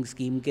ہاؤسنگ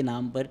اسکیم کے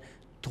نام پر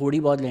تھوڑی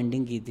بہت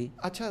لینڈنگ کی تھی.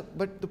 اچھا,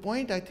 but the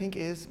point I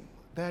think is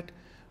that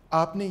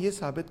آپ نے یہ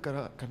ثابت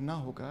کرنا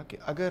ہوگا کہ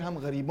اگر ہم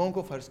غریبوں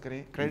کو فرض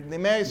کریں کریڈٹ دیں,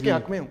 میں اس کے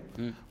حق میں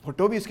ہوں,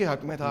 بھٹو بھی اس کے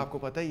حق میں تھا, آپ کو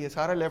پتہ ہے, یہ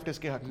سارا لیفٹ اس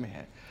کے حق میں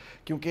ہے,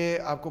 کیونکہ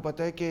آپ کو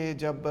پتہ ہے کہ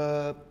جب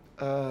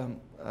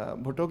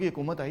بھٹو کی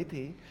حکومت آئی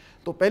تھی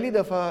تو پہلی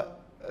دفعہ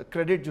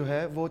کریڈٹ جو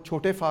ہے وہ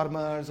چھوٹے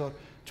فارمرز اور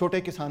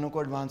چھوٹے کسانوں کو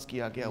ایڈوانس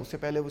کیا گیا. اس سے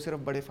پہلے وہ صرف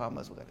بڑے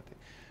فارمرز وغیرہ تھے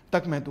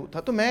تک محدود تھا.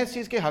 تو میں اس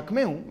چیز کے حق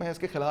میں ہوں, میں اس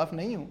کے خلاف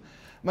نہیں ہوں,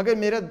 مگر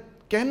میرا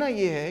کہنا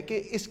یہ ہے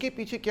کہ اس کے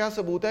پیچھے کیا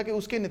ثبوت ہے کہ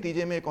اس کے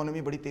نتیجے میں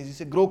اکانومی بڑی تیزی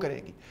سے گرو کرے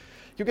گی.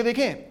 کیونکہ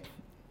دیکھیں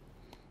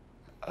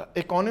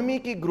اکانومی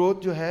کی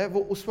گروتھ جو ہے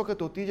وہ اس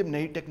وقت ہوتی ہے جب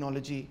نئی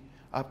ٹیکنالوجی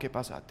آپ کے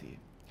پاس آتی ہے.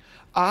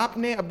 آپ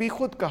نے ابھی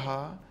خود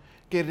کہا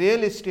کہ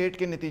ریئل اسٹیٹ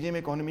کے نتیجے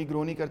میں اکانومی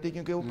گرو نہیں کرتی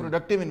کیونکہ وہ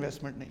پروڈکٹیو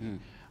انویسٹمنٹ نہیں.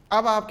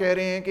 اب آپ کہہ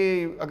رہے ہیں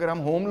کہ اگر ہم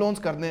ہوم لونز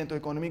کر دیں تو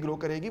اکانومی گرو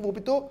کرے گی, وہ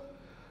بھی تو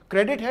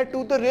credit head to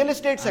the real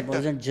estate sector. I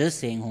wasn't just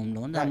saying home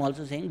loans, I'm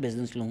also saying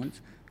business loans,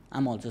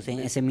 I'm also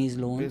saying SMEs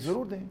loans.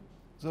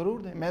 ضرور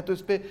دیں, میں تو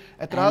اس پہ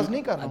اعتراض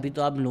نہیں کر رہا ہوں. ابھی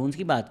تو آپ لونز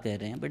کی بات کر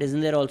رہے ہیں, but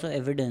isn't there also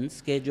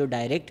evidence کہ جو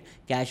ڈائریکٹ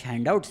کیش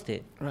ہینڈ آؤٹس تھے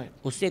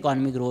اس سے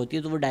اکانومی گرو ہوتی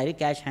ہے. تو وہ ڈائریکٹ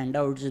کیش ہینڈ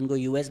آؤٹس جن کو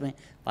یو ایس میں,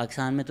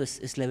 پاکستان میں تو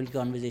اس لیول کی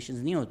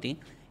کانورزیشنز نہیں ہوتی.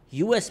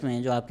 یو ایس میں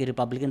جو آپ کی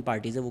ریپبلکن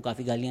پارٹیز ہے وہ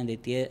کافی گالیاں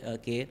دیتی ہے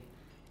کہ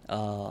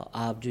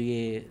آپ جو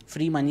یہ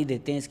فری منی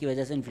دیتے ہیں اس کی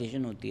وجہ سے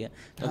انفلیشن ہوتی ہے.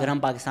 تو اگر ہم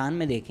پاکستان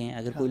میں دیکھیں,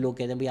 اگر کوئی لوگ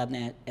کہتے ہیں بھائی آپ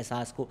نے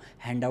احساس کو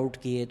ہینڈ آؤٹ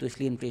کیے تو اس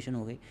لیے انفلیشن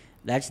ہو گئی,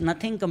 دیٹس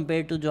نتھنگ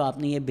کمپیئر ٹو جو آپ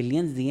نے یہ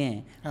بلینس دیے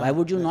ہیں. Why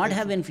would you not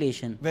have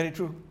inflation? Very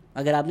true.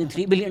 اگر آپ نے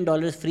 $3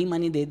 billion فری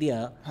منی دے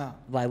دیا,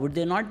 why would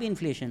there not be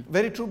inflation?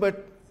 Very true. But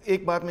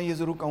ایک بات میں یہ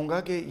ضرور کہوں گا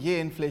کہ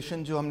یہ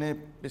انفلیشن جو ہم نے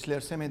پچھلے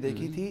عرصے میں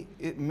دیکھی تھی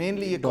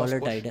مینلی یہ ڈالر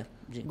ٹائڈ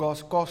ہے,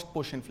 کاسٹ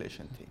پش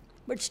انفلیشن تھی.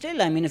 But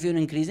still I mean if you are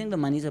increasing the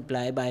money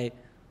supply by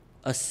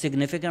a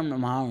significant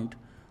amount,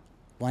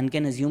 one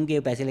can assume کہ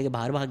پیسے لے کے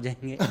باہر بھاگ جائیں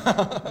گے.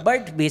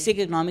 بٹ بیسک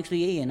اکنامکس تو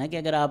یہی ہے نا کہ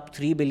اگر آپ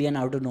 3 billion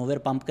out of nowhere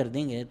pump کر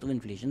دیں گے تو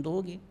انفلیشن تو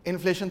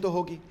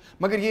ہوگی.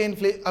 مگر یہ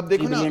اب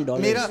دیکھو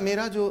نا,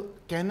 میرا جو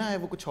کہنا ہے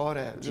وہ کچھ اور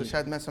ہے جو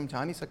شاید میں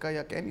سمجھا نہیں سکا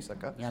یا کہہ نہیں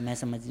سکا یا میں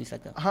سمجھ نہیں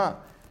سکا. ہاں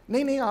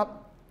نہیں آپ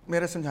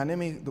میرا سمجھانے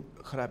میں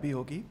خرابی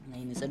ہوگی.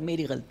 نہیں سر,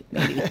 میری غلطی,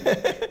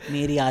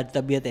 میری آج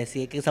طبیعت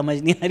ایسی ہے کہ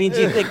سمجھ نہیں آ رہی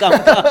چیزیں کم.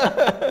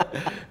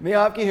 نہیں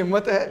آپ کی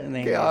ہمت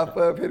ہے کہ آپ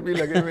پھر بھی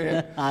لگے ہوئے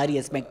ہیں. آ رہی ہے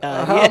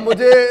اسپیکٹر. ہاں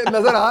مجھے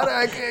نظر آ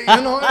رہا ہے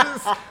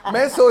کہ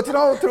میں سوچ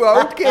رہا ہوں تھرو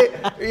آؤٹ کہ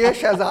یہ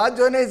شہزاد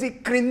جو ہے نا از ہی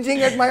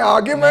کرنجنگ ایٹ مائی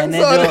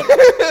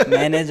آرگیومنٹس.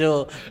 میں نے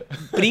جو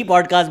پری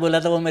پوڈ کاسٹ بولا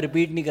تھا وہ میں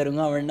ریپیٹ نہیں کروں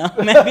گا ورنہ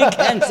میں بھی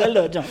کینسل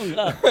ہو جاؤں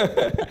گا.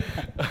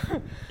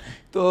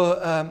 تو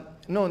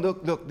نو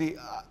لک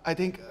آئی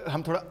تھنک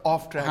ہم تھوڑا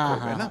آف ٹریک ہو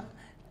گئے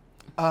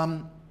نا.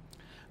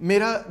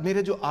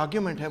 میرا جو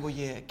آرگیومنٹ ہے وہ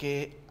یہ ہے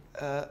کہ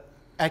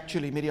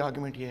ایکچولی میری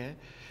آرگیومنٹ یہ ہے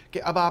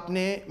کہ اب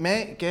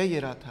میں کہہ یہ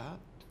رہا تھا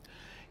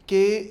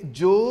کہ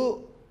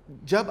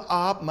جب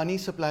آپ منی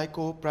سپلائی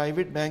کو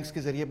پرائیویٹ بینکس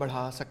کے ذریعے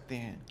بڑھا سکتے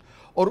ہیں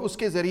اور اس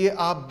کے ذریعے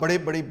آپ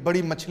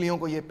بڑی مچھلیوں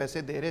کو یہ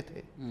پیسے دے رہے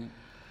تھے,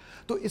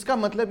 تو اس کا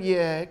مطلب یہ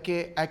ہے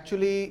کہ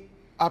ایکچولی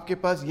آپ کے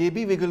پاس یہ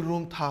بھی ویگل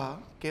روم تھا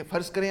کہ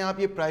فرض کریں آپ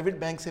یہ پرائیویٹ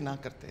بینک سے نہ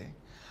کرتے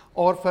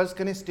اور فرض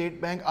کریں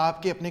اسٹیٹ بینک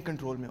آپ کے اپنے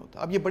کنٹرول میں ہوتا.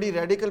 اب یہ بڑی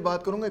ریڈیکل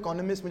بات کروں گا,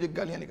 اکانومسٹ مجھے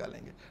گالیاں نکالیں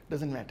گے,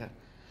 ڈزنٹ میٹر,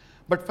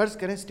 بٹ فرض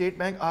کریں اسٹیٹ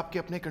بینک آپ کے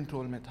اپنے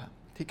کنٹرول میں تھا,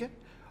 ٹھیک ہے,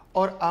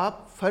 اور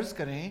آپ فرض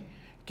کریں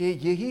کہ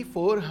یہی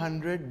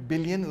 400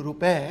 بلین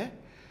روپے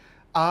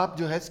آپ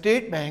جو ہے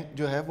اسٹیٹ بینک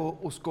جو ہے وہ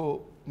اس کو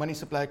منی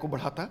سپلائی کو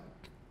بڑھاتا,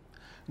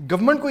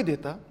 گورنمنٹ کو ہی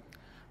دیتا,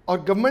 اور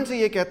گورنمنٹ سے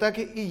یہ کہتا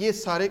کہ یہ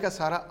سارے کا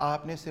سارا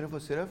آپ نے صرف اور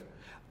صرف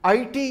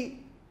آئی ٹی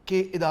کے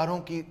اداروں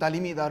کی,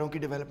 تعلیمی اداروں کی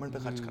ڈیولپمنٹ پہ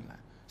خرچ کرنا ہے,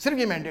 صرف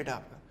یہ مینڈیٹ ہے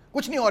آپ کا,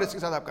 کچھ نہیں اور اس کے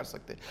ساتھ آپ کر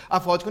سکتے.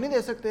 آپ فوج کو نہیں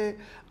دے سکتے,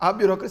 آپ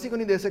بیوروکریسی کو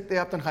نہیں دے سکتے,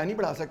 آپ تنخواہ نہیں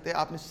بڑھا سکتے,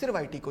 آپ نے صرف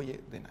آئی ٹی کو یہ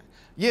دینا ہے.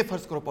 یہ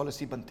فرض کرو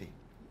پالیسی بنتی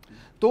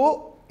تو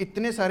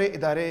اتنے سارے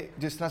ادارے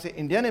جس طرح سے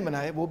انڈیا نے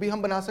بنائے وہ بھی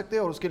ہم بنا سکتے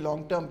ہیں اور اس کے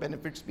لانگ ٹرم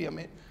بینیفٹس بھی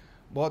ہمیں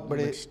بہت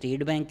بڑے.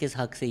 اسٹیٹ بینک کس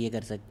حق سے یہ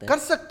کر سکتا ہے؟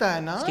 کر سکتا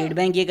ہے نا, اسٹیٹ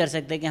بینک یہ کر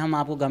سکتا ہے کہ ہم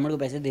آپ کو گورنمنٹ کو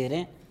پیسے دے رہے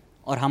ہیں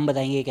اور ہم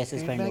بتائیں گے کیسے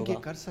اسپینڈ ہوگا.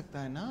 کر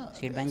سکتا ہے نا.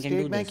 اسٹیٹ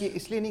بینک یہ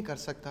اس لیے نہیں کر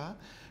سکتا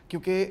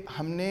کیونکہ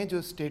ہم نے جو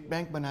اسٹیٹ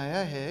بینک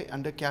بنایا ہے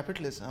انڈر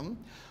کیپٹلزم,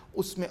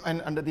 اس میں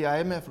انڈر دی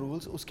IMF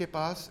رولز, اس کے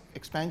پاس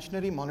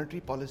ایکسپینشنری مانیٹری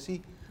پالیسی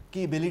کی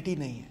ایبلٹی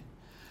نہیں ہے.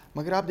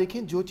 مگر آپ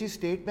دیکھیں جو چیز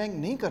اسٹیٹ بینک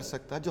نہیں کر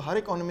سکتا, جو ہر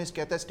اکانومسٹ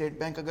کہتا ہے اسٹیٹ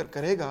بینک اگر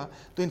کرے گا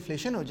تو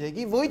انفلیشن ہو جائے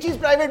گی, وہی چیز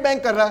پرائیویٹ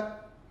بینک کر رہا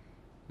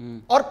ہے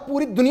اور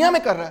پوری دنیا میں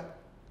کر رہا ہے.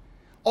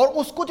 اور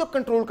اس کو جب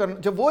کنٹرول کرنا,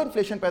 جب وہ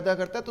انفلیشن پیدا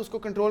کرتا ہے تو اس کو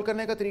کنٹرول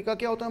کرنے کا طریقہ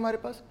کیا ہوتا ہے ہمارے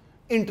پاس؟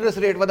 انٹرسٹ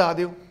ریٹ بڑھا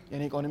دو,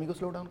 یعنی اکانومی کو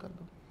سلو ڈاؤن کر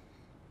دو.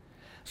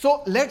 سو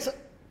let's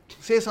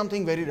say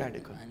something very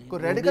radical.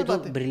 کوئی ریڈیکل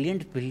بات ہے.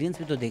 بریلینس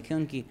بھی تو دیکھیں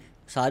ان کی,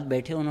 ساتھ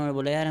بیٹھے انہوں نے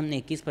بولا یار ہم نے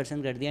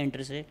 21% کر دیا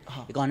انٹرسٹ ریٹ,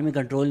 اکانومی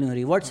کنٹرول نہیں ہو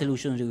رہی, what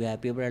solutions do you have?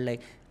 People are like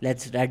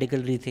let's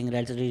radical rethink,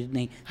 let's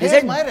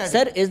نہیں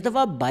سر اس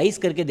دفعہ 22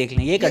 کر کے دیکھ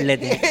لیں, یہ کر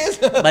لیتے ہیں,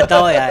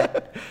 بتاؤ یار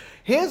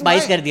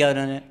 22 کر دیا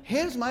انہوں نے.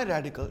 Here's my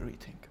radical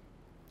rethink.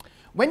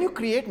 When you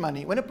create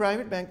money, when a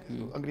private bank,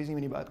 انگریزی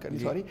میں نہیں بات کرنی,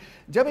 سوری,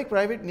 جب ایک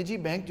پرائیویٹ نجی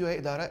بینک جو ہے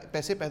ادارہ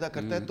پیسے پیدا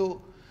کرتا ہے تو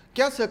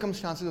کیا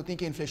سرکمسٹانسز ہوتی ہیں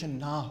کہ انفلیشن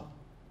نہ ہو؟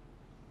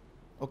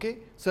 اوکے,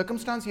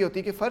 سرکمسٹانس یہ ہوتی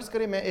ہے کہ فرض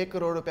کریں میں 1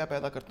 کروڑ روپیہ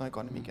پیدا کرتا ہوں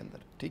اکانومی کے اندر,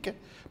 ٹھیک ہے,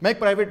 میں ایک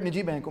پرائیویٹ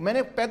نجی بینک ہوں, میں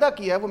نے پیدا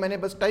کیا ہے وہ, میں نے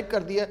بس ٹائپ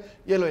کر دیا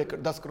یہ لو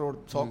 10 کروڑ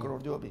 100 کروڑ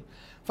جو بھی,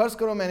 فرض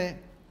کرو میں نے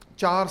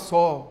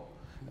 400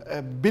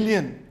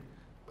 بلین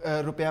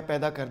روپیہ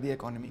پیدا کر دیا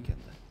اکانومی کے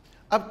اندر.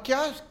 اب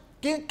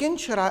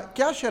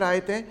کیا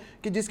شرائط ہیں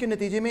کہ جس کے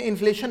نتیجے میں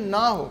انفلیشن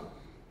نہ ہو؟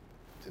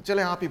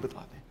 چلیں آپ ہی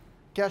بتا دیں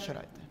کیا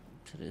شرائط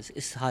ہیں.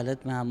 اس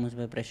حالت میں آپ مجھ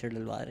پہ پریشر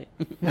ڈلوا رہے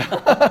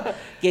ہیں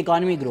کہ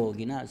اکانومی گرو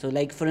ہوگی نا. So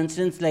like for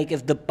instance like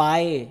if the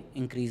pi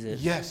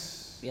increases. یس.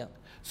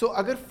 سو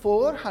اگر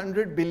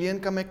 400 بلین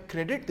کا میں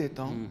کریڈٹ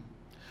دیتا ہوں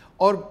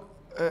اور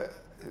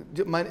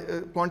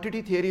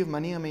کوانٹٹی تھیوری آف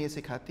منی ہمیں یہ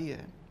سکھاتی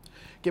ہے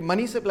کہ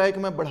منی سپلائی کو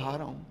میں بڑھا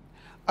رہا ہوں,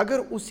 اگر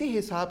اسی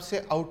حساب سے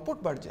آؤٹ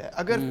پٹ بڑھ جائے,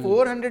 اگر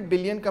 400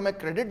 بلین کا میں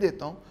کریڈٹ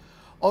دیتا ہوں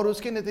اور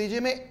اس کے نتیجے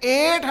میں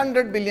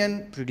 800 بلین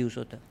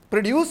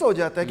پروڈیوس ہو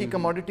جاتا ہے کہ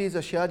کموڈیٹیز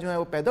اشیاء جو ہیں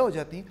وہ پیدا ہو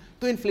جاتی ہیں,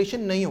 تو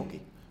انفلیشن نہیں ہوگی.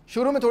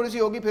 شروع میں تھوڑی سی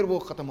ہوگی, پھر وہ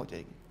ختم ہو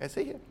جائے گی.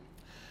 ایسے ہی ہے.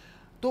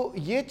 تو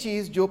یہ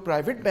چیز جو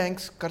پرائیویٹ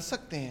بینکس کر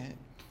سکتے ہیں,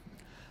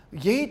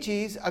 یہی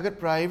چیز اگر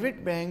پرائیویٹ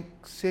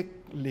بینک سے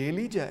لے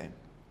لی جائے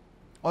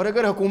اور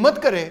اگر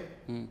حکومت کرے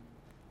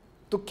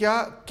تو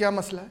کیا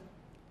مسئلہ ہے.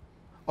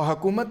 اور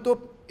حکومت تو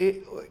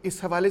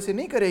اس حوالے سے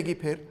نہیں کرے گی,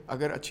 پھر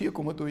اگر اچھی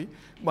حکومت ہوئی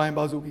بائیں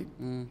بازو کی,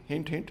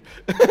 ہنٹ ہنٹ,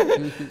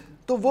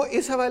 تو وہ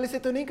اس حوالے سے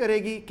تو نہیں کرے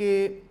گی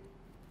کہ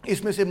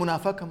اس میں سے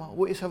منافع کماؤ.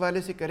 وہ اس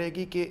حوالے سے کرے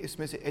گی کہ اس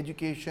میں سے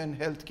education,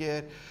 health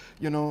care,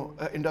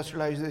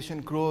 industrialization,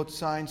 growth,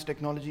 science,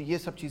 technology, یہ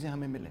سب چیزیں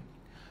ہمیں ملیں.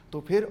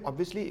 تو پھر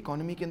آبویسلی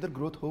اکانومی کے اندر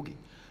گروتھ ہوگی.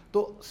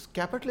 تو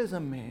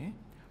کیپٹلزم میں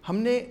ہم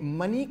نے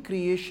منی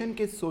کریشن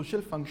کے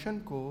سوشل فنکشن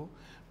کو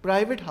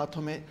پرائیویٹ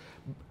ہاتھوں میں,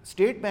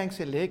 اسٹیٹ بینک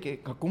سے لے کے,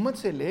 حکومت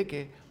سے لے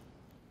کے,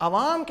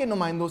 عوام کے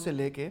نمائندوں سے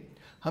لے کے,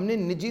 ہم نے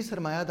نجی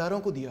سرمایہ داروں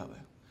کو دیا ہوا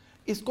ہے.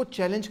 اس کو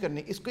چیلنج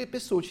کرنے, اس کو پہ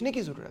سوچنے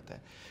کی ضرورت ہے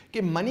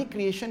کہ منی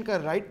کریشن کا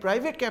رائٹ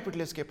پرائیویٹ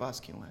کیپٹلسٹ کے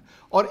پاس کیوں ہے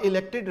اور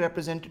الیکٹڈ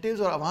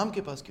ریپرزینٹیوز اور عوام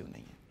کے پاس کیوں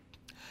نہیں ہے.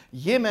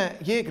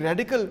 یہ ایک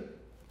ریڈیکل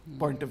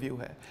پوائنٹ آف ویو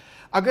ہے.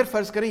 اگر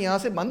فرض کریں یہاں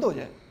سے بند ہو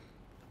جائے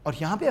اور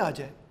یہاں پہ آ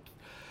جائے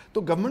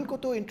تو گورنمنٹ کو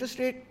تو انٹرسٹ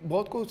ریٹ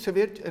بہت کو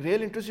سیویئر,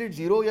 ریئل انٹرسٹ ریٹ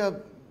 0 یا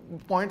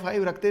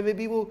 0.5 رکھتے ہوئے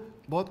بھی وہ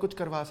بہت کچھ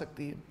کروا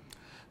سکتی ہے.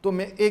 تو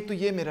ایک تو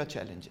یہ میرا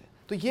چیلنج ہے.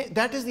 تو یہ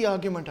that is the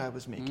argument I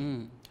was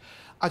making.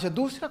 اچھا,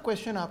 دوسرا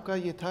کویشچن آپ کا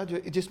یہ تھا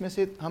جس میں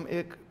سے ہم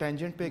ایک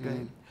ٹینجنٹ پہ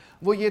گئے,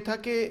 وہ یہ تھا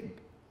کہ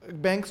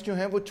بینکس جو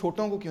ہیں وہ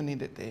چھوٹوں کو کیوں نہیں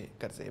دیتے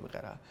قرضے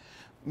وغیرہ.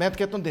 میں تو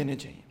کہتا ہوں دینے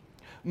چاہیے,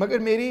 مگر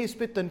میری اس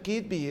پہ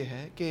تنقید بھی یہ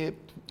ہے کہ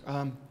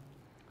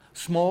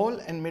small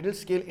and middle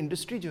scale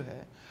industry جو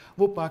ہے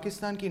وہ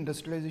پاکستان کی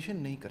انڈسٹریلائزیشن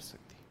نہیں کر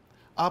سکتی.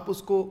 آپ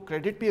اس کو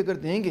کریڈٹ بھی اگر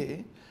دیں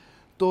گے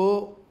تو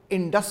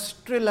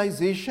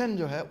انڈسٹریلائزیشن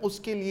جو ہے اس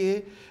کے لیے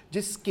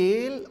جس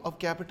اسکیل آف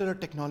کیپٹل اور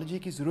ٹیکنالوجی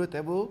کی ضرورت ہے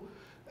وہ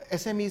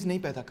ایس ایم ایز نہیں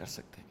پیدا کر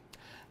سکتے.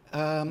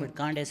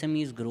 کانٹ ایس ایم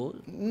ایز گرو؟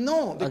 نو.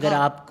 اگر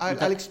آپ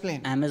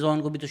ایکسپلین,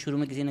 امیزون کو بھی تو شروع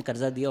میں کسی نے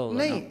قرضہ دیا ہوگا.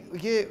 نہیں,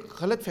 یہ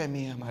غلط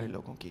فہمی ہے ہمارے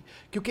لوگوں کی,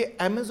 کیونکہ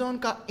امیزون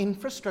کا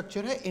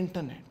انفراسٹرکچر ہے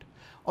انٹرنیٹ,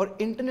 اور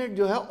انٹرنیٹ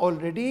جو ہے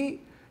آلریڈی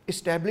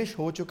اسٹیبلش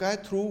ہو چکا ہے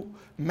تھرو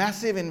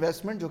میسیو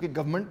انویسٹمنٹ جو کہ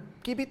گورنمنٹ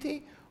کی بھی تھی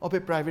اور پھر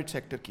پرائیویٹ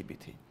سیکٹر کی بھی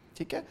تھی.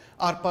 ٹھیک ہے,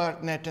 آرپار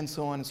net and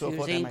so on so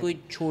forth. کوئی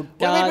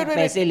چھوٹا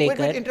پیسے لے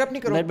کر انٹرپٹ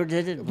نہیں کرو,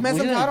 میں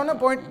سمجھا رہا ہوں نا,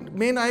 پوائنٹ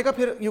مین آئے گا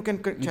پھر you can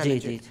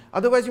challenge it,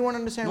 otherwise you won't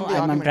understand the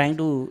argument. I'm trying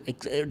to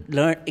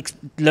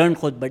learn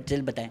خود, بٹ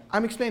چل بتائیں.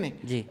 I'm explaining.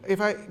 G, if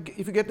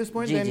you get this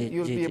point then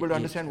you'll be able to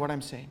understand what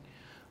I'm saying.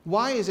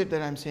 Why is it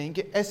that I'm saying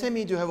کہ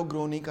SME جو ہے وہ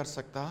گرو نہیں کر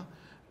سکتا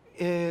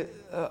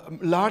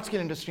لارج اسکیل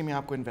انڈسٹری میں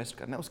آپ کو انویسٹ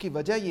کرنا ہے؟ اس کی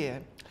وجہ یہ ہے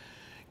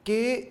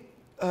کہ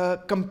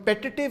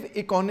کمپیٹیٹیو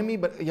اکانومی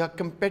یا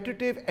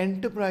کمپیٹیٹیو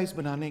انٹرپرائز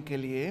بنانے کے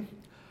لیے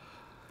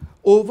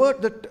over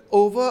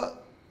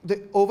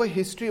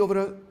history, over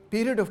a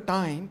period of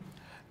time,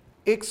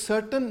 ایک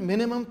سرٹن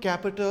منیمم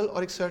کیپٹل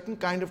اور ایک سرٹن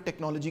کائنڈ آف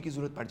ٹیکنالوجی کی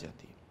ضرورت پڑ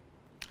جاتی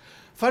ہے.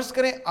 فرض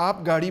کریں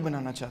آپ گاڑی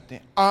بنانا چاہتے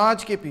ہیں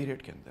آج کے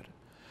پیریڈ کے اندر,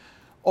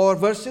 اور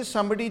ورسز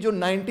سمبڈی جو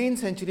 19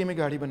 سینچری میں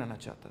گاڑی بنانا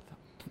چاہتا تھا.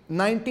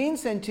 19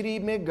 سینچری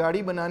میں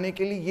گاڑی بنانے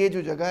کے لیے یہ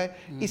جو جگہ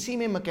ہے اسی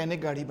میں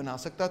مکینک گاڑی بنا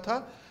سکتا تھا.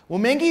 وہ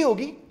مہنگی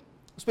ہوگی,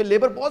 اس پہ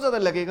لیبر بہت زیادہ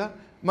لگے گا,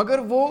 مگر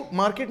وہ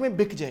مارکیٹ میں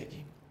بک جائے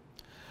گی.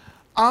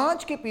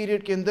 آج کے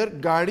پیریڈ کے اندر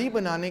گاڑی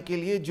بنانے کے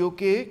لیے جو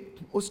کہ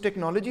اس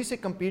ٹیکنالوجی سے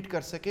کمپیٹ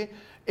کر سکے,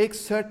 ایک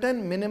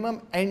سرٹن منیمم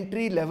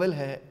انٹری لیول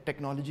ہے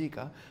ٹیکنالوجی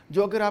کا,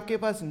 جو اگر آپ کے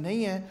پاس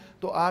نہیں ہے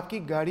تو آپ کی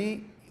گاڑی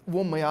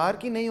وہ معیار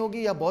کی نہیں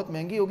ہوگی یا بہت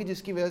مہنگی ہوگی,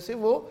 جس کی وجہ سے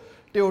وہ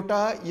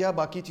ٹویوٹا یا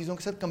باقی چیزوں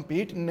کے ساتھ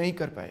کمپیٹ نہیں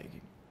کر پائے گی.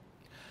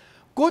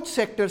 کچھ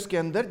سیکٹرز کے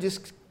اندر جس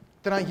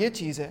طرح یہ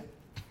چیز ہے,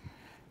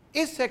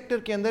 اس سیکٹر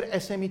کے اندر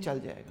ایس ایم ای چل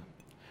جائے گا,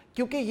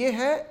 کیونکہ یہ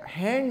ہے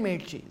ہینڈ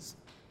میڈ چیز.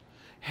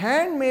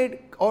 ہینڈ میڈ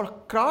اور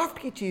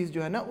کرافٹ کی چیز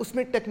جو ہے نا, اس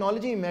میں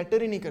ٹیکنالوجی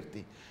میٹر ہی نہیں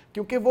کرتی,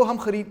 کیونکہ وہ ہم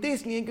خریدتے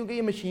اس لیے کیونکہ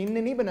یہ مشین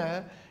نے نہیں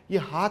بنایا, یہ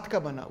ہاتھ کا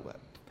بنا ہوا ہے.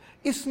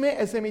 اس میں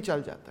ایس ایم ای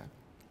چل جاتا ہے.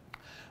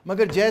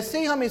 مگر جیسے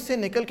ہی ہم اس سے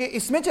نکل کے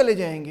اس میں چلے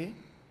جائیں گے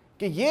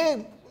کہ یہ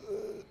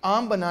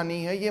آم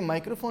بنانی ہے, یہ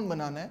مائکرو فون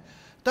بنانا ہے,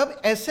 تب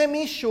ایس ایم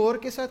ای شور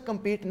کے ساتھ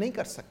کمپیٹ نہیں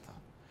کر سکتا,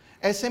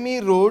 ایس ایم ای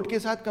روڈ کے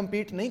ساتھ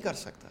کمپیٹ نہیں کر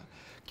سکتا.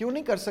 کیوں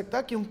نہیں کر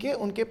سکتا؟ کیونکہ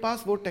ان کے پاس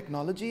وہ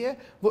ٹیکنالوجی ہے,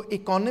 وہ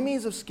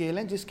اکانومیز آف اسکیل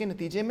ہیں, جس کے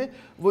نتیجے میں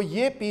وہ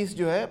یہ پیس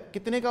جو ہے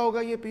کتنے کا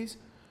ہوگا, یہ پیس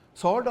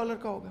 $100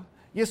 کا ہوگا,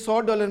 یہ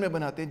 $100 میں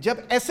بناتے ہیں. جب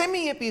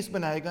SME یہ پیس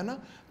بنائے گا نا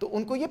تو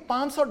ان کو یہ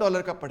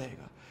 $500 کا پڑے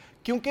گا,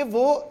 کیونکہ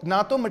وہ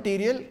نہ تو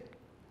مٹیریل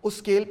اس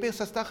اسکیل پہ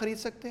سستا خرید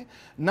سکتے ہیں,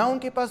 نہ ان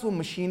کے پاس وہ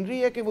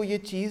مشینری ہے کہ وہ یہ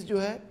چیز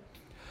جو ہے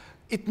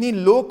اتنی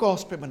لو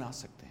کاسٹ پہ بنا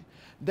سکتے ہیں.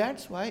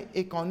 دیٹس وائی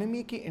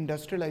اکانومی کی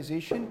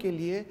انڈسٹریلائزیشن کے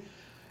لیے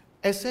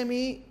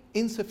SME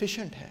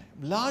انسفیشینٹ ہے.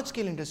 لارج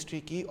اسکیل انڈسٹری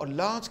کی اور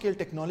لارج اسکیل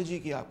ٹیکنالوجی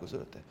کی آپ کو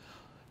ضرورت ہے.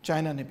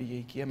 چائنا نے بھی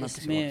یہی کیا.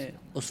 اس میں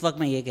اس وقت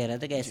میں یہ کہہ رہا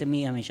تھا کہ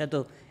SME ہمیشہ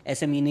تو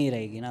SME نہیں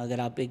رہے گی نا. اگر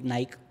آپ ایک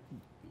نائک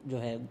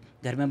جو ہے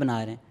گھر میں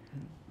بنا رہے ہیں,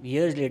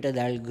 years later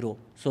that will grow.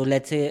 So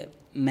let's say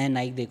میں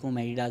نائک دیکھوں,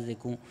 میں ایڈیڈاس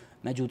دیکھوں,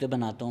 میں جوتے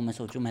بناتا ہوں, میں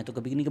سوچوں میں تو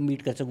کبھی نہیں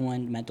کمپیٹ کر سکوں گا,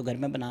 میں تو گھر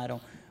میں بنا رہا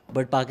ہوں.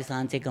 بٹ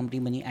پاکستان سے کمپنی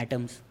بنی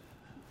ایٹمس,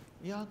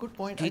 گڈ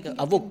پوائنٹ. ٹھیک ہے,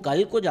 اب وہ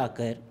کل کو جا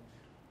کر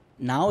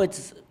now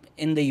it's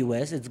in the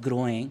US it's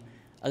growing.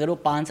 اگر وہ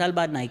 5 سال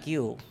بعد Nike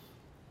who,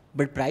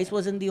 but price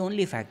was in the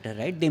only factor,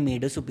 right? They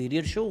made a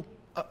superior show.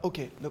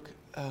 Okay look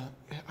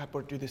I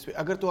put you this وے.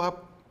 اگر تو آپ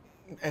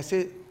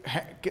ایسے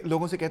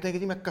لوگوں سے کہتے ہیں کہ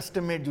جی میں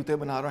کسٹم میڈ جوتے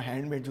بنا رہا ہوں,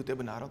 ہینڈ میڈ جوتے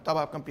بنا رہا ہوں, تب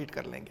آپ کمپیٹ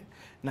کر لیں گے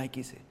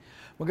نائکی سے.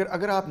 مگر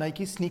اگر آپ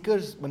نائکی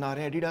سنیکرز بنا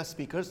رہے ہیں, ایڈیڈاس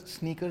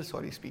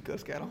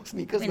اسپیکرز کہہ رہا ہوں,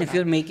 Snickers. If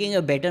you're making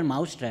a better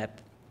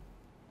mousetrap,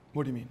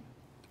 what do you mean?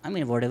 I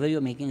mean whatever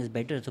you're making is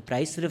better, so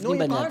price صرف نہیں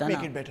بن جاتا نا. No, you can't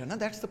make it better, na,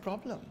 that's the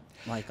problem.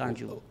 Why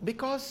can't you?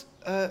 Because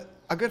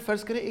اگر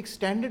فرض کریں ایک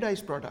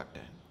standardise product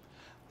ہے,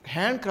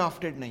 hand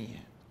crafted نہیں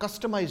ہے,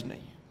 کسٹمائزڈ نہیں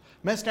ہے.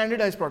 میں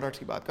اسٹینڈرڈائز پروڈکٹس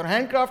کی بات کر رہا ہوں.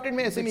 ہینڈ کرافٹڈ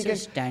میں ایسے نہیں کہ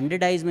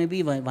اسٹینڈرڈائز میں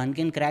بھی one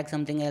can crack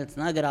some thing else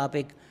نا. اگر آپ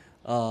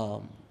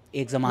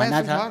ایک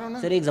زمانہ تھا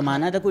سر, ایک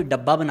زمانہ تھا کوئی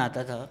ڈبہ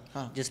بناتا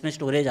تھا جس میں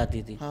اسٹوریج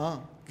آتی تھی.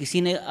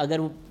 کسی نے اگر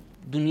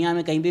دنیا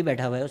میں کہیں بھی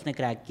بیٹھا ہوا ہے, اس نے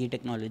کریک کی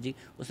ٹیکنالوجی,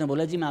 اس نے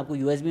بولا جی میں آپ کو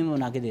USB میں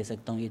بنا کے دے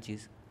سکتا ہوں یہ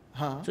چیز.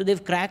 So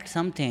they've cracked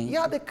something.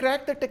 Yeah, they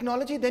cracked the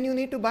technology, then you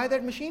need to buy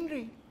that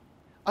machinery.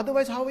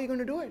 Otherwise, how are you going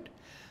to do it?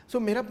 So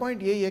میرا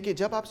پوائنٹ یہی ہے کہ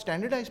جب آپ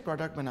اسٹینڈرڈائز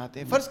پروڈکٹ بناتے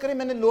ہیں, فرض کریں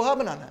میں نے لوہا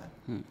بنانا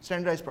ہے,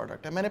 اسٹینڈرڈائز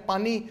پروڈکٹ ہے, میں نے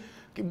پانی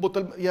کی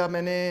بوتل یا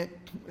میں نے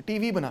ٹی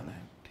وی بنانا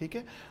ہے, ٹھیک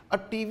ہے.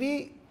 اب ٹی وی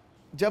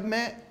جب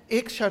میں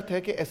ایک شرط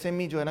ہے کہ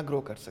SME جو ہے نا گرو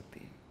کر سکتی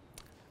ہے.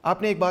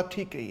 آپ نے ایک بات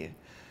ٹھیک کہی ہے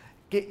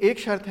کہ ایک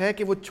شرط ہے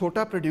کہ وہ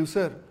چھوٹا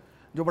پروڈیوسر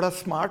جو بڑا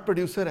اسمارٹ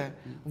پروڈیوسر ہے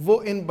وہ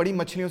ان بڑی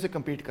مچھلیوں سے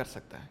کمپیٹ کر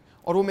سکتا ہے.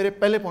 اور وہ میرے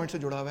پہلے پوائنٹ سے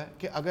جڑا ہوا ہے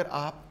کہ اگر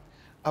آپ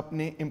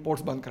اپنے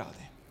امپورٹس بند کرا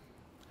دیں,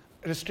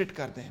 ریسٹرکٹ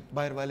کر دیں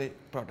باہر والے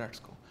پروڈکٹس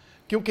کو,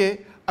 کیونکہ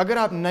اگر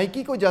آپ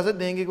نائکی کو اجازت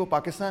دیں گے کہ وہ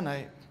پاکستان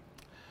آئے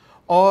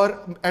اور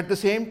ایٹ دا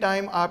سیم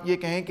ٹائم آپ یہ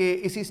کہیں کہ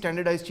اسی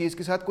اسٹینڈرڈائز چیز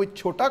کے ساتھ کوئی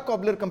چھوٹا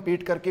کابلر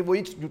کمپیٹ کر کے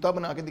وہی جوتا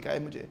بنا کے دکھائے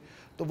مجھے,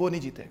 تو وہ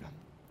نہیں جیتے گا.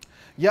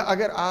 یا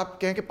اگر آپ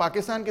کہیں کہ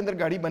پاکستان کے اندر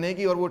گاڑی بنے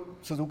گی اور وہ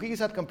سوزوکی کے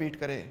ساتھ کمپیٹ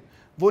کرے,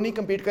 وہ نہیں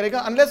کمپیٹ کرے گا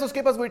انلیس اس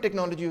کے پاس وہی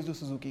ٹیکنالوجی ہو جو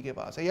سوزوکی کے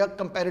پاس ہے یا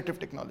کمپیریٹیو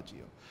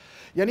ٹیکنالوجی ہو.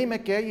 یعنی میں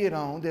کہہ یہ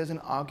رہا ہوں دیر از این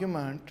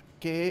آرگیومنٹ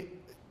کہ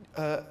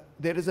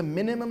there is a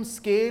minimum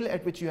scale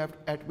at which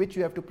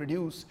you have to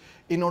produce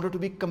in order to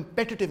be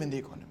competitive in the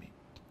economy.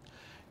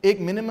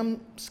 ایک منیمم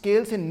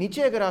اسکیل سے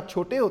نیچے اگر آپ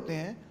چھوٹے ہوتے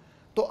ہیں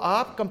تو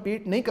آپ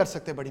کمپیٹ نہیں کر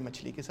سکتے بڑی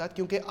مچھلی کے ساتھ,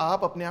 کیونکہ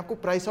آپ اپنے آپ کو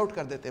پرائس آؤٹ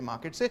کر دیتے ہیں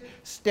مارکیٹ سے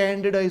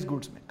اسٹینڈرڈائز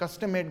گڈس میں,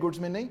 کسٹم میڈ گڈس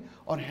میں نہیں.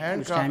 اور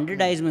ہینڈ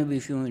اسٹینڈرڈائز میں بھی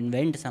if you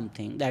invent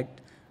something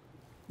that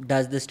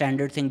does the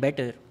standard thing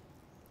better,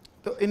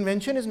 تو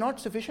invention is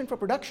not sufficient for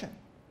production.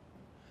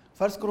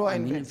 فرض کرو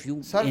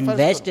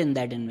انویسٹ ان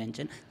دیٹ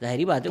انوینشن,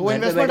 ظاہری بات ہے وہ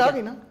انویسٹمنٹ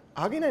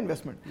آ گئی نا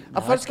انویسٹمنٹ.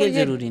 اب فرض کرو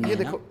ضروری نہیں یہ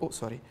دیکھو,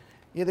 سوری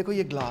یہ دیکھو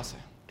یہ گلاس ہے,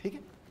 ٹھیک ہے.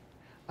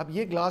 اب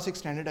یہ گلاس ایک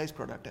اسٹینڈرڈائز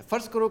پروڈکٹ ہے.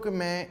 فرض کرو کہ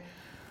میں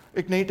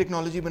ایک نئی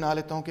ٹیکنالوجی بنا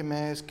لیتا ہوں کہ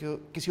میں اس کو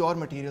کسی اور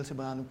مٹیریل سے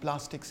بنا لوں,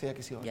 پلاسٹک سے یا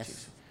کسی اور چیز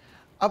سے.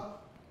 اب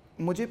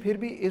مجھے پھر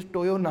بھی اس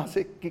ٹویو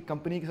ناسک کی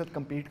کمپنی کے ساتھ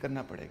کمپیٹ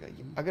کرنا پڑے گا.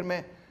 اگر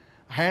میں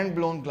ہینڈ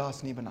بلون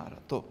گلاس نہیں بنا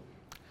رہا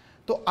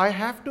تو آئی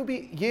ہیو ٹو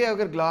بی, یہ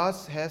اگر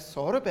گلاس ہے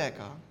 100 روپے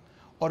کا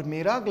اور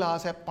میرا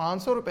گلاس ہے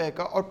 500 روپے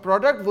کا اور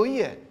پروڈکٹ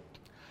وہی ہے,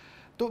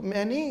 تو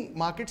میں نہیں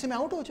مارکیٹ سے میں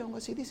آؤٹ ہو جاؤں گا,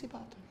 سیدھی سی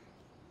بات ہے.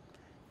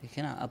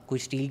 دیکھیں نا, اب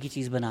کوئی اسٹیل کی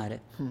چیز بنا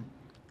رہے,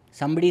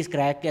 somebody is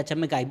cracked کہ اچھا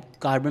میں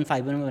کاربن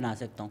فائبر میں بنا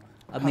سکتا ہوں,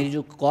 اب میری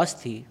جو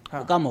کاسٹ تھی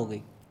وہ کم ہو گئی,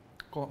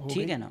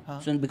 ٹھیک ہے نا.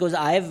 So because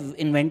I have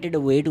invented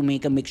a way to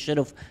make a mixture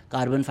of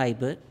carbon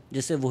fibre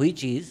جس سے وہی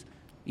چیز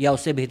یا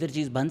اس سے بہتر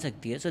چیز بن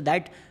سکتی ہے. So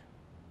that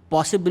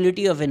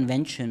possibility of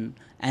invention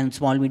and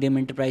small medium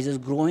enterprises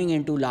growing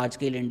into large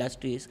scale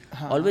industries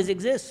always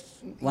exists.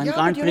 One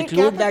can't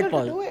preclude that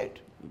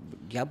possibility.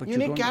 Yeah, but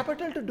you need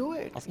capital to do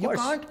it. Of course. You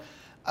can't.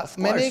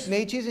 میں نے ایک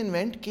نئی چیز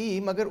invent کی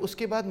مگر اس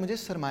کے بعد مجھے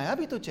سرمایہ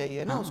بھی تو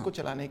چاہیے نا اس کو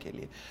چلانے کے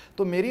لیے.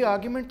 تو میری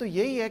آرگیومنٹ تو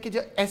یہی ہے کہ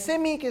جو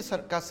SME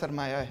کا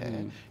سرمایہ ہے,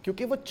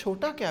 کیونکہ وہ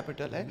چھوٹا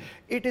کیپٹل ہے,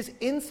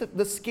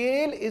 the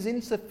scale is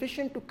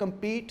insufficient to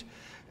compete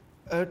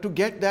to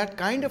get that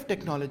kind of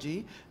technology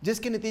جس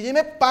کے نتیجے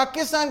میں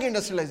پاکستان کی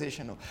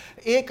انڈسٹریلائزیشن ہو.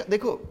 ایک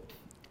دیکھو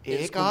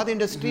ایک آدھ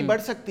انڈسٹری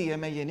بڑھ سکتی ہے,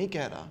 میں یہ نہیں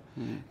کہہ رہا.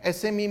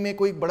 SME میں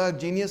کوئی بڑا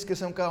جینیس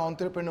قسم کا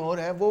انٹرپرینور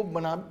ہے, وہ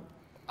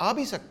آ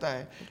بھی سکتا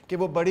ہے کہ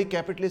وہ بڑی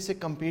کیپٹلسٹ سے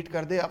کمپیٹ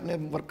کر دے, اپنے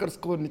ورکرز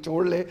کو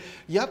نچوڑ لے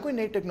یا کوئی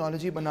نئی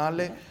ٹیکنالوجی بنا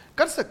لے,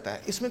 کر سکتا ہے,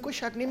 اس میں کوئی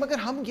شک نہیں. مگر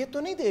ہم یہ تو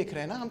نہیں دیکھ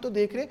رہے نا, ہم تو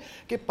دیکھ رہے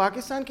کہ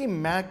پاکستان کی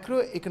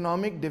میکرو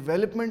اکنامک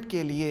ڈیولپمنٹ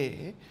کے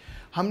لیے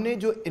ہم نے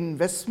جو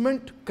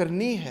انویسٹمنٹ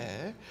کرنی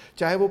ہے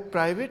چاہے وہ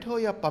پرائیویٹ ہو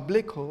یا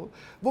پبلک ہو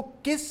وہ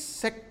کس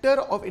سیکٹر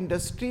آف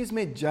انڈسٹریز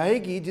میں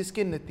جائے گی جس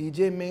کے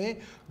نتیجے میں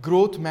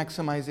گروتھ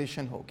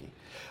میکسیمائزیشن ہوگی.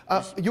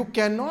 You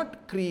can not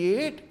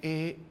create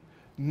a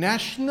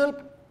national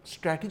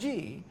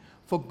strategy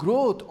for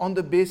growth on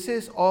the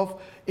basis of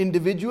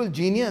individual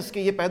genius کہ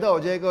یہ پیدا ہو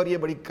جائے گا اور یہ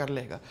بڑی کر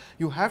لے گا.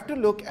 You have to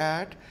look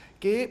at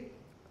کہ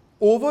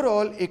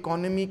overall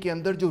economy کے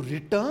اندر جو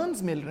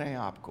returns مل رہے ہیں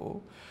آپ کو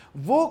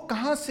وہ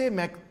کہاں سے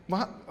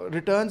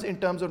returns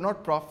in terms of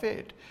not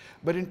profit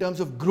but in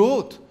terms of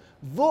growth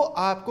وہ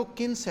آپ کو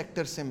کن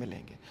سیکٹر سے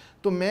ملیں گے.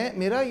 تو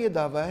میرا یہ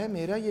دعویٰ ہے,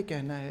 میرا یہ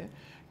کہنا ہے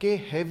کہ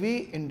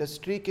ہیوی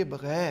انڈسٹری کے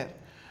بغیر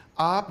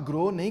آپ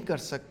گرو نہیں کر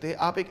سکتے,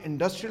 آپ ایک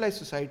انڈسٹریلائز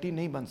سوسائٹی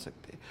نہیں بن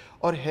سکتے.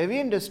 اور ہیوی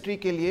انڈسٹری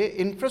کے لیے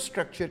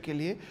انفراسٹرکچر کے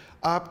لیے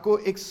آپ کو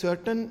ایک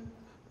سرٹن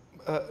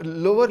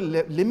لوور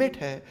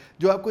لمٹ ہے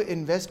جو آپ کو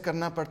انویسٹ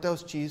کرنا پڑتا ہے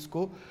اس چیز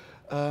کو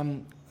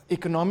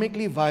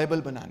اکنامکلی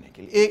وائبل بنانے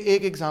کے لیے.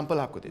 ایک ایگزامپل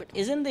آپ کو دیتا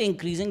ہوں. Isn't the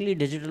increasingly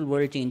digital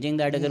world changing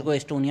that اگر کوئی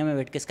اسٹونیا میں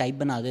بیٹھ کے اسکائپ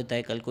بنا دیتا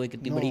ہے کل کو ایک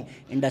اتنی بڑی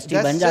انڈسٹری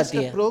بن جاتی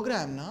ہے.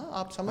 پروگرام نا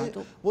آپ سمجھ,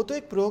 وہ تو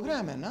ایک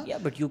پروگرام ہے نا.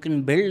 Yeah, but you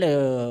can build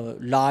a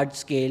large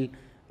scale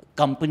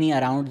company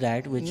around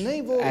that which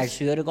adds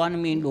to your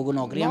economy. لوگوں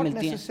نوکریاں ملتی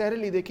ہیں. Not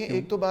necessarily. دیکھیں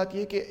ایک تو بات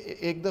یہ کہ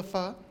ایک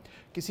دفعہ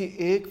کسی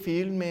ایک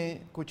فیلڈ میں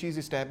کوئی چیز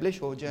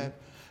اسٹیبلش ہو جائے,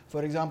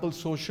 فار ایگزامپل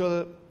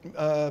سوشل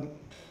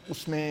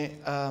اس میں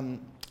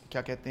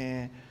کیا کہتے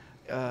ہیں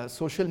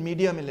سوشل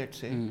میڈیا میں لیٹ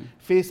سے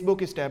فیس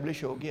بک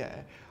اسٹیبلش ہو گیا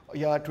ہے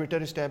یا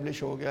ٹویٹر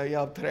اسٹیبلش ہو گیا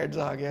یا تھریڈز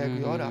آ گیا ہے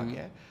کوئی اور آ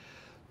گیا ہے,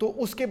 تو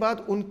اس کے بعد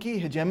ان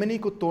کی ہیجیمنی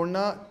کو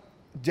توڑنا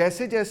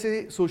جیسے جیسے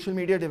سوشل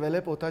میڈیا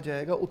ڈیولپ ہوتا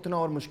جائے گا اتنا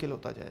اور مشکل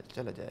ہوتا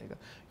چلا جائے گا.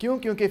 کیوں؟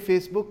 کیونکہ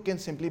face book can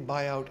simply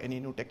buy out any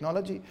new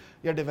technology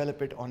یا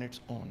develop it on its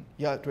own,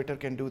 یا ٹویٹر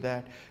کین ڈو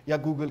دیٹ یا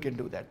گوگل کین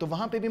ڈو دیٹ. تو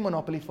وہاں پہ بھی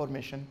مونوپولی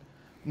فارمیشن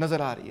نظر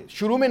آ رہی ہے.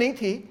 شروع میں نہیں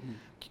تھی,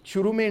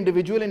 شروع میں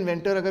انڈیویجول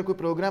انوینٹر اگر کوئی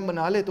پروگرام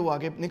بنا لے تو وہ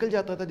آگے نکل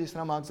جاتا تھا جس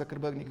طرح مارک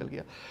زکربرگ نکل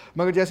گیا.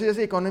 مگر جیسے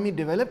جیسے اکانومی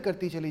ڈیولپ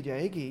کرتی چلی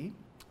جائے گی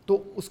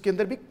تو اس کے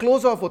اندر بھی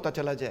کلوز آف ہوتا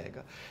چلا جائے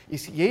گا.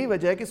 یہی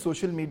وجہ ہے کہ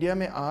سوشل میڈیا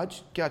میں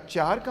آج کیا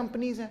 4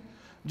 کمپنیز ہیں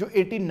جو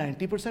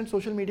 80-90%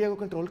 سوشل میڈیا کو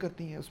کنٹرول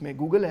کرتی ہیں. اس میں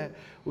گوگل ہے,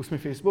 اس میں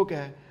فیس بک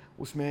ہے,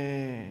 اس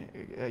میں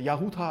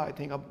یاہو تھا آئی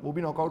تھنک, اب وہ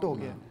بھی ناک آؤٹ ہو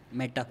گیا.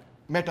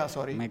 میٹا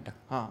سوری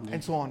ہاں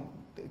اینڈ سو آن.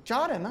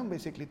 4 ہے نا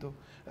بیسکلی. تو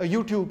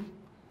یوٹیوب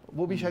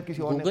وہ بھی شاید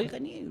کسی اور گوگل کا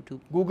نہیں ہے,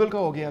 یوٹیوب گوگل کا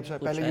ہو گیا اب,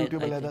 پہلے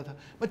یوٹیوب علیحدہ تھا.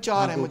 بس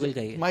 4 ہیں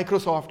مجھے.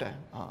 مائکروسافٹ ہے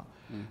ہاں,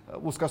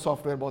 اس کا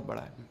سافٹ ویئر بہت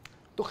بڑا ہے.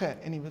 تو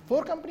خیر anyway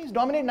 4 companies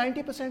dominate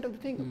 90% of the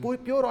thing.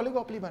 Pure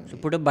oligopoly بن گئی.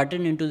 So put a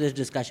button into this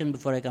discussion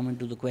before I come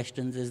into the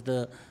questions. Is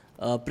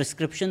the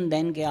prescription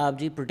then کہ آپ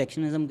جی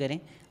protectionism کریں,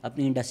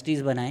 اپنی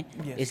انڈسٹریز بنائیں,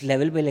 اس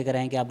لیول پہ لے کر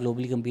آئیں کہ آپ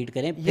گلوبلی کمپیٹ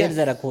کریں, پھر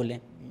ذرا کھولیں.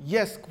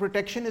 یس,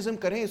 پروٹیکشنزم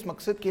کریں اس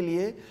مقصد کے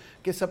لیے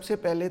کہ سب سے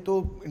پہلے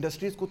تو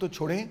انڈسٹریز کو تو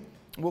چھوڑیں,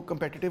 وہ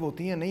کمپیٹیٹیو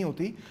ہوتی ہیں نہیں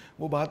ہوتی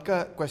وہ بات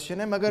کا کویشچن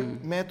ہے. مگر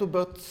میں تو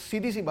بہت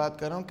سیدھی سی بات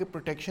کر رہا ہوں کہ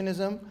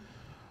پروٹیکشنزم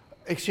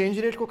ایکسچینج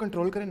ریٹ کو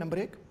کنٹرول کریں نمبر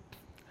 1,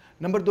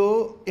 نمبر 2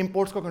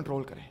 امپورٹس کو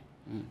کنٹرول کریں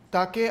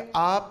تاکہ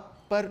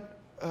آپ پر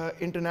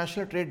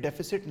انٹرنیشنل ٹریڈ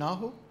ڈیفیسٹ نہ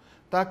ہو,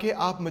 تاکہ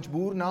آپ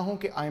مجبور نہ ہوں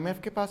کہ آئی ایم ایف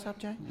کے پاس آپ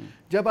جائیں.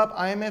 جب آپ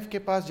آئی ایم ایف کے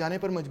پاس جانے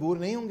پر مجبور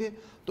نہیں ہوں گے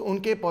تو ان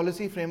کے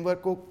پالیسی فریم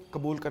ورک کو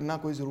قبول کرنا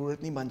کوئی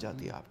ضرورت نہیں بن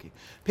جاتی ہے آپ کی.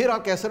 پھر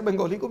آپ کیسر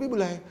بنگالی کو بھی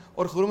بلائیں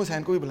اور خرم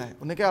حسین کو بھی بلائیں,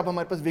 انہیں کہ اب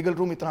ہمارے پاس ویگل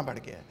روم اتنا بڑھ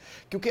گیا ہے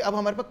کیونکہ اب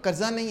ہمارے پاس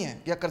قرضہ نہیں ہے,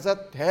 یا قرضہ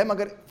ہے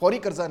مگر فوری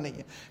قرضہ نہیں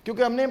ہے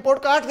کیونکہ ہم نے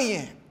امپورٹ کاٹ دیے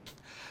ہیں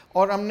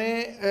اور ہم نے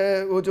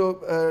وہ جو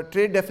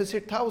ٹریڈ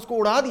ڈیفیسٹ تھا اس کو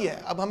اڑا دیا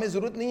ہے. اب ہمیں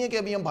ضرورت نہیں ہے کہ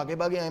ابھی ہم بھاگے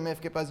آئی ایم ایف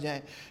کے پاس جائیں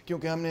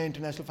کیونکہ ہم نے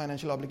انٹرنیشنل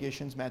فائنینشیل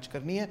آبلیگیشنز میچ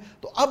کرنی ہے.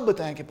 تو اب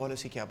بتائیں کہ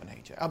پالیسی کیا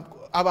بنائی جائے.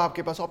 اب آپ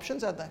کے پاس آپشن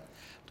زیادہ ہیں,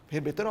 تو پھر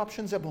بہتر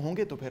آپشن جب ہوں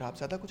گے تو پھر آپ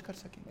زیادہ کچھ کر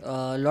سکیں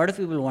گے. لاٹ of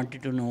people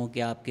wanted to know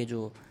کہ آپ کے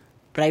جو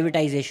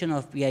پرائیویٹائزیشن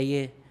آف پی آئی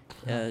اے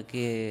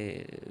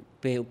کے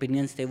پہ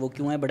اوپینینس تھے وہ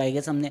کیوں ہیں, بٹ آئی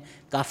گیس ہم نے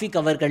کافی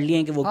کور کر لیے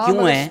ہیں کہ وہ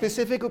کیوں ہیں.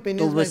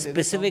 تو وہ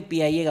اسپیسیفک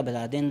پی آئی اے کا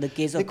بتا دیں. ان دا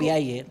کیس آف پی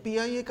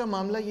آئی اے کا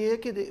معاملہ یہ ہے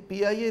کہ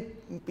پی آئی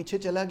اے پیچھے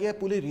چلا گیا,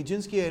 پورے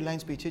ریجنس کی ایئر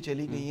لائنس پیچھے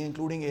چلی گئی ہیں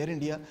انکلوڈنگ ایئر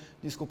انڈیا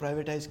جس کو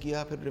پرائیویٹائز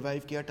کیا پھر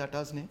ریوائیو کیا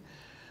ٹاٹاز نے.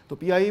 تو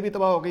پی آئی اے بھی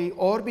تباہ ہو گئی,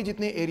 اور بھی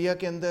جتنے ایریا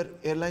کے اندر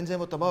ایئر لائنز ہیں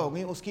وہ تباہ ہو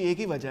گئیں. اس کی ایک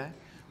ہی وجہ ہے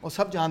اور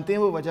سب جانتے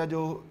ہیں وہ وجہ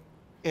جو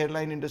ایئر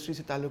لائن انڈسٹری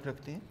سے تعلق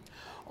رکھتے ہیں,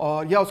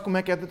 اور یا اس کو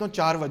میں کہہ دیتا ہوں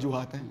 4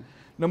 وجوہات ہیں.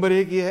 نمبر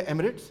 1 یہ ہے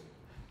ایمریٹس,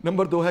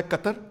 نمبر 2 ہے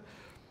قطر,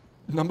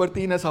 نمبر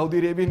 3 ہے سعودی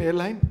عربین ایئر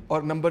لائن,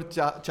 اور نمبر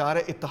 4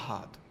 ہے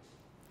اتحاد.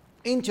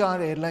 ان 4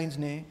 ایئر لائنز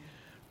نے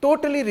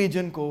ٹوٹلی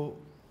ریجن کو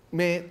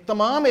میں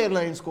تمام ایئر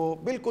لائنز کو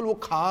بالکل وہ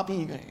کھا پی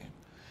گئے ہیں.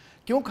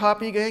 کیوں کھا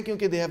پی گئے ہیں؟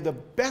 کیونکہ they have the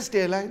best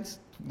year lines,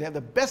 they have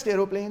the best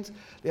aeroplanes,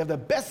 they have the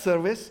best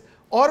service,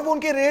 اور وہ ان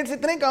کے ریٹس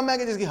اتنے کم ہیں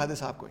کہ جس کی حد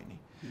حساب کوئی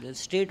نہیں.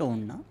 اسٹیٹ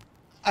اونڈ نا,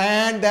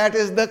 and that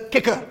is the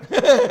kicker.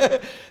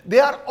 They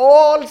are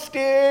all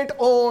state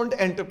owned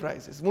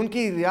enterprises. ان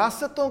کی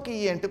ریاستوں کی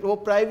یہ وہ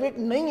پرائیویٹ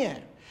نہیں ہے.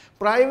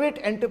 پرائیویٹ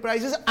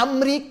انٹرپرائزز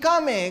امریکہ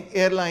میں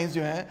ایئر لائنز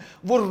جو ہیں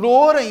وہ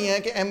رو رہی ہیں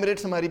کہ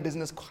ایمریٹس ہماری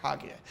بزنس کھا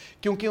گیا ہے,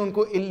 کیونکہ ان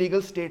کو انلیگل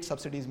اسٹیٹ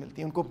سبسڈیز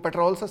ملتی ہیں, ان کو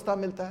پیٹرول سستا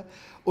ملتا ہے,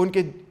 ان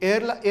کے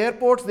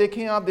ایئرپورٹس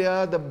دیکھیں آپ, they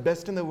are the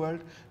best in the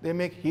world, they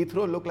make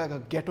Heathrow look like a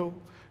گیٹو,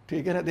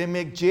 ٹھیک ہے نا, they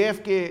make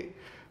JFK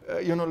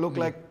look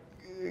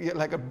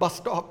like a bus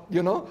stop,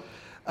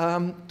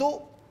 تو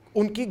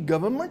ان کی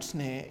گورنمنٹس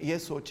نے یہ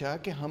سوچا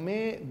کہ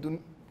ہمیں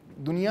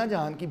دنیا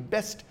جہان کی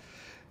بیسٹ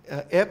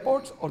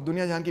ایئرپورٹس اور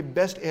دنیا جہان کی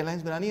بیسٹ ایئر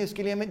لائنس بنانی ہے, اس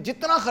کے لیے ہمیں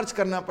جتنا خرچ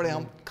کرنا پڑے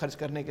ہم خرچ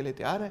کرنے کے لیے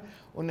تیار ہیں.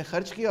 انہوں نے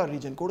خرچ کیا اور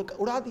ریجن کو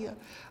اڑا دیا.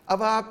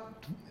 اب آپ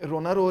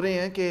رونا رو رہے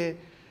ہیں کہ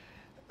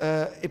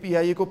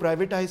PIA کو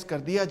پرائیویٹائز کر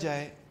دیا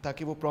جائے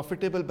تاکہ وہ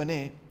پروفیٹیبل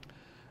بنے.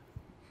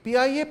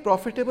 PIA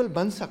پروفیٹیبل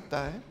بن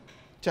سکتا ہے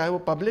چاہے وہ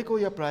پبلک ہو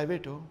یا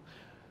پرائیویٹ ہو,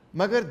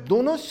 مگر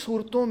دونوں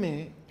صورتوں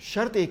میں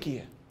شرط ایک ہی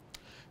ہے.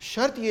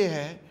 شرط یہ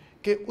ہے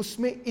کہ اس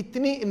میں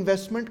اتنی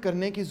انویسٹمنٹ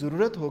کرنے کی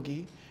ضرورت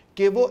ہوگی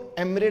کہ وہ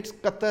ایمریٹس,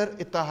 قطر,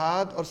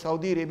 اتحاد اور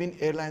سعودی عربین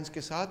ایئر لائنس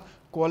کے ساتھ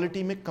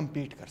کوالٹی میں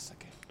کمپیٹ کر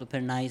سکے. تو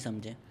پھر نہ ہی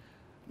سمجھیں,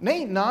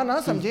 نہیں نہ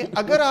سمجھیں.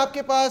 اگر آپ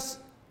کے پاس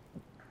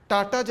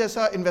ٹاٹا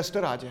جیسا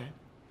انویسٹر آ جائے,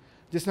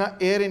 جس طرح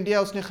ایئر انڈیا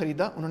اس نے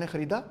خریدا, انہوں نے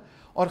خریدا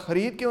اور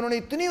خرید کے انہوں نے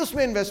اتنی اس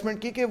میں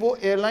انویسٹمنٹ کی کہ وہ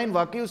ایئر لائن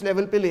واقعی اس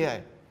لیول پہ لے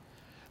آئے,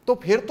 تو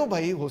پھر تو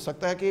بھائی ہو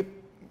سکتا ہے کہ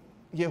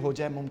یہ ہو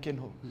جائے, ممکن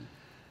ہو.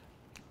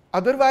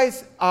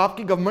 ادروائز آپ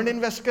کی گورنمنٹ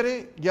انویسٹ کرے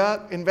یا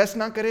انویسٹ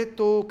نہ کرے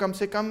تو کم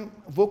سے کم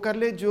وہ کر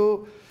لے جو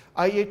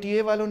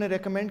IATA والوں نے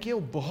ریکمینڈ کیا.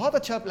 وہ بہت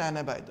اچھا پلان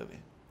ہے by the way.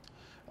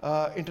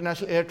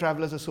 International air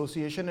travellers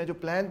association نے جو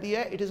پلان دیا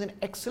ہے, it is an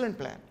excellent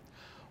plan.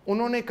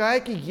 انہوں نے کہا ہے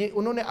کہ یہ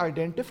انہوں نے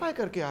آئیڈینٹیفائی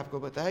کر کے آپ کو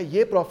بتایا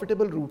یہ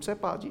پروفیٹیبل روٹس ہے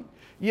پا جی,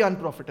 یہ ان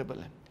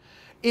پروفیٹیبل ہیں,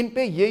 ان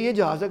پہ یہ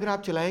جہاز اگر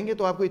آپ چلائیں گے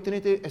تو آپ کو اتنے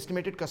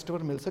ایسٹیمیٹڈ کسٹمر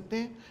مل سکتے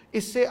ہیں.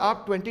 اس سے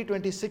آپ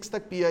 2026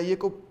 تک PIA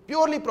کو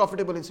پیورلی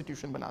پروفیٹیبل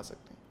انسٹیٹیوشن بنا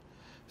سکتے ہیں,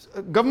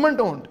 گورنمنٹ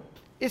اونڈ.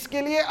 اس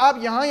کے لیے آپ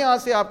یہاں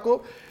سے آپ کو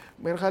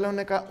میرے خیال ہے انہوں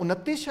نے کہا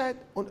 29 شاید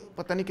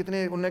پتہ نہیں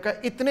کتنے, انہوں نے کہا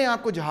اتنے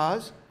آپ کو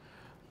جہاز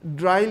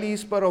ڈرائی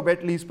لیز پر اور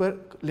ویٹ لیز پر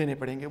لینے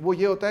پڑیں گے. وہ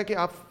یہ ہوتا ہے کہ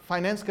آپ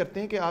فائنینس کرتے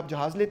ہیں کہ آپ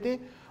جہاز لیتے ہیں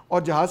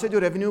اور جہاز سے جو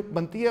ریونیو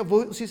بنتی ہے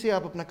وہ اسی سے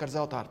آپ اپنا قرضہ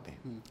اتارتے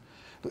ہیں,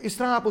 تو اس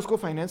طرح آپ اس کو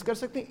فائنینس کر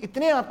سکتے ہیں.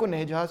 اتنے آپ کو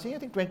نئے جہاز چاہیے,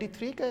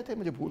 23 کہے تھے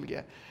مجھے بھول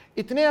گیا,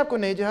 اتنے آپ کو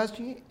نئے جہاز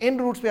چاہیے. ان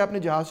روٹس پہ آپ نے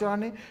جہاز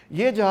چلانے,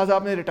 یہ جہاز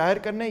آپ نے ریٹائر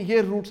کرنے,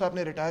 یہ روٹس آپ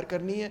نے ریٹائر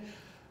کرنی ہے.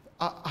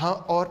 ہاں,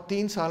 اور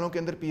 3 سالوں کے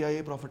اندر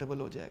PIA پروفیٹیبل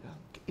ہو جائے گا.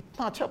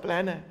 اتنا اچھا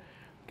پلان ہے.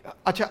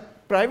 اچھا,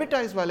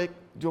 پرائیویٹائز والے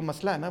جو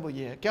مسئلہ ہے نا وہ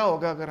یہ ہے, کیا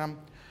ہوگا اگر ہم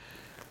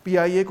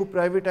PIA کو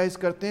پرائیویٹائز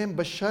کرتے ہیں,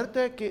 بشرط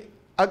ہے کہ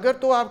اگر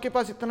تو آپ کے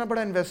پاس اتنا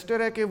بڑا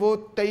انویسٹر ہے کہ وہ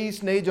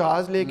 23 نئے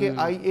جہاز لے کے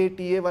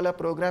IATA والا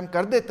پروگرام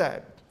کر دیتا ہے,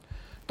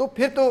 تو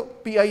پھر تو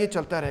PIA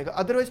چلتا رہے گا.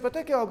 ادروائز پتہ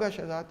ہے کیا ہوگا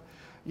شہزاد,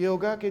 یہ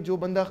ہوگا کہ جو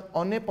بندہ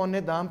اونے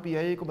پونے دام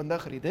PIA کو بندہ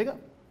خریدے گا,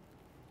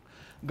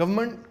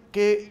 گورنمنٹ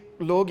کے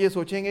لوگ یہ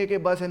سوچیں گے کہ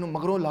بس انہوں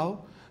مگروں لاؤ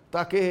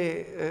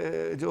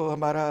تاکہ جو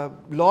ہمارا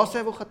لاس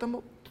ہے وہ ختم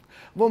ہو.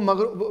 وہ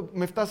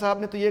مفتاح صاحب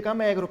نے تو یہ کہا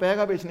میں 1 روپے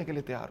کا بیچنے کے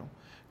لیے تیار ہوں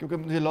کیونکہ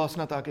مجھے لاس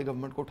نہ تاکہ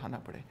گورنمنٹ کو اٹھانا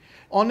پڑے.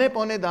 اونے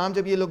پونے دام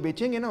جب یہ لوگ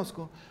بیچیں گے نا اس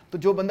کو, تو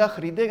جو بندہ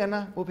خریدے گا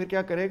نا وہ پھر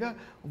کیا کرے گا,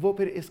 وہ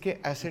پھر اس کے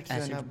ایسیٹس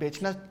جو ہے نا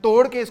بیچنا,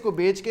 توڑ کے اس کو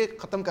بیچ کے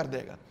ختم کر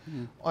دے گا,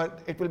 اور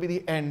it will be the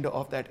end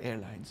of that year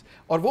lines.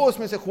 اور وہ اس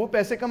میں سے خوب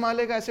پیسے کما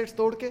لے گا ایسیٹس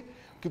توڑ کے,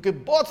 کیونکہ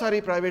بہت ساری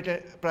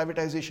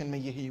پرائیویٹائزیشن میں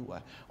یہی ہوا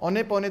ہے.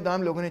 اونے پونے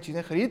دام لوگوں نے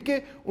چیزیں خرید کے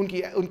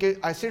ان کے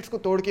ایسیٹس کو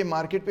توڑ کے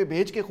مارکیٹ پہ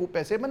بیچ کے خوب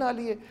پیسے بنا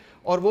لیے,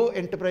 اور وہ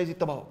انٹرپرائز ہی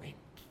تباہ ہو گئی.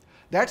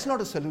 That's not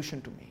a solution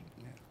to me.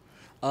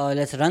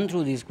 Let's run through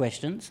these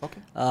questions.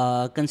 Okay.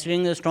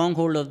 Considering the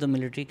stronghold of the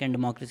military, can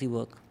democracy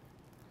work?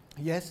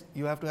 Yes,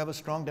 you have to have a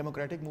strong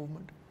democratic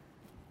movement.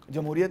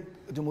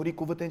 جمہوری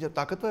قوتیں جب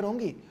طاقتور ہوں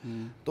گی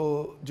تو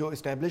جو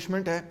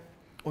اسٹیبلشمنٹ ہے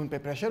ان پہ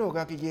پریشر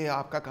ہوگا کہ یہ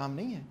آپ کا کام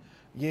نہیں ہے,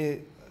 یہ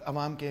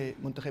عوام کے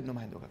منتخب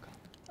نمائندوں کا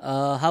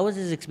کام. How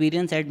was his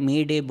experience at May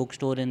Day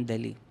bookstore in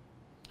Delhi?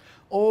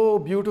 Oh,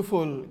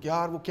 beautiful.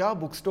 یار وہ کیا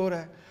بک اسٹور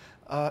ہے.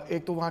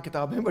 ایک تو وہاں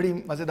کتابیں بڑی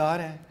مزیدار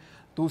ہیں,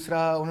 دوسرا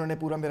انہوں نے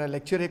پورا میرا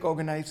لیکچر ایک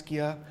آرگنائز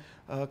کیا,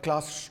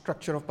 کلاس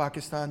اسٹرکچر آف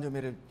پاکستان جو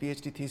میرے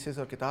PhD تھیسس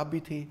اور کتاب بھی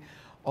تھی,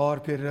 اور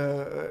پھر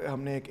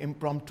ہم نے ایک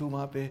امپرومپٹو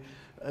وہاں پہ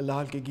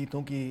لال کے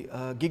گیتوں کی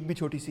گگ بھی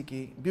چھوٹی سی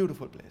کی.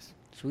 Beautiful place.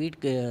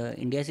 سویٹ.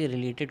 انڈیا سے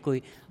ریلیٹڈ کوئی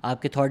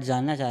آپ کے تھاٹ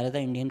جاننا چاہ رہا تھا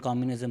انڈین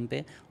کمیونزم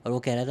پہ, اور وہ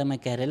کہہ رہا تھا میں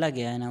کیرلا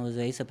گیا ہے نا, was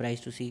very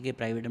surprise to see کہ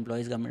پرائیویٹ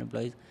امپلائیز گورنمنٹ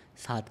امپلائیز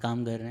ساتھ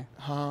کام کر رہے ہیں.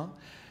 ہاں,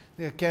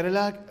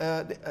 کیرلا,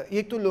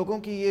 ایک تو لوگوں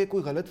کی یہ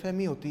کوئی غلط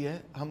فہمی ہوتی ہے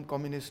ہم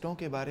کمیونسٹوں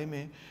کے بارے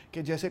میں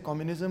کہ جیسے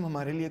کمیونزم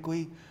ہمارے لیے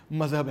کوئی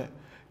مذہب ہے.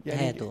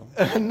 ہے تو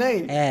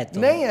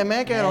نہیں ہے,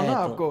 میں کہہ رہا ہوں نا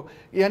آپ کو,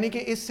 یعنی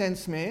کہ اس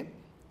سینس میں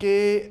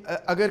کہ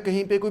اگر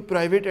کہیں پہ کوئی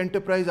پرائیویٹ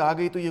انٹرپرائز آ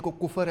گئی تو یہ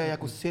کوئی کفر ہے یا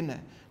کوئی سن ہے.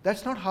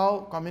 That's not how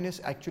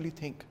communist actually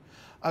think.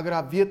 اگر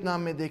آپ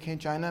ویتنام میں دیکھیں,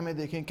 چائنا میں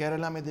دیکھیں,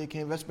 کیرلا میں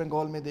دیکھیں, ویسٹ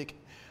بنگال میں دیکھیں,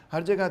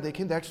 ہر جگہ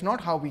دیکھیں, that's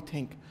not how we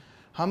think.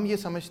 ہم یہ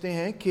سمجھتے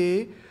ہیں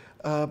کہ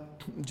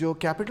جو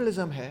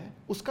کیپٹلزم ہے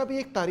اس کا بھی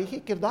ایک تاریخی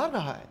کردار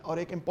رہا ہے اور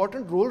ایک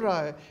امپورٹنٹ رول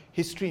رہا ہے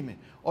ہسٹری میں,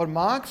 اور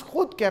مارکس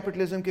خود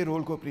کیپٹلزم کے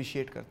رول کو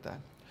اپریشیٹ کرتا ہے.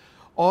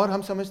 اور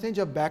ہم سمجھتے ہیں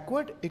جب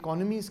بیکورڈ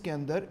اکانومیز کے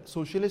اندر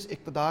سوشلسٹ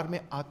اقتدار میں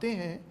آتے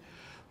ہیں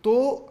تو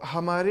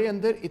ہمارے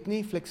اندر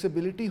اتنی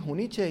فلیکسیبلٹی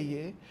ہونی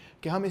چاہیے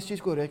کہ ہم اس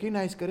چیز کو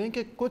ریکگنائز کریں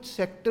کہ کچھ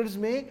سیکٹرز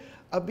میں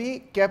ابھی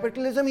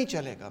کیپٹلزم ہی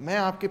چلے گا. میں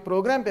آپ کے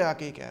پروگرام پہ آ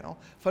کے ہی کہہ رہا ہوں,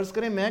 فرض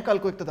کریں میں کل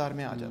کو اقتدار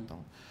میں آ جاتا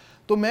ہوں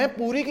تو میں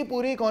پوری کی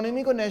پوری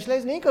اکانومی کو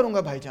نیشنلائز نہیں کروں گا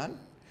بھائی جان.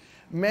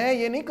 میں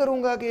یہ نہیں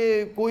کروں گا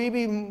کہ کوئی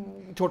بھی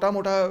چھوٹا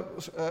موٹا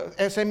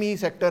ایس ایم ای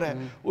سیکٹر ہے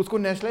اس کو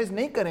نیشنلائز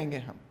نہیں کریں گے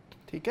ہم,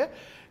 ٹھیک ہے,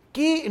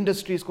 کی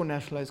انڈسٹریز کو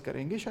نیشنلائز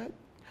کریں گے شاید,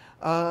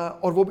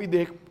 اور وہ بھی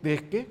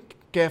دیکھ کے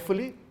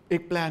کیئرفلی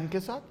ایک پلان کے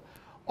ساتھ,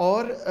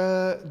 اور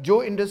جو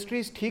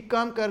انڈسٹریز ٹھیک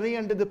کام کر رہی ہیں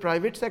انڈر دا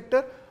پرائیویٹ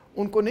سیکٹر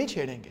ان کو نہیں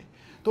چھیڑیں گے.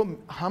 تو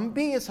ہم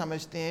بھی یہ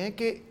سمجھتے ہیں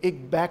کہ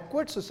ایک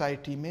بیکورڈ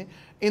سوسائٹی میں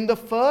in the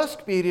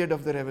first period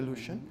of the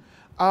revolution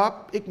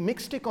آپ ایک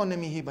مکسڈ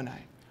اکانومی ہی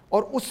بنائیں,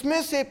 اور اس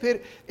میں سے پھر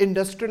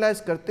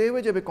انڈسٹریلائز کرتے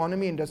ہوئے جب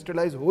اکانومی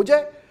انڈسٹریلائز ہو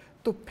جائے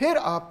تو پھر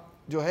آپ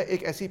جو ہے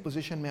ایک ایسی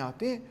پوزیشن میں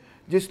آتے ہیں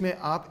جس میں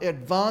آپ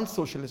ایڈوانس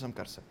سوشلزم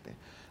کر سکتے ہیں.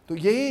 تو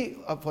یہی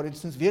اب فار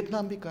انسٹنس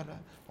ویتنام بھی کر رہا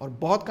ہے, اور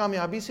بہت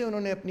کامیابی سے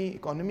انہوں نے اپنی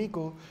اکانومی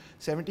کو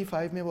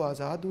 75 میں وہ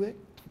آزاد ہوئے,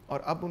 اور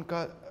اب ان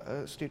کا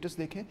اسٹیٹس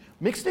دیکھیں,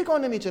 مکسڈ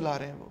اکانومی چلا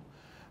رہے ہیں وہ,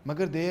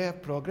 مگر they have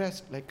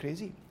progress like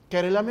crazy.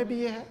 Kerala میں بھی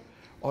یہ ہے,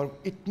 اور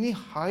اتنی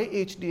ہائی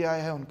ایچ ڈی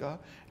آئی ہے ان کا,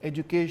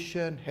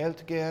 ایجوکیشن,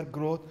 ہیلتھ کیئر,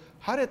 گروتھ,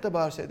 ہر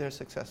اعتبار سے دے آر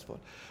سکسیزفل.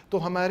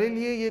 تو ہمارے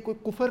لیے یہ کوئی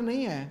کفر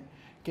نہیں ہے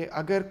کہ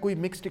اگر کوئی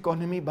مکسڈ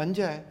اکانومی بن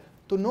جائے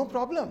تو نو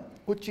پرابلم,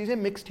 کچھ چیزیں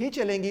مکسڈ ہی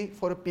چلیں گی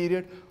for a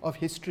period of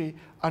history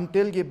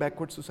until یہ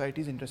بیکورڈ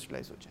سوسائٹیز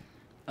انڈسٹریلائز ہو جائیں.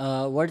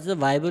 What is the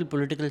viable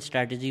political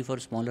strategy for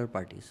smaller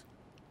parties?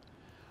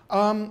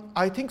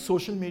 I think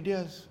social media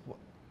is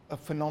a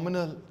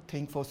phenomenal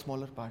thing for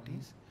smaller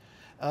parties.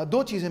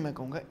 دو چیزیں میں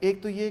کہوں گا.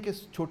 ایک تو یہ کہ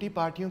چھوٹی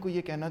پارٹیوں کو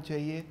یہ کہنا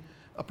چاہیے,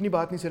 اپنی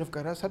بات نہیں صرف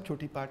کر رہا, سب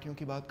چھوٹی پارٹیوں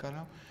کی بات کر رہا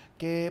ہوں,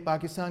 کہ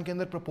پاکستان کے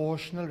اندر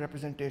پروپورشنل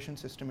ریپرزنٹیشن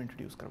سسٹم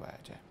انٹروڈیوس کروایا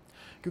جائے,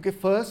 کیونکہ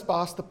first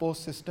pass the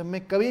post system میں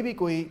کبھی بھی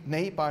کوئی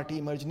نئی پارٹی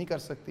ایمرج نہیں کر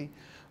سکتی,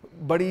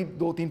 بڑی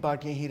 2-3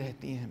 پارٹیاں ہی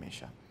رہتی ہیں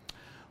ہمیشہ,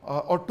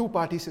 اور 2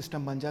 پارٹی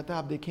سسٹم بن جاتا ہے.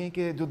 آپ دیکھیں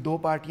کہ جو 2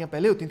 پارٹیاں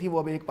پہلے ہوتی تھیں وہ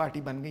اب ایک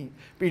پارٹی بن گئی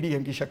پی ڈی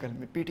ایم کی شکل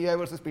میں, پی ٹی آئی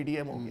ورسز پی ڈی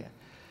ایم ہو گیا.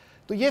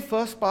 تو یہ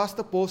first pass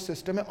the post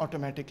system ہے,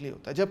 آٹومیٹکلی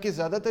ہوتا ہے, جبکہ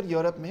زیادہ تر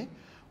یورپ میں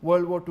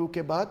ورلڈ وار 2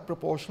 کے بعد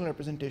پروپورشنل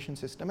ریپرزنٹیشن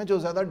سسٹم ہے جو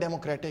زیادہ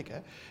ڈیموکریٹک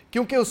ہے,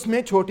 کیونکہ اس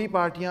میں چھوٹی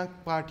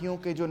پارٹیوں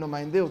کے جو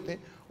نمائندے ہوتے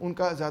ہیں ان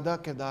کا زیادہ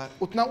کردار,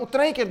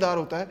 اتنا ہی کردار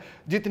ہوتا ہے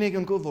جتنے کہ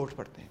ان کو ووٹ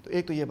پڑتے ہیں. تو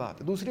ایک تو یہ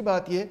بات ہے. دوسری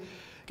بات یہ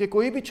کہ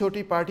کوئی بھی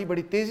چھوٹی پارٹی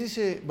بڑی تیزی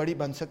سے بڑی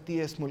بن سکتی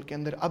ہے اس ملک کے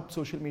اندر, اب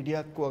سوشل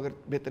میڈیا کو اگر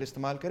بہتر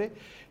استعمال کرے.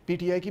 پی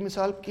ٹی آئی کی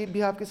مثال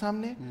بھی آپ کے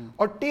سامنے,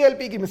 اور ٹی ایل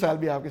پی کی مثال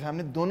بھی آپ کے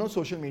سامنے, دونوں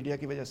سوشل میڈیا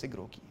کی وجہ سے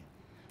گرو کی ہیں.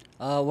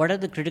 What are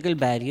the critical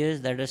barriers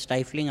that are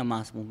stifling a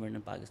mass movement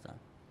in Pakistan?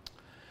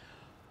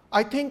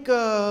 I think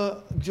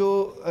جو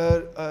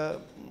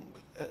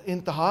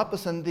انتہا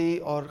پسندی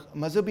اور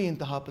مذہبی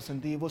انتہا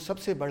پسندی وہ سب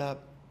سے بڑا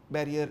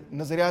بیریئر,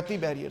 نظریاتی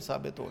بیریئر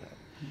ثابت ہو رہا ہے.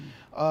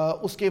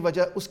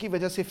 اس کی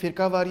وجہ سے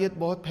فرقہ واریت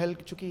بہت پھیل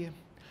چکی ہے,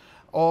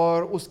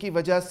 اور اس کی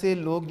وجہ سے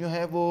لوگ جو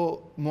ہیں وہ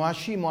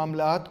معاشی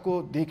معاملات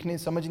کو دیکھنے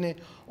سمجھنے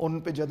اور ان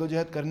پہ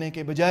جدوجہد کرنے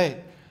کے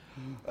بجائے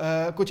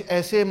کچھ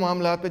ایسے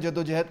معاملات پہ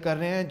جدوجہد کر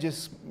رہے ہیں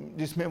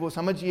جس میں وہ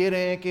سمجھ یہ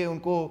رہے ہیں کہ ان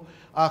کو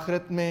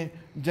آخرت میں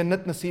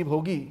جنت نصیب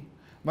ہوگی,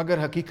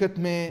 مگر حقیقت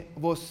میں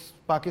وہ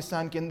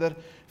پاکستان کے اندر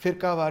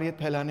فرقہ واریت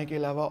پھیلانے کے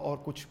علاوہ اور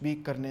کچھ بھی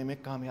کرنے میں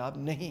کامیاب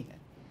نہیں ہے.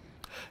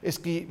 اس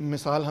کی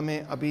مثال ہمیں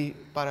ابھی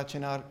پارا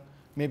چنار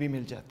میں بھی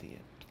مل جاتی ہے.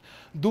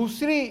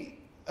 دوسری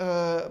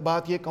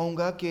بات یہ کہوں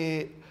گا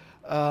کہ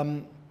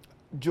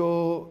جو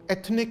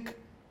ایتھنک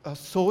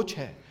سوچ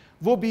ہے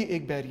وہ بھی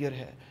ایک بیریئر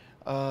ہے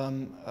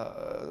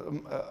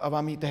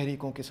عوامی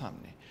تحریکوں کے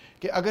سامنے,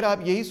 کہ اگر آپ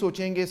یہی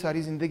سوچیں گے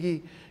ساری زندگی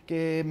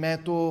کہ میں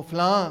تو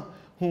فلاں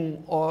ہوں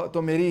اور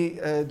تو میری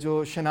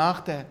جو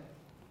شناخت ہے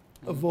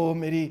وہ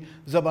میری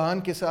زبان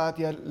کے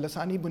ساتھ یا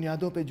لسانی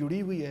بنیادوں پہ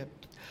جڑی ہوئی ہے,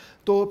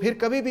 تو پھر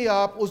کبھی بھی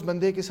آپ اس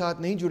بندے کے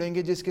ساتھ نہیں جڑیں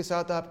گے جس کے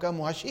ساتھ آپ کا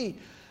معاشی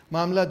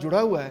معاملہ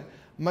جڑا ہوا ہے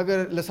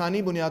مگر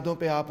لسانی بنیادوں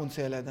پہ آپ ان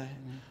سے علیحدہ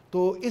ہیں.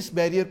 تو اس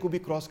بیریئر کو بھی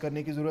کراس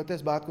کرنے کی ضرورت ہے.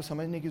 اس بات کو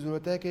سمجھنے کی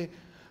ضرورت ہے کہ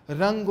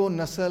رنگ و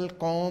نسل,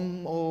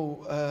 قوم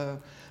و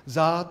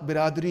ذات,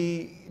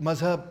 برادری,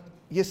 مذہب,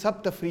 یہ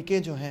سب تفریقیں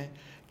جو ہیں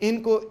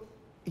ان کو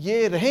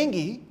یہ رہیں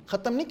گی,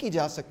 ختم نہیں کی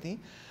جا سکتی,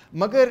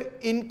 مگر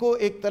ان کو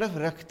ایک طرف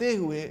رکھتے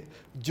ہوئے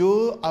جو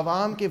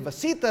عوام کے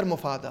وسیع تر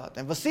مفادات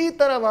ہیں, وسیع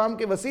تر عوام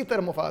کے وسیع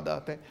تر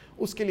مفادات ہیں,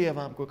 اس کے لیے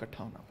عوام کو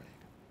اکٹھا ہونا پڑے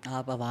گا.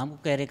 آپ عوام کو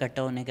کہہ رہے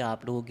اکٹھا ہونے کے,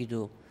 آپ لوگوں کی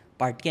جو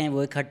پارٹیاں ہیں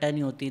وہ اکٹھا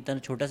نہیں ہوتی, اتنا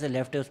چھوٹا سا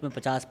لیفٹ ہے اس میں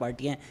 50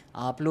 پارٹیاں ہیں,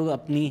 آپ لوگ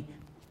اپنی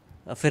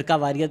فرقہ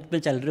واریت پہ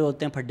چل رہے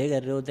ہوتے ہیں, پھڈے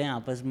کر رہے ہوتے ہیں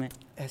آپس میں.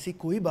 ایسی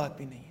کوئی بات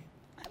بھی نہیں ہے,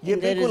 یہ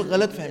بالکل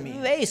غلط فہمی ہے.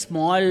 ویری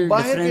اسمال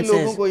باہر کے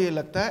لوگوں کو یہ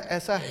لگتا ہے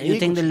ایسا ہے. You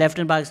think the left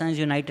in Pakistan is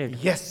united?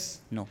 Yes.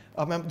 No.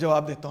 اب میں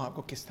جواب دیتا ہوں آپ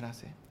کو کس طرح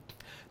سے.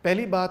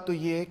 پہلی بات تو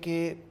یہ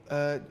کہ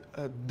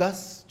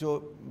 10 جو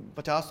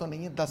 50 تو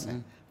نہیں ہے, 10 ہیں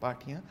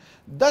پارٹیاں,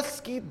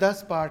 10 کی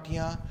 10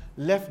 پارٹیاں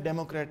لیفٹ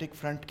ڈیموکریٹک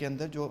فرنٹ کے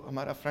اندر, جو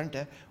ہمارا فرنٹ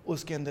ہے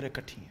اس کے اندر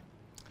اکٹھی ہیں.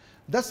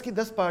 10 کی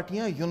 10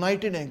 پارٹیاں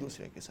یونائٹڈ ہیں ایک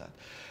دوسرے کے ساتھ,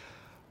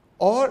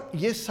 اور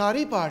یہ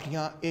ساری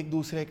پارٹیاں ایک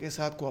دوسرے کے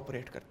ساتھ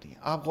کوآپریٹ کرتی ہیں.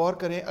 آپ غور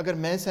کریں, اگر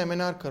میں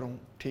سیمینار کروں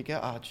ٹھیک ہے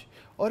آج,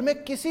 اور میں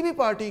کسی بھی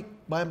پارٹی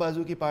بائیں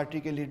بازو کی پارٹی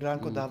کے لیڈران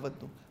کو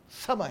دعوت دوں,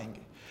 سب آئیں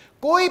گے.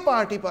 کوئی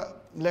پارٹی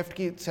لیفٹ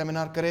کی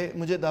سیمینار کرے,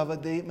 مجھے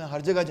دعوت دے, میں ہر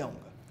جگہ جاؤں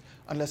گا,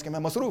 انلیس کہ میں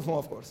مصروف ہوں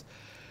آف کورس.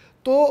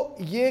 تو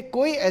یہ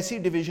کوئی ایسی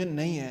ڈویژن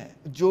نہیں ہے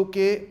جو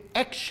کہ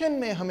ایکشن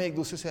میں ہمیں ایک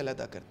دوسرے سے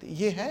علیحدہ کرتی.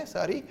 یہ ہیں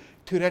ساری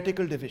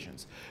تھیوریٹیکل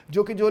ڈویژنس,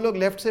 جو کہ جو لوگ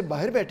لیفٹ سے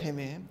باہر بیٹھے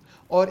ہوئے ہیں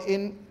اور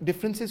ان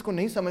ڈفرینسز کو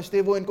نہیں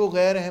سمجھتے, وہ ان کو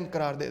غیر اہم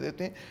قرار دے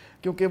دیتے ہیں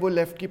کیونکہ وہ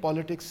لیفٹ کی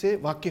پالیٹکس سے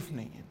واقف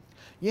نہیں ہیں.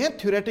 یہ ہیں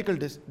تھیوریٹیکل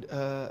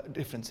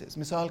ڈفرینسز.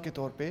 مثال کے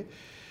طور پہ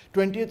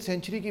 20th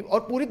سینچری کی,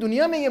 اور پوری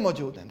دنیا میں یہ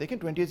موجود ہیں. دیکھیں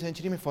 20th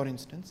سینچری میں فار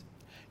انسٹنس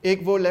ایک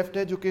وہ لیفٹ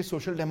ہے جو کہ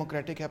سوشل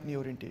ڈیموکریٹک ہے اپنی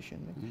اورینٹیشن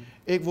میں,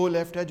 ایک وہ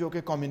لیفٹ ہے جو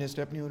کہ کمیونسٹ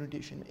ہے اپنی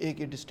اورینٹیشن میں, ایک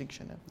یہ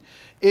ڈسٹنکشن ہے.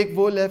 ایک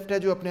وہ لیفٹ ہے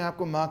جو اپنے آپ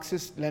کو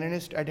مارکسسٹ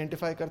لیننسٹ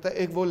آئیڈینٹیفائی کرتا ہے,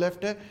 ایک وہ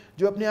لیفٹ ہے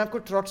جو اپنے آپ کو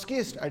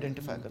ٹروٹسکیسٹ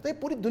آئیڈینٹیفائی کرتا ہے.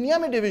 پوری دنیا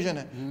میں ڈویژن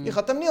ہے, یہ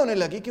ختم نہیں ہونے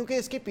لگی کیونکہ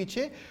اس کے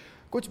پیچھے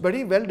کچھ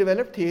بڑی ویل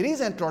ڈیولپڈ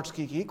تھیئریز ہیں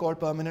ٹروٹسکی کی, called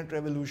permanent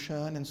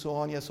revolution and so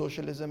آن, یا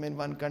سوشلزم ان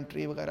ون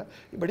کنٹری وغیرہ.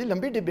 یہ بڑی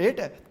لمبی ڈبیٹ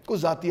ہے, کوئی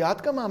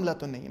ذاتیات کا معاملہ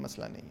تو نہیں ہے,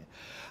 مسئلہ نہیں ہے.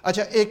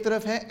 اچھا, ایک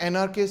طرف ہیں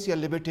اینارکسٹ یا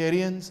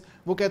لبرٹیرینز,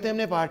 وہ کہتے ہیں ہم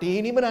نے پارٹی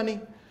ہی نہیں بنانی,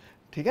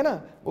 ٹھیک ہے نا.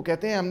 وہ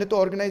کہتے ہیں ہم نے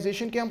تو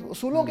آرگنائزیشن کے, ہم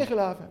اصولوں کے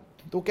خلاف ہیں,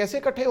 تو کیسے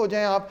اکٹھے ہو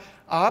جائیں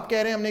آپ کہہ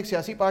رہے ہیں ہم نے ایک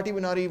سیاسی پارٹی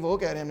بنا رہی, وہ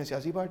کہہ رہے ہیں ہم نے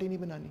سیاسی پارٹی نہیں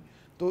بنانی.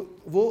 تو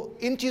وہ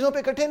ان چیزوں پہ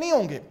اکٹھے نہیں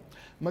ہوں گے,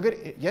 مگر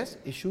یس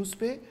ایشوز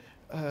پہ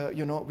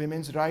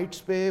ویمنز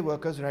رائٹس پہ,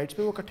 ورکرز رائٹس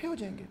پہ وہ اکٹھے ہو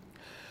جائیں گے.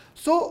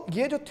 سو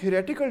یہ جو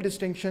تھیوریٹیکل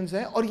ڈسٹنکشنز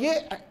ہیں, اور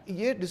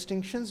یہ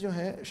ڈسٹنکشنز جو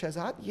ہیں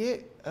شہزاد, یہ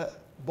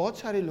بہت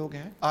سارے لوگ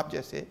ہیں آپ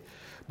جیسے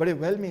بڑے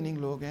ویل میننگ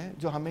لوگ ہیں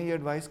جو ہمیں یہ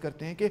ایڈوائز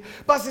کرتے ہیں کہ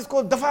بس اس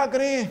کو دفع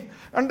کریں,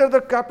 انڈر دا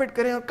کارپیٹ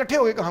کریں اور اکٹھے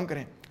ہو کے کام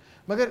کریں.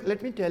 مگر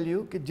لیٹ می ٹیل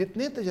یو کہ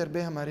جتنے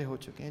تجربے ہمارے ہو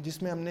چکے ہیں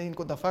جس میں ہم نے ان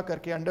کو دفع کر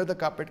کے انڈر دا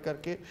کارپیٹ کر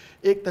کے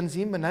ایک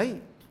تنظیم بنائی,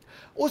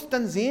 اس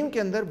تنظیم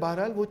کے اندر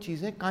بہرحال وہ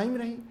چیزیں قائم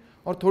رہیں,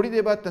 اور تھوڑی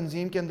دیر بعد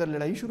تنظیم کے اندر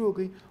لڑائی شروع ہو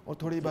گئی, اور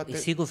تھوڑی دیر بعد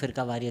اسی کو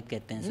فرقہ واریت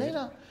کہتے ہیں. نہیں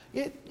نا,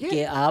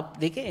 کہ آپ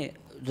دیکھیں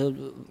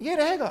یہ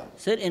رہے گا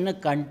سر ان اے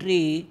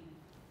کنٹری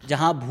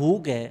جہاں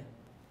بھوک ہے,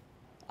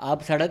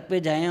 آپ سڑک پہ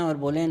جائیں اور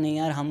بولیں نہیں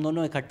یار ہم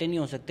دونوں اکٹھے نہیں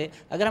ہو سکتے.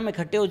 اگر ہم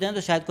اکٹھے ہو جائیں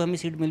تو شاید کوئی ہمیں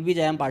سیٹ مل بھی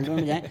جائے, ہم پارلیمنٹ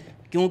میں جائیں,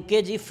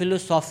 کیونکہ جی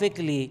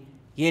فلوسافکلی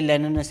یہ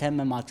لیننس ہے,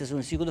 میں مارکسسٹ ہوں,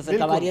 اسی کو تو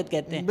فرقہ واریت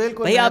کہتے ہیں.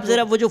 بھائی آپ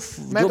ذرا وہ جو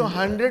میں تو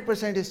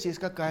 100% اس چیز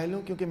کا قائل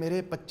ہوں, کیونکہ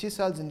میرے 25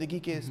 سال زندگی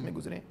کے اس میں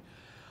گزرے,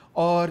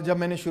 اور جب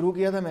میں نے شروع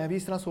کیا تھا میں بھی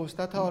اس طرح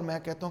سوچتا تھا, اور میں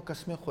کہتا ہوں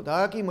قسم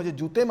خدا کی مجھے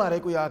جوتے مارے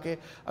کوئی آ کے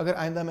اگر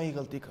آئندہ میں یہ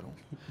غلطی کروں.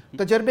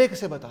 تجربے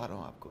سے بتا رہا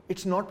ہوں آپ کو,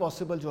 اٹس ناٹ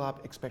پاسبل جو آپ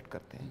ایکسپیکٹ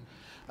کرتے ہیں,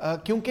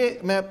 کیونکہ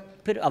میں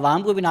پھر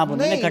عوام کو بھی نہ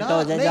بولنا اکٹھا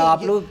ہو جائے, جب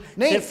آپ لوگ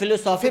صرف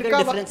فلسافیکل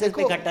ڈفرینسز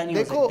پہ اکٹھا نہیں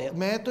ہو سکتے. دیکھو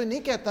میں تو نہیں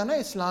کہتا نا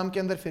اسلام کے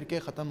اندر فرقے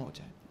ختم ہو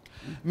جائیں,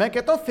 میں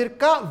کہتا ہوں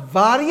فرقہ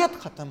واریت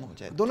ختم ہو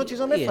جائے. دونوں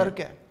چیزوں میں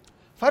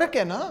فرق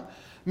ہے نا.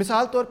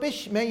 مثال طور پہ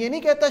میں یہ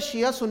نہیں کہتا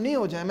شیعہ سنی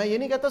ہو جائیں, میں یہ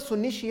نہیں کہتا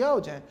سنی شیعہ ہو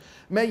جائیں,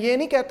 میں یہ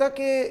نہیں کہتا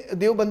کہ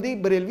دیوبندی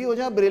بریلوی ہو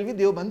جائیں, بریلوی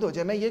دیوبند ہو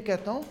جائے. میں یہ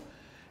کہتا ہوں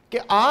کہ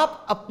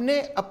آپ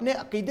اپنے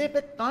عقیدے پہ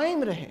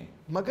قائم رہیں,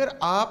 مگر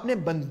آپ نے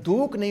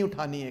بندوق نہیں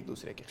اٹھانی ہے ایک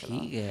دوسرے کے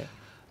خلاف.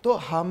 تو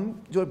ہم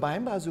جو بائیں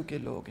بازو کے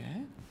لوگ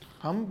ہیں,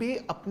 ہم بھی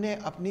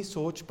اپنی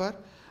سوچ پر,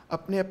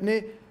 اپنے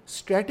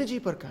اسٹریٹجی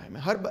پر قائم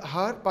ہیں.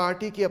 ہر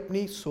پارٹی کی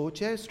اپنی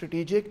سوچ ہے,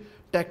 اسٹریٹجک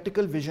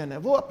ٹیکٹیکل ویژن ہے,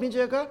 وہ اپنی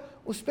جگہ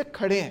اس پہ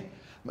کھڑے ہیں.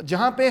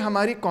 جہاں پہ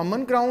ہماری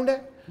کامن گراؤنڈ ہے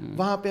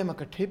وہاں پہ ہم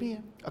اکٹھے بھی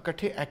ہیں,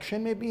 اکٹھے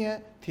ایکشن میں بھی ہیں,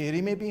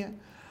 تھیوری میں بھی ہیں.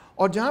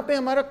 اور جہاں پہ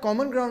ہمارا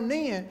کامن گراؤنڈ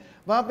نہیں ہے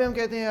وہاں پہ ہم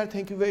کہتے ہیں یار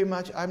thank you very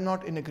much, I am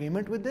not in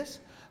agreement with this,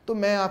 تو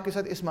میں آپ کے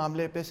ساتھ اس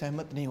معاملے پہ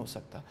سہمت نہیں ہو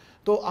سکتا.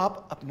 تو آپ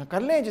اپنا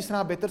کر لیں جس طرح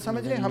آپ بہتر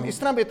سمجھ رہے ہیں, ہم اس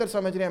طرح بہتر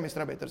سمجھ رہے ہیں, ہم اس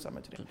طرح بہتر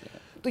سمجھ رہے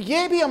ہیں. تو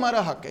یہ بھی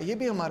ہمارا حق ہے, یہ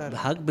بھی ہمارا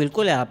حق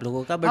بالکل ہے آپ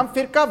لوگوں کا. ہم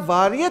فرقہ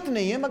واریت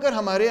نہیں ہے, مگر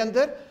ہمارے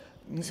اندر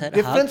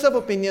ڈفرینس آف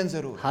اوپینین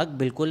ضرور. حق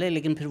بالکل ہے,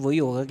 لیکن پھر وہی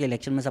ہوگا کہ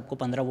الیکشن میں سب کو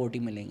 15 ووٹ ہی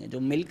ملیں گے, جو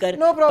مل کر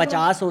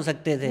 50 ہو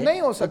سکتے تھے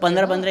تو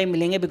 15 ہی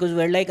ملیں گے, بیکاز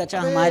ویئر لائک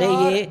اچھا ہمارے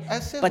یہ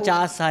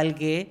 50 سال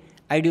کے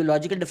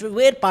آئیڈیولوجیکل ڈفرینس.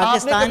 ویئر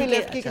پاکستان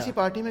کے کسی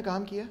پارٹی میں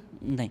کام کیا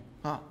نہیں,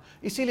 ہاں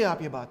اسی لیے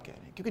آپ یہ بات کہہ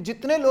رہے ہیں, کیونکہ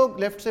جتنے لوگ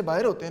لیفٹ سے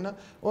باہر ہوتے ہیں نا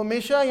وہ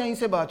ہمیشہ یہیں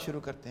سے بات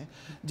شروع کرتے ہیں.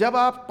 جب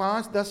آپ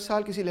 5-10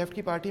 سال کسی لیفٹ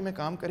کی پارٹی میں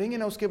کام کریں گے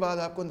نا, اس کے بعد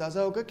آپ کو اندازہ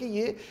ہوگا کہ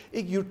یہ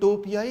ایک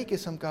یوٹوپیائی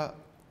قسم کا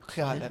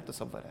خیال ہے,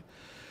 تصور ہے.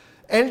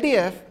 ایل ڈی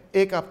ایف,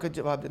 ایک آپ کا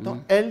جواب دیتا ہوں,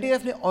 ایل ڈی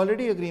ایف نے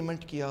آلریڈی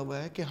اگریمنٹ کیا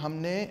ہوا ہے کہ ہم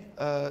نے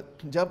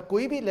جب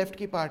کوئی بھی لیفٹ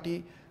کی پارٹی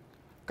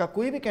کا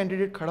کوئی بھی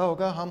کینڈیڈیٹ کھڑا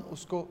ہوگا, ہم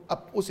اس کو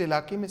اس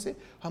علاقے میں سے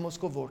ہم اس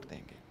کو ووٹ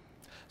دیں گے.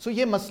 سو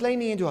یہ مسئلہ ہی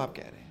نہیں ہے جو آپ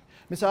کہہ رہے ہیں.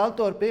 مثال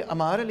طور پہ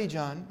امار علی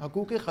جان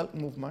حقوق خلق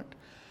موومنٹ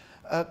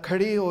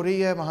کھڑی ہو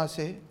رہی ہے وہاں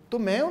سے, تو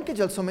میں ان کے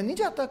جلسوں میں نہیں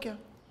جاتا کیا؟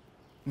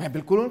 میں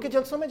بالکل ان کے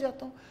جلسوں میں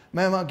جاتا ہوں,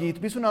 میں وہاں گیت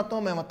بھی سناتا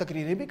ہوں, میں وہاں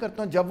تقریریں بھی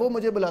کرتا ہوں, جب وہ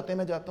مجھے بلاتے ہیں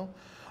میں جاتا ہوں.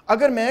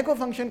 اگر میں کوئی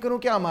فنکشن کروں,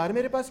 کیا امار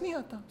میرے پاس نہیں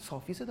آتا؟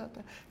 100% آتا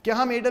ہے. کیا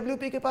ہم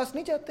AWP کے پاس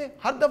نہیں جاتے؟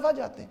 ہر دفعہ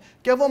جاتے ہیں.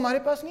 کیا وہ ہمارے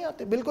پاس نہیں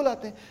آتے؟ بالکل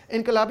آتے ہیں.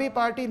 انقلابی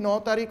پارٹی 9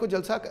 تاریخ کو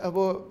جلسہ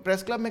وہ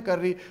پریس کلب میں کر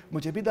رہی,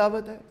 مجھے بھی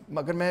دعوت ہے,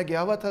 مگر میں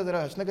گیا ہوا تھا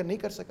ذرا حسن نگر نہیں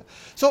کر سکا.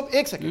 سو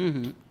ایک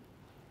سیکنڈ,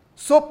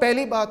 سو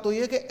پہلی بات تو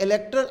یہ کہ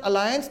الیکٹرل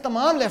الائنس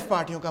تمام لیفٹ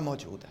پارٹیوں کا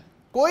موجود ہے,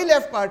 کوئی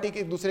لیفٹ پارٹی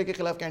ایک دوسرے کے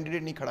خلاف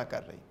کینڈیڈیٹ نہیں کھڑا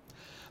کر رہی.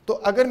 تو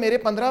اگر میرے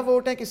 15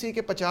 ووٹ ہیں, کسی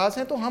کے 50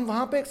 ہیں, تو ہم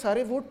وہاں پہ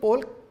سارے ووٹ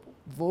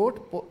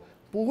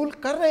پول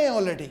کر رہے ہیں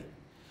آلریڈی.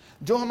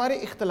 جو ہمارے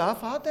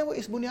اختلافات ہیں وہ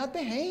اس بنیاد پہ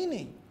ہیں ہی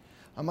نہیں,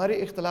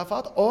 ہمارے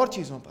اختلافات اور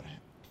چیزوں پر ہیں.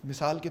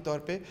 مثال کے طور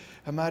پہ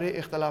ہمارے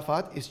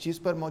اختلافات اس چیز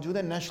پر موجود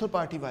ہیں, نیشنل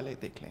پارٹی والے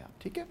دیکھ لیں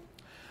آپ, ٹھیک ہے,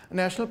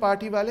 نیشنل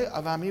پارٹی والے,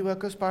 عوامی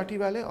ورکرز پارٹی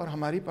والے اور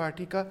ہماری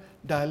پارٹی کا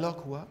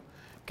ڈائلاگ ہوا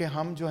کہ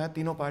ہم جو ہیں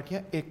تینوں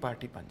پارٹیاں ایک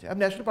پارٹی بن جائیں. اب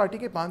نیشنل پارٹی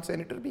کے 5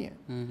 سینیٹر بھی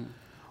ہیں,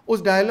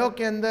 اس ڈائلاگ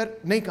کے اندر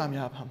نہیں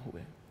کامیاب ہم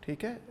ہوئے,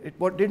 ٹھیک ہے. It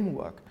didn't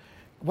work.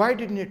 Y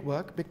didn't it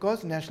work?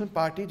 Because national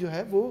party جو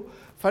ہے وہ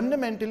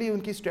فنڈامنٹلی ان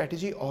کی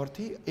اسٹریٹجی اور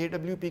تھی.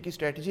 AWP کی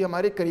اسٹریٹجی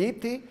ہمارے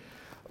قریب تھی,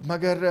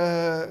 مگر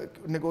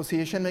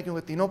نیگوسیشن میں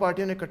کیونکہ تینوں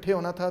پارٹیوں نے اکٹھے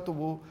ہونا تھا تو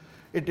وہ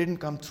it didn't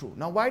come through.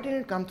 Now why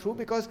didn't come through?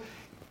 Because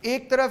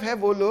ایک طرف ہے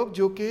وہ لوگ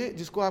جو کہ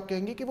جس کو آپ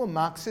کہیں گے کہ وہ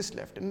مارکسسٹ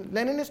لیفٹ,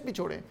 لیننسٹ بھی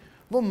چھوڑیں,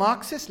 وہ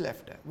مارکسسٹ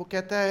لیفٹ ہے. وہ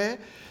کہتا ہے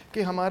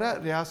کہ ہمارا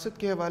ریاست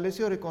کے حوالے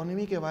سے اور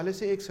اکانومی کے حوالے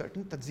سے ایک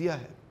سرٹن تجزیہ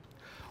ہے.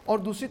 اور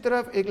دوسری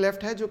طرف ایک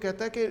لیفٹ ہے جو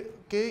کہتا ہے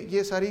کہ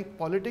یہ ساری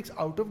پالیٹکس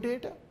آؤٹ آف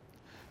ڈیٹ ہے,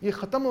 یہ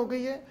ختم ہو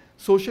گئی ہے,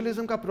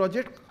 سوشلزم کا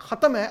پروجیکٹ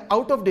ختم ہے,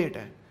 آؤٹ آف ڈیٹ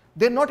ہے.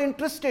 دے are not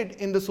interested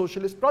in the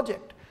socialist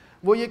project.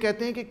 وہ یہ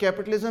کہتے ہیں کہ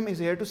capitalism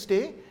is here to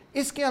stay,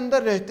 اس کے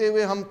اندر رہتے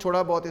ہوئے ہم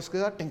تھوڑا بہت اس کے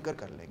ساتھ ٹنکر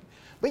کر لیں گے.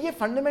 بھئی یہ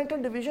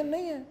فنڈامنٹل ڈویژن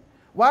نہیں ہے.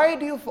 وائی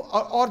ڈو یو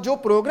اور جو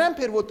پروگرام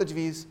پھر وہ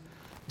تجویز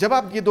جب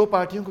آپ یہ دو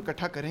پارٹیوں کو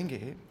اکٹھا کریں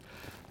گے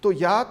تو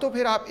یا تو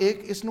پھر آپ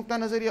ایک اس نقطہ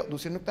نظر یا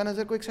دوسرے نقطہ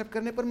نظر کو ایکسیپٹ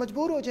کرنے پر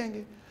مجبور ہو جائیں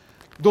گے.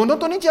 دونوں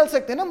تو نہیں چل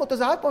سکتے نا,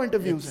 متضاد پوائنٹ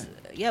آف ویوز ہیں.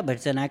 یا بٹ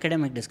اٹس این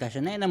ایکیڈمک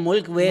ڈسکشن ہے ان اے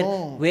ملک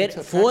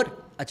ویئر فور.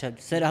 اچھا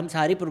سر, ہم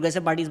ساری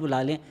پروگریسو پارٹیز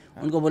بلا لیں,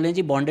 ان کو بولیں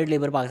جی بانڈیڈ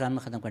لیبر پاکستان میں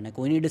ختم کرنا ہے,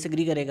 کوئی نہیں ڈس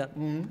ایگری کرے گا.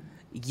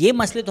 یہ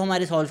مسئلے تو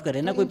ہمارے سالو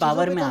کریں نا, کوئی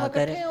پاور میں آ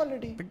کر,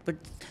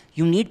 but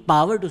you need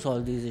power to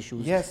solve these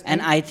issues.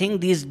 And I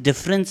think these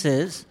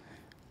differences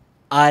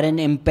are an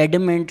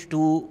impediment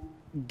to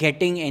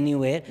getting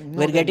anywhere.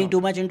 We're getting too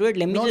much into it.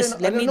 Let me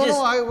just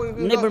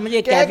نہیں, but مجھے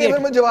ایک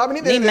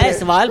caveat, نہیں میں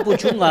سوال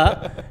پوچھوں گا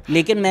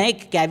لیکن میں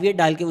ایک caveat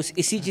ڈال کے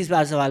اسی چیز پہ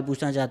آپ سوال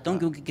پوچھنا چاہتا ہوں,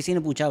 کیونکہ کسی نے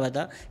پوچھا ہوا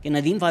تھا کہ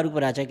ندیم فاروق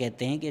پراچا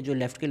کہتے ہیں کہ جو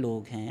لیفٹ کے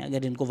لوگ ہیں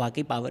اگر ان کو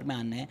واقعی پاور میں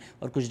آنا ہے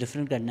اور کچھ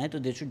ڈفرینٹ کرنا ہے تو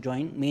they should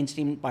join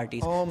mainstream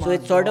parties. So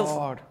it's sort of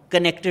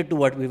connected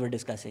to what we were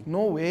discussing.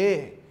 No way.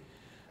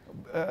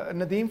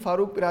 Nadeem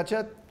فاروق پراچا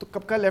تو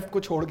کب کا لیفٹ کو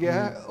چھوڑ گیا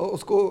ہے,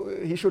 اس کو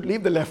he should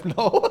leave the left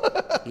now.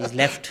 He's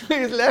left.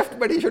 He's left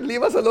but he should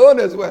leave us alone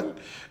as well.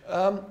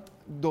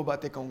 دو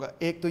باتیں کہوں گا.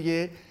 ایک تو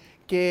یہ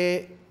کہ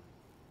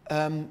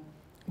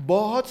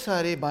بہت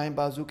سارے بائیں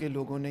بازو کے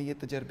لوگوں نے یہ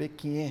تجربے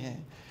کیے ہیں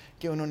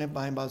کہ انہوں نے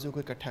بائیں بازو کو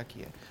اکٹھا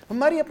کیا ہے.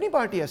 ہماری اپنی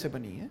پارٹی ایسے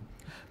بنی ہے.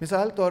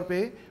 مثال طور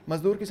پہ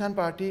مزدور کسان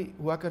پارٹی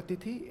ہوا کرتی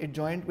تھی, it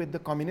joined with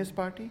the communist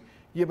party,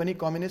 یہ بنی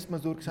کمیونسٹ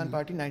مزدور کسان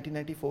پارٹی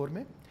 1994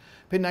 میں.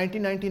 پھر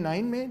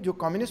 1999 میں جو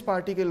کمیونسٹ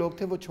پارٹی کے لوگ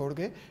تھے وہ چھوڑ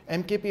گئے,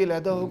 MKP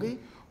علیحدہ ہو گئی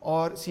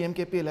اور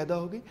CMKP علیحدہ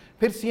ہو گئی.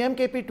 پھر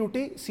CMKP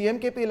ٹوٹی,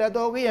 CMKP علیحدہ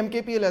ہو گئی,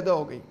 MKP علیحدہ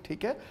ہو گئی,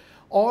 ٹھیک ہے.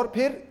 اور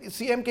پھر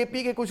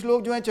CMKP کے کچھ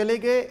لوگ جو ہیں چلے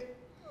گئے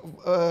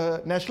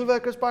نیشنل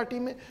ورکرز پارٹی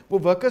میں, وہ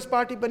ورکرز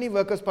پارٹی بنی,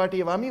 workers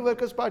party Awami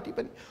workers party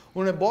بنی.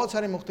 انہوں نے بہت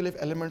سارے مختلف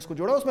ایلیمنٹس کو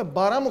جوڑا, اس میں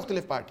 12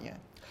 مختلف پارٹیاں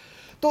ہیں.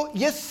 تو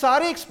یہ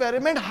سارے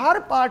ایکسپیریمنٹ, ہر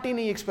پارٹی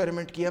نے یہ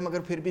ایکسپیریمنٹ کیا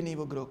مگر پھر بھی نہیں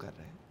وہ گرو کر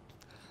رہے ہیں.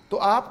 تو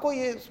آپ کو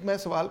یہ میں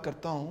سوال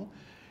کرتا ہوں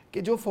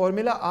کہ جو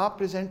فارمولا آپ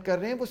پریزنٹ کر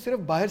رہے ہیں وہ صرف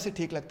باہر سے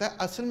ٹھیک لگتا ہے.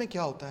 اصل میں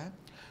کیا ہوتا ہے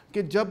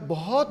کہ جب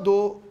بہت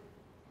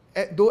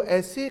دو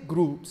ایسے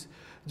گروپس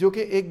جو کہ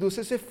ایک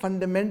دوسرے سے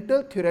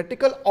فنڈامنٹل,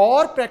 تھیوریٹیکل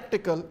اور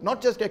پریکٹیکل,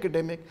 ناٹ جسٹ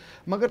ایکیڈیمک,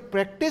 مگر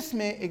پریکٹس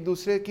میں ایک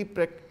دوسرے کی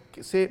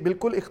سے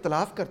بالکل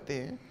اختلاف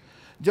کرتے ہیں,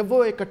 جب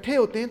وہ اکٹھے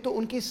ہوتے ہیں تو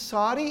ان کی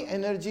ساری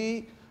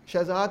انرجی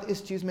شہزاد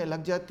اس چیز میں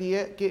لگ جاتی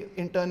ہے کہ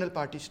انٹرنل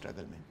پارٹی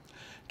اسٹرگل میں,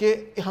 کہ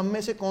ہم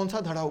میں سے کون سا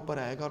دھڑا اوپر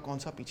آئے گا اور کون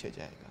سا پیچھے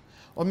جائے گا.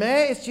 اور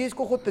میں اس چیز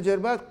کو خود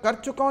تجربہ کر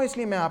چکا ہوں, اس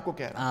لیے میں آپ کو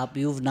کہہ رہا ہوں. آپ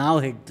you've now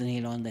hit the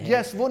nail on the head.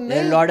 Yes, وہ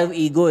there are a lot of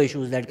ego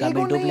issues that come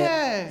into play.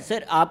 Sir,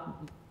 آپ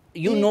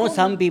you know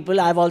some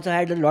people, I've also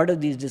had a lot of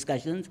these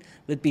discussions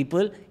with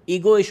people,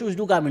 ego issues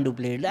do come into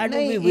play. That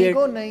would be weird.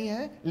 Ego نہیں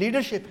ہے,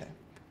 leadership ہے.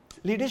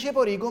 Leadership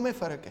اور ego میں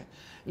فرق ہے.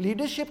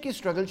 Leadership کی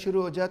struggle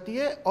شروع ہو جاتی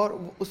ہے اور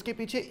اس کے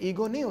پیچھے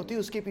ایگو نہیں ہوتی,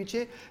 اس کے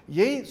پیچھے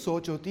یہی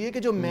سوچ ہوتی ہے کہ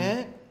جو میں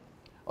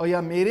اور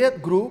یا میرے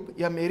گروپ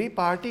یا میری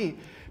پارٹی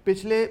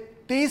پچھلے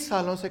 30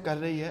 سالوں سے کر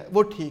رہی ہے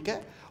وہ ٹھیک ہے,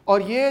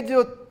 اور یہ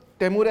جو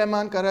تیمور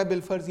رحمان کر رہا ہے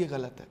بالفرض یہ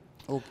غلط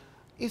ہے.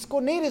 اس کو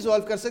نہیں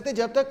ریزالو کر سکتے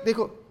جب تک,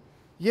 دیکھو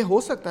یہ ہو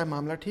سکتا ہے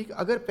معاملہ ٹھیک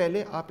اگر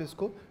پہلے آپ اس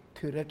کو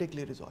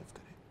تھیوریٹکلی ریزالو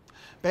کریں.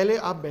 پہلے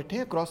آپ بیٹھیں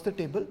اکراس دا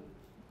ٹیبل,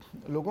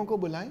 لوگوں کو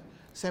بلائیں,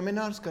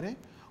 سیمینارز کریں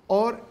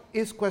اور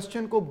اس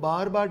کویسچن کو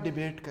بار بار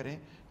ڈیبیٹ کریں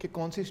کہ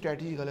کون سی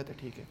اسٹریٹجی غلط ہے,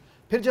 ٹھیک ہے.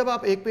 پھر جب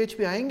آپ ایک پیج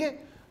پہ آئیں گے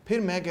پھر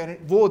میں کہہ رہا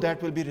ہوں وہ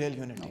that will be real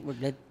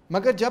unity.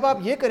 مگر جب آپ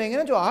یہ کریں گے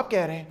نا جو آپ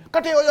کہہ رہے ہیں,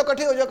 کٹھے ہو جاؤ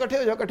کٹھے ہو جاؤ کٹھے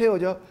ہو جاؤ کٹھے ہو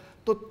جاؤ,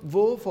 تو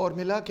وہ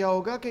فارمولا کیا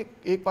ہوگا کہ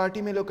ایک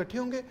پارٹی میں لوگ کٹھے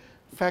ہوں گے,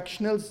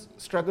 فیکشنل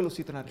اسٹرگل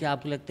اسی طرح. کیا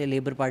آپ کو لگتا ہے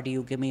لیبر پارٹی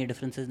UK میں یہ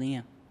ڈفرینسز نہیں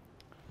ہیں؟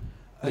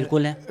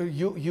 بالکل ہے.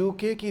 یو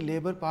کے کی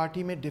لیبر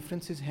پارٹی میں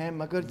ڈفرینسز ہیں,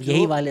 مگر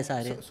یہی والے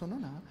سارے سنو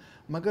نا,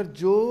 مگر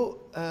جو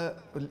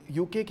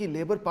یو کے کی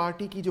لیبر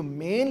پارٹی کی جو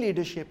مین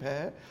لیڈرشپ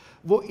ہے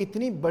وہ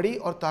اتنی بڑی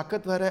اور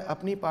طاقتور ہے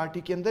اپنی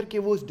پارٹی کے اندر کہ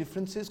وہ اس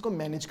ڈفرینسز کو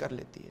مینیج کر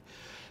لیتی ہے.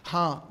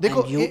 ہاں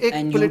دیکھو, ایک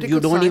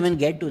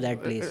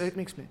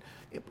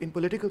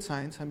پولیٹیکل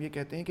سائنس ہم یہ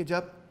کہتے ہیں کہ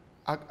جب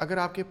اگر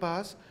آپ کے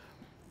پاس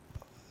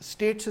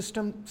اسٹیٹ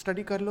سسٹم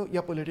اسٹڈی کر لو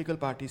یا پولیٹیکل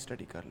پارٹی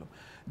اسٹڈی کر لو,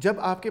 جب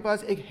آپ کے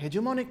پاس ایک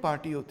ہیجمونک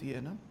پارٹی ہوتی ہے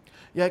نا,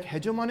 یا ایک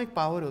ہیجمونک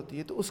پاور ہوتی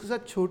ہے, تو اس کے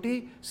ساتھ چھوٹی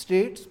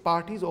اسٹیٹس,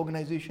 پارٹیز,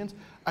 آرگنائزیشنز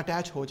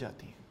اٹیچ ہو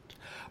جاتی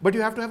ہیں. But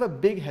you have to have a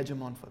big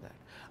hegemon for that.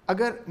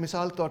 اگر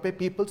مثال طور پہ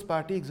پیپلز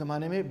پارٹی ایک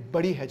زمانے میں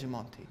بڑی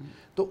ہیجمون تھی,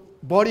 تو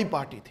باڈی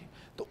پارٹی تھی,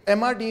 تو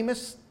ایم آر ڈی میں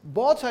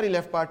بہت ساری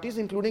لیفٹ پارٹیز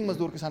انکلوڈنگ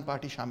مزدور کسان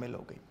پارٹی شامل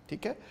ہو گئی.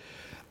 ٹھیک ہے,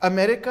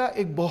 امریکہ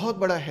ایک بہت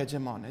بڑا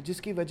ہیجمون ہے,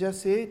 جس کی وجہ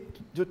سے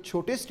جو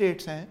چھوٹے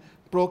اسٹیٹس ہیں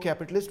پرو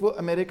کیپٹلسٹ, وہ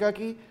امریکہ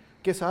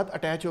کے ساتھ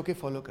اٹیچ ہو کے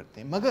فالو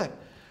کرتے ہیں. مگر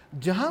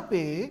جہاں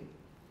پہ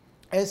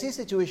ایسی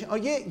سچویشن, اور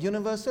یہ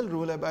یونیورسل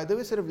رول ہے بائی دا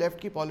وے, صرف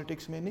لیفٹ کی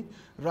پالیٹکس میں نہیں,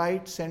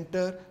 رائٹ,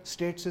 سینٹر,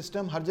 اسٹیٹ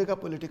سسٹم, ہر جگہ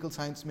پولیٹیکل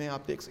سائنس میں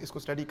آپ اس کو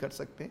اسٹڈی کر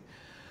سکتے ہیں.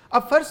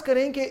 اب فرض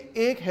کریں کہ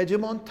ایک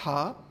ہیجمون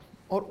تھا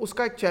اور اس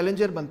کا ایک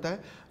چیلنجر بنتا ہے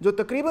جو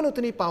تقریباً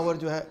اتنی پاور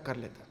جو ہے کر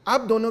لیتا ہے.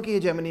 اب دونوں کی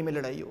ہیجمنی میں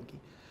لڑائی ہوگی,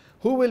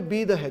 ہو ول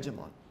بی دا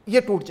ہیجمون, یہ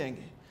ٹوٹ جائیں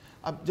گے.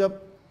 اب جب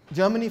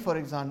Germany for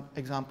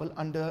example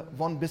under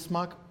von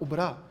Bismarck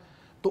ابھرا,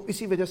 تو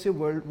اسی وجہ سے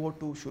ورلڈ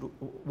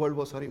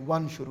وار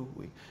 1 شروع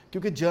ہوئی,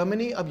 کیونکہ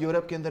جرمنی اب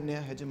یورپ کے اندر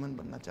نیا ہیجمن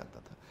بننا چاہتا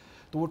تھا,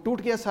 تو وہ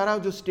ٹوٹ گیا. سارا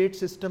جو اسٹیٹ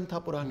سسٹم تھا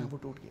پرانا وہ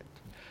ٹوٹ گیا.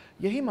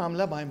 یہی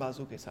معاملہ بائیں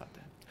بازو کے ساتھ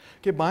ہے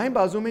کہ بائیں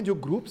بازو میں جو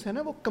گروپس ہیں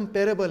نا وہ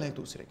کمپیریبل ہیں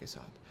دوسرے کے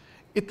ساتھ,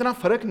 اتنا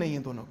فرق نہیں ہے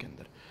دونوں کے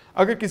اندر.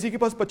 اگر کسی کے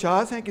پاس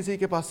 50 ہیں, کسی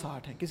کے پاس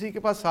 60 ہیں, کسی کے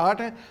پاس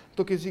 60 ہیں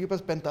تو کسی کے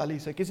پاس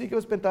 45 ہے, کسی کے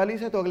پاس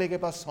 45 ہے تو اگلے کے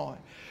پاس 100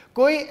 ہے.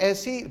 کوئی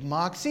ایسی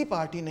مارکسی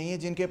پارٹی نہیں ہے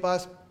جن کے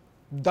پاس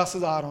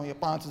 10,000 ہوں یا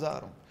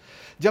 5,000 ہوں.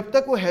 جب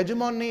تک وہ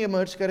ہیجمون نہیں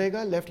ایمرج کرے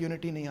گا, لیفٹ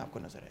یونٹی نہیں آپ کو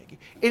نظر آئے گی.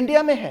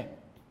 انڈیا میں ہے,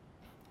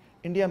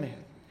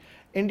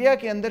 انڈیا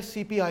کے اندر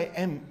سی پی آئی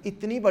ایم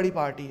اتنی بڑی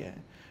پارٹی ہے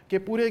کہ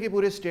پورے کے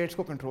پورے اسٹیٹس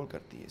کو کنٹرول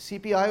کرتی ہے. سی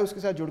پی آئی اس کے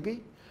ساتھ جڑ گئی,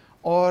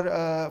 اور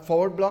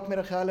فارورڈ بلاک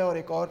میرا خیال ہے, اور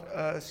ایک اور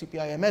سی پی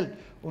آئی ایم ایل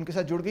ان کے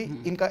ساتھ جڑ گئی.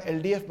 ان کا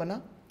ایل ڈی ایف بنا,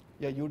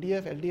 یا U D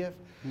F, L D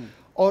F,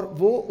 اور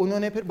وہ انہوں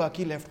نے پھر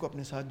باقی لیفٹ کو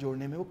اپنے ساتھ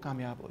جوڑنے میں وہ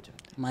کامیاب ہو جاتے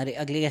ہیں. ہمارے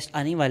اگلے گیسٹ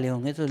آنے والے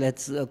ہوں گے, تو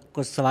لیٹس,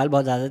 کچھ سوال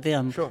بہت زیادہ تھے,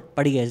 ہم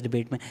پڑ گئے اس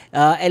ڈبیٹ میں.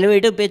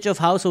 Elevator pitch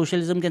of how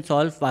socialism can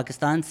solve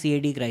Pakistan C A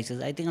D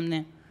crisis. I think ہم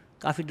نے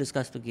کافی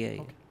ڈسکس تو کیا ہے.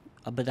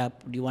 اب بتا,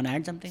 do you want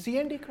add something? C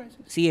N D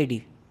crisis, C A D,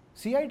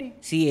 C I D,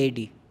 C A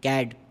D,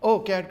 CAD.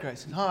 CAD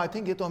crisis. ہاں, I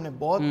think یہ تو ہم نے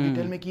بہت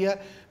ڈیٹیل میں کیا.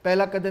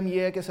 پہلا قدم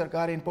یہ ہے کہ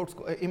سرکار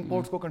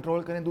امپورٹس کو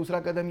کنٹرول کریں, دوسرا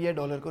قدم یہ ہے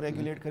ڈالر کو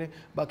ریگولیٹ کریں,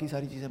 باقی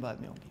ساری چیزیں بعد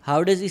میں ہوں گی.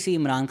 How does he see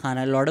Imran Khan?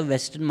 A lot of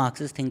Western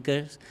Marxist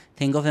thinkers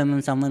think of him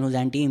as someone who's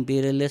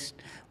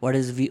anti-imperialist. What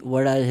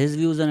are his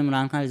views on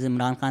Imran Khan? Is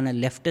Imran Khan a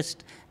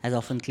leftist, as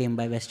often claimed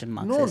by Western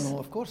Marxists? No,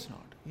 of course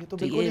not. یہ تو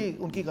بالکل ہی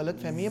ان کی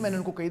غلط فہمی ہے. میں نے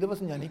ان کو کئی دفعہ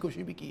سمجھانے کی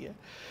کوشش بھی کی ہے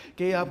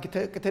کہ آپ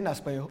کتنے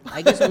نس پے ہو.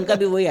 آئی گیس ان کا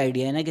بھی وہی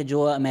آئیڈیا ہے نا کہ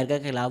جو امریکہ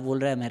کے خلاف بول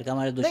رہا ہے, امریکہ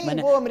ہمارے دشمن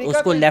ہے, اس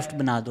کو لیفٹ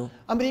بنا دو.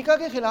 امریکہ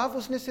کے خلاف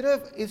اس نے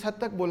صرف اس حد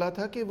تک بولا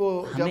تھا کہ وہ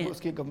جب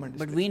اس کی government,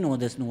 but we know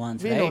this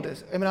nuance,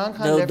 right? Imran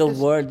Khan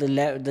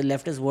the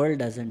leftist world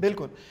doesn't.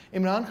 بالکل.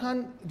 عمران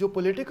خان جو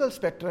پولیٹیکل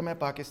اسپیکٹرم ہے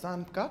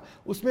پاکستان کا,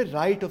 اس میں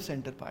right of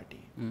centre party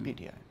P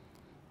T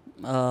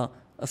I.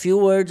 A few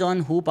words on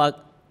who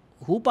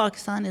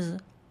Pakistan is.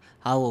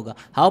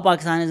 How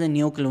Pakistan is a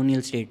neo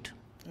colonial state.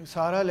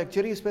 سارا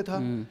lecture ہی اس پہ تھا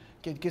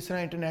کہ کس طرح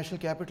انٹرنیشنل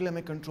کیپٹل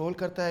ہمیں کنٹرول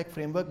کرتا ہے, ایک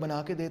فریم ورک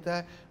بنا کے دیتا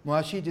ہے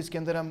معاشی, جس کے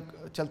اندر ہم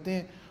چلتے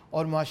ہیں,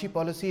 اور معاشی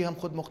پالیسی ہم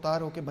خود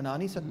مختار ہو کے بنا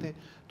نہیں سکتے.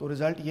 تو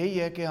رزلٹ یہی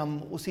ہے کہ ہم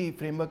اسی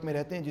فریم ورک میں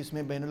رہتے ہیں جس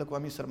میں بین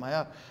الاقوامی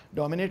سرمایہ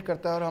ڈومینیٹ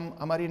کرتا ہے, اور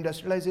ہماری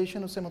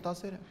انڈسٹریلائزیشن اس سے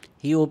متاثر ہے.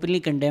 He openly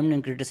condemned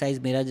and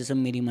criticized میرا جسم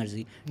میری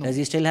مرضی.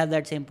 Does he still have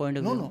that same point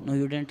of view? No,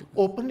 you didn't.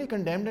 Openly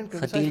condemned and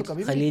criticized تو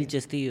کبھی بھی خلیل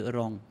چشتی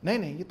wrong.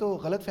 نہیں, یہ تو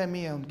غلط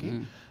فہمی ہے ان کی.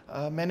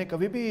 میں نے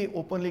کبھی بھی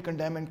اوپنلی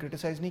کنڈیم اینڈ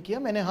کرٹیسائز نہیں کیا.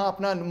 میں نے ہاں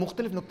اپنا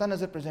مختلف نقطہ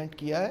نظر پریزنٹ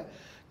کیا ہے,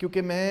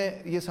 کیونکہ میں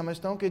یہ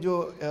سمجھتا ہوں کہ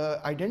جو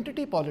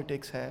آئیڈینٹی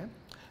پالیٹکس ہے,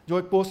 جو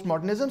ایک پوسٹ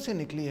ماڈرنزم سے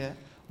نکلی ہے,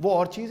 وہ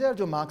اور چیز ہے, اور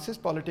جو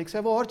مارکسسٹ پالیٹکس ہے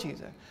وہ اور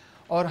چیز ہے.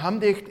 اور ہم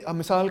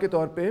مثال کے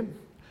طور پہ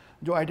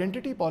جو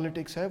آئیڈینٹی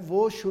پالیٹکس ہے,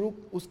 وہ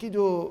اس کی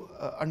جو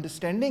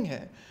انڈرسٹینڈنگ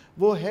ہے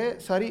وہ ہے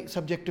ساری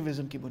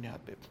سبجیکٹیوزم کی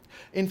بنیاد پہ.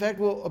 انفیکٹ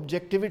وہ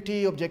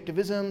آبجیکٹیوٹی,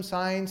 آبجیکٹیوزم,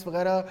 سائنس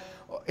وغیرہ,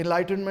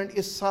 انلائٹنمنٹ,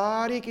 اس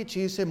ساری کی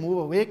چیز سے موو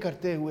اوے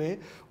کرتے ہوئے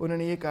انہوں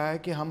نے یہ کہا ہے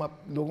کہ ہم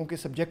لوگوں کے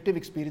سبجیکٹیو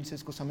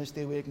ایکسپیرینسز کو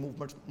سمجھتے ہوئے ایک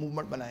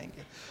موومنٹ بنائیں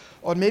گے.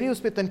 اور میری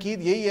اس پہ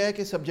تنقید یہی ہے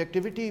کہ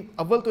سبجیکٹیوٹی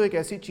اول تو ایک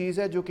ایسی چیز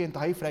ہے جو کہ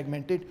انتہائی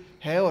فریگمنٹڈ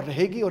ہے اور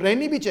رہے گی, اور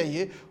رہنی بھی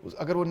چاہیے.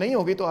 اگر وہ نہیں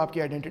ہوگی تو آپ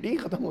کی آئیڈینٹی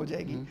ختم ہو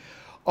جائے گی.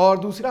 اور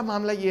دوسرا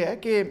معاملہ یہ ہے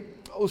کہ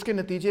اس کے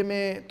نتیجے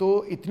میں تو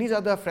اتنی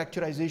زیادہ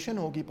فریکچرائزیشن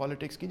ہوگی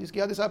پالیٹکس کی جس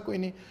کی حد صاحب کوئی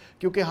نہیں,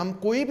 کیونکہ ہم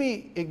کوئی بھی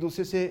ایک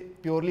دوسرے سے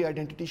پیورلی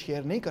آئیڈینٹی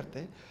شیئر نہیں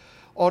کرتے.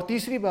 اور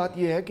تیسری بات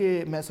یہ ہے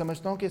کہ میں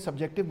سمجھتا ہوں کہ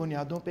سبجیکٹو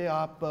بنیادوں پہ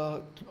آپ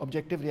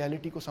آبجیکٹیو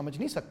ریالٹی کو سمجھ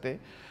نہیں سکتے.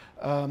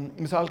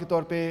 مثال کے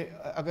طور پہ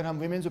اگر ہم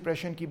ویمنز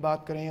اپریشن کی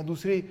بات کریں یا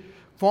دوسری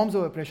فارمز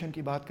آف اپریشن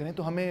کی بات کریں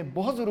تو ہمیں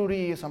بہت ضروری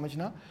ہے یہ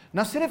سمجھنا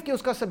نہ صرف کہ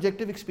اس کا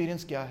سبجیکٹیو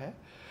ایکسپیرینس کیا ہے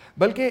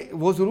بلکہ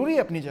وہ ضروری ہے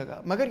اپنی جگہ,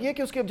 مگر یہ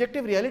کہ اس کی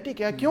آبجیکٹیو ریئلٹی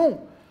کیا ہے. کیوں؟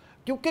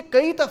 کیونکہ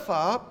کئی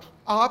دفعہ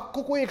آپ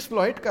کو کوئی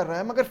ایکسپلائٹ کر رہا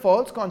ہے مگر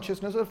فالس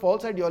کانشیسنس اور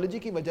فالس آئیڈیالوجی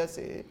کی وجہ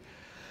سے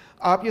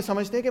آپ یہ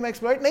سمجھتے ہیں کہ میں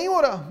ایکسپلائٹ نہیں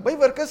ہو رہا. بھائی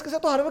ورکرز کے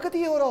ساتھ تو ہر وقت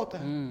یہ ہو رہا ہوتا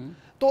ہے.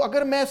 تو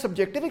اگر میں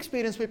سبجیکٹیو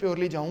ایکسپیرینس پہ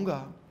پیورلی جاؤں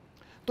گا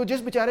تو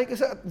جس بیچارے کے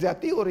ساتھ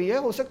زیادتی ہو رہی ہے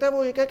ہو سکتا ہے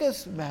وہ یہ کہے کہ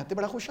میں تو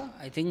بڑا خوش ہوں.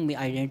 I think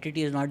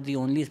identity is not the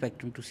only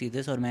spectrum to see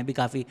this, اور میں بھی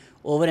کافی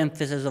اوور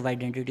ایمفیسس آف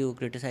آئیڈینٹی کو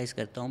کرٹیسائز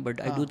کرتا ہوں,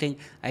 but I do think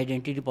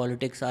identity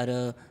politics are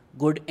a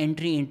good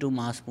entry into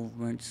mass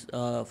movements.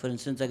 For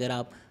instance اگر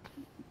آپ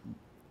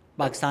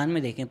پاکستان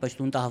میں دیکھیں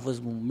پشتون تحفظ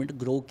موومنٹ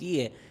گرو کی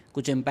ہے,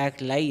 کچھ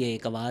امپیکٹ لائی ہے,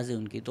 ایک آواز ہے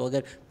ان کی. تو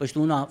اگر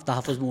پشتون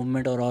تحفظ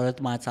موومنٹ اور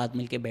عورت مات ساتھ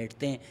مل کے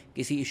بیٹھتے ہیں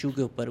کسی ایشو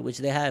کے اوپر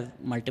which they have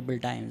multiple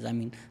times, I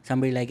mean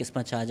somebody like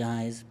Ismat Shah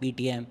Jahan is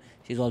PTM,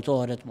 she is also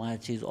Aurat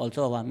march, she is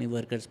also Awami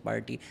workers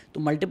party. تو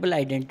ملٹیپل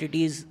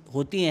آئیڈینٹیز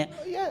ہوتی ہیں.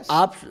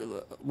 آپ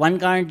one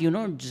can't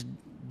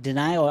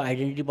deny or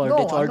identity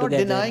politics altogether. No, I'm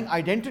not denying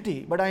identity,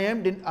 but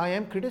I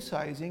am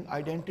criticizing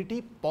identity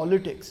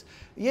politics.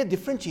 یہ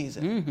different چیز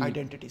ہے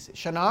identity سے.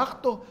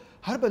 شناخت تو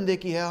ہر بندے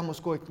کی ہے, ہم اس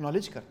کو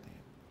acknowledge کرتے ہیں.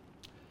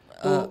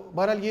 تو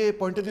بہرحال یہ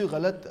point of view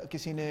غلط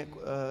کسی نے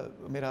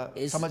میرا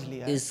سمجھ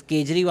لیا ہے. Is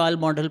Kejriwal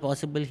model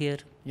possible here?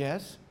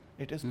 Yes,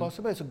 it is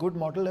possible. It's a good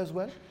model as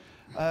well.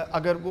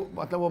 اگر وہ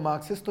مطلب وہ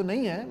مارکسسٹ تو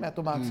نہیں ہے, میں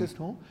تو مارکسسٹ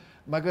ہوں,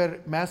 مگر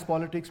میس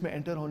پالیٹکس میں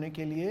انٹر ہونے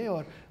کے لیے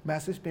اور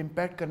میسج پہ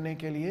امپیکٹ کرنے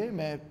کے لیے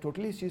میں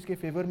ٹوٹلی اس چیز کے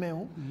فیور میں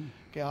ہوں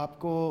کہ آپ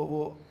کو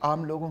وہ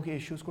عام لوگوں کے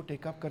ایشوز کو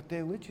ٹیک اپ کرتے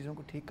ہوئے چیزوں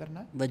کو ٹھیک کرنا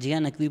ہے. وجیہ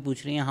نقوی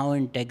پوچھ رہی ہیں ہاؤ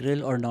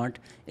انٹیگرل اور not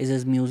is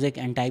his music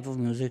and type of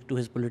music to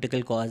his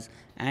political cause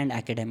and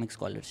ایکیڈیمک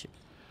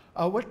scholarship.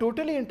 وہ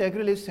ٹوٹلی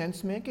انٹیگرل اس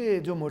سینس میں کہ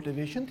جو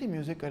موٹیویشن تھی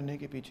میوزک کرنے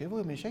کے پیچھے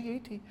وہ ہمیشہ یہی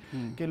تھی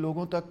کہ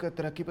لوگوں تک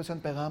ترقی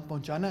پسند پیغام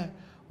پہنچانا ہے.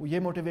 یہ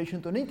موٹیویشن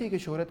تو نہیں تھی کہ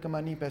شہرت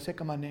کمانی, پیسے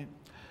کمانے.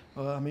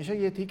 ہمیشہ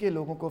یہ تھی کہ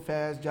لوگوں کو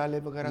فیض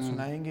جالب وغیرہ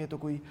سنائیں گے تو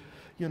کوئی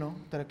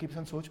ترقی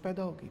پسند سوچ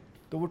پیدا ہوگی.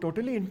 تو وہ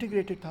ٹوٹلی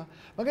انٹیگریٹڈ تھا,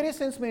 مگر اس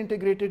سینس میں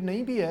انٹیگریٹڈ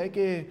نہیں بھی ہے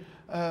کہ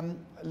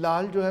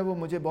لال جو ہے وہ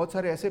مجھے بہت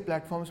سارے ایسے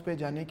پلیٹ فارمز پہ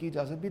جانے کی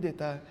اجازت بھی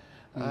دیتا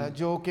ہے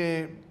جو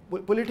کہ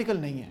پولیٹیکل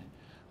نہیں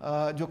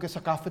ہیں, جو کہ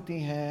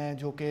ثقافتی ہیں,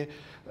 جو کہ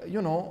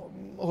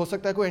ہو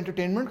سکتا ہے کوئی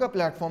انٹرٹینمنٹ کا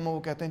پلیٹ فارم ہو,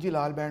 وہ کہتے ہیں جی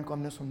لال بینڈ کو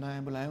ہم نے سننا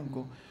ہے, بلائیں ان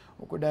کو.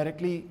 وہ کوئی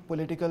ڈائریکٹلی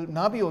پولیٹیکل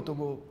نہ بھی ہو تو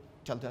وہ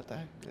چل جاتا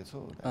ہے.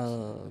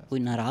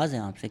 کوئی ناراض ہے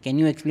آپ سے. Can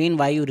you explain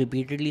why you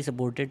repeatedly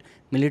supported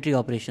military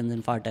operations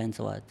in FATA and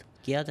Swat?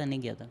 کیا تھا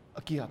نہیں کیا تھا؟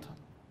 کیا تھا,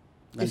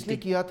 اس لیے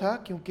کیا تھا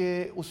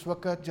کیونکہ اس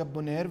وقت جب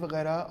بنیر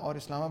وغیرہ اور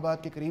اسلام آباد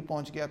کے قریب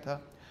پہنچ گیا تھا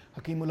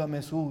حکیم اللہ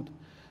محسود,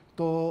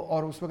 تو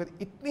اور اس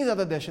وقت اتنی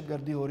زیادہ دہشت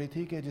گردی ہو رہی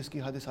تھی کہ جس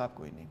کی حد حساب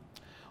کوئی نہیں,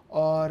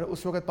 اور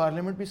اس وقت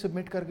پارلیمنٹ بھی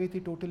سبمٹ کر گئی تھی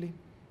ٹوٹلی.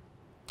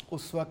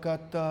 اس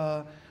وقت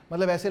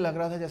مطلب ایسے لگ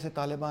رہا تھا جیسے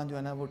طالبان جو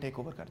ہے نا وہ ٹیک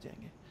اوور کر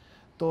جائیں گے.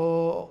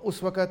 تو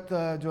اس وقت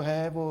جو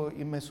ہے وہ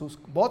یہ محسوس,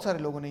 بہت سارے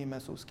لوگوں نے یہ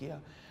محسوس کیا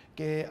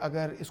کہ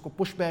اگر اس کو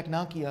پش بیک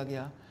نہ کیا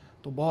گیا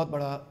تو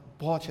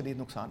بہت شدید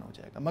نقصان ہو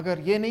جائے گا. مگر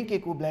یہ نہیں کہ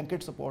کوئی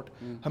بلینکٹ سپورٹ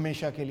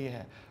ہمیشہ کے لیے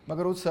ہے,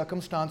 مگر اس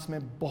سرکمسٹانس میں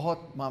بہت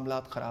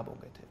معاملات خراب ہو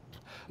گئے تھے.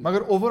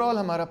 مگر اوور آل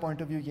ہمارا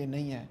پوائنٹ آف ویو یہ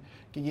نہیں ہے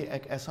کہ یہ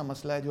ایک ایسا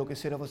مسئلہ ہے جو کہ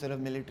صرف اور صرف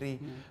ملٹری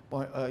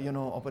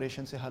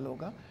آپریشن سے حل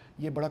ہوگا.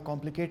 یہ بڑا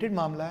کمپلیکیٹڈ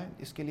معاملہ ہے.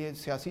 اس کے لیے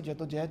سیاسی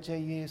جدوجہد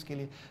چاہیے, اس کے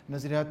لیے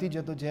نظریاتی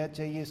جدوجہد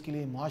چاہیے, اس کے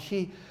لیے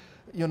معاشی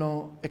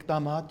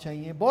اقدامات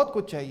چاہیے, بہت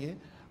کچھ چاہیے.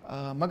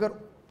 مگر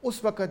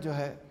اس وقت جو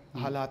ہے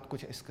حالات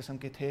کچھ اس قسم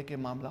کے تھے کہ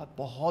معاملات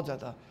بہت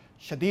زیادہ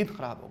شدید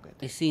خراب ہو گئے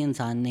تھے. اسی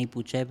انسان نے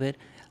پوچھا ہے پھر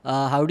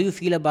how do you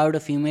feel about a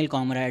female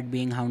comrade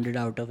being ہاؤنڈیڈ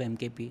out of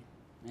MKP؟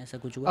 ایسا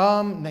کچھ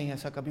ہوا؟ نہیں,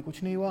 ایسا کبھی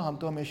کچھ نہیں ہوا. ہم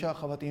تو ہمیشہ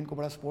خواتین کو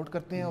بڑا سپورٹ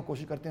کرتے ہیں اور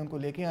کوشش کرتے ہیں ان کو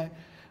لے کے آئیں.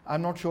 آئی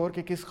ایم ناٹ شیور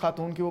کہ کس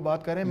خاتون کی وہ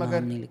بات کریں,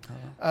 مگر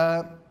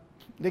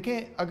دیکھیں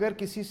اگر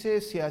کسی سے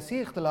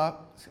سیاسی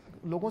اختلاف,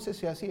 لوگوں سے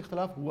سیاسی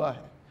اختلاف ہوا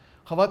ہے,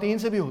 خواتین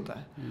سے بھی ہوتا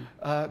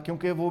ہے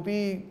کیونکہ وہ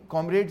بھی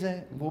کامریڈز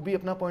ہیں, وہ بھی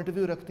اپنا پوائنٹ آف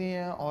ویو رکھتی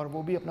ہیں اور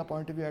وہ بھی اپنا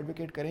پوائنٹ آف ویو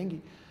ایڈوکیٹ کریں گی,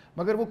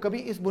 مگر وہ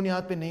کبھی اس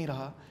بنیاد پہ نہیں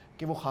رہا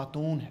کہ وہ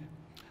خاتون ہے,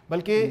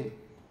 بلکہ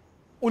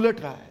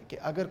الٹ رہا ہے کہ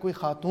اگر کوئی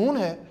خاتون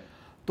ہے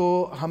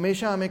تو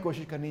ہمیشہ ہمیں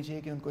کوشش کرنی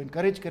چاہیے کہ ان کو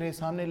انکریج کریں,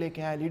 سامنے لے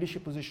کے آئیں,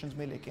 لیڈرشپ پوزیشنز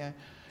میں لے کے آئیں.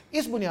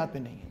 اس بنیاد پہ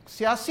نہیں ہے,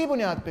 سیاسی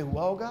بنیاد پہ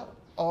ہوا ہوگا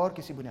اور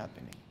کسی بنیاد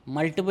پہ نہیں.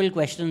 ملٹیپل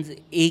کویشچنز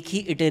ایک ہی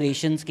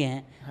ایٹریشنز کے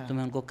ہیں, تو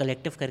میں ان کو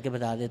کلیکٹیو کر کے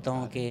بتا دیتا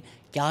ہوں کہ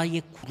کیا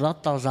یہ کھلا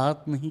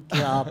تضاد نہیں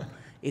کہ آپ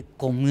ایک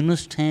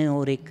کمیونسٹ ہیں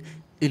اور ایک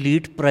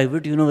ایلیٹ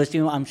پرائیویٹ یونیورسٹی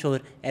میں؟ I am sure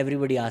every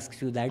body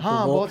asks you that,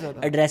 تو وہ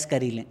ایڈریس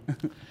کر ہی لیں.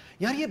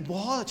 یار یہ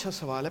بہت اچھا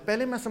سوال ہے.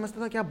 پہلے میں سمجھتا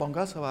تھا کیا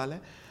بنگا سوال ہے,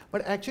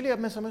 بٹ ایکچولی اب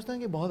میں سمجھتا ہوں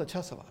کہ بہت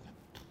اچھا سوال ہے.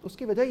 اس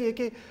کی وجہ یہ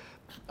کہ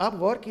آپ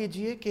غور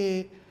کیجئے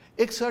کہ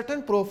ایک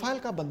سرٹن پروفائل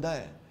کا بندہ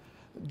ہے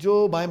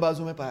جو بائیں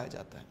بازو میں پایا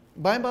جاتا ہے.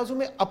 بائیں بازو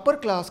میں اپر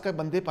کلاس کا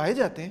بندے پائے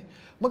جاتے ہیں,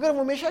 مگر وہ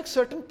ہمیشہ ایک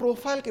سرٹن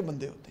پروفائل کے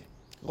بندے ہوتے ہیں.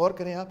 غور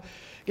کریں آپ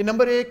کہ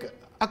نمبر ایک,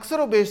 اکثر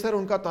و بیشتر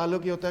ان کا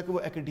تعلق یہ ہوتا ہے کہ وہ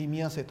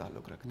اکیڈیمیا سے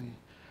تعلق رکھتے ہیں.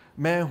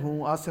 میں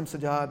ہوں, عاصم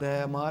سجاد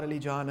ہے, عمار علی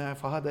جان ہے,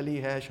 فہد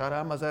علی ہے,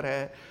 شارع مظہر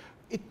ہے,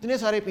 اتنے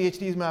سارے پی ایچ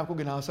ڈیز میں آپ کو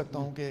گنا سکتا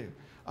ہوں کہ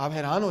آپ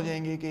حیران ہو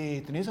جائیں گے کہ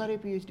اتنے سارے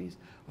پی ایچ ڈیز,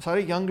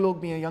 سارے ینگ لوگ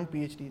بھی ہیں, ینگ پی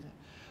ایچ ڈیز ہیں,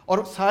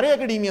 اور سارے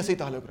اکیڈیمیا سے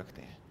تعلق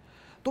رکھتے ہیں.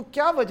 تو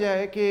کیا وجہ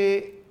ہے کہ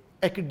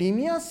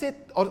ایکڈیمیا سے,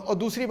 اور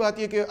دوسری بات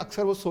یہ کہ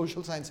اکثر وہ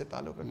سوشل سائنس سے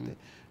تعلق رکھتے ہیں,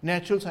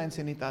 نیچرل سائنس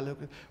سے نہیں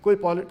تعلق رکھتے. کوئی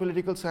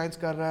پولیٹیکل سائنس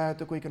کر رہا ہے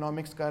تو کوئی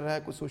اکنامکس کر رہا ہے,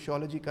 کوئی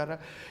سوشیولوجی کر رہا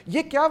ہے.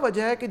 یہ کیا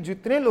وجہ ہے کہ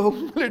جتنے لوگ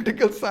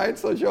پولیٹیکل سائنس,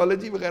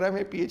 سوشیولوجی وغیرہ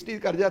میں پی ایچ ڈی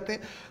کر جاتے ہیں,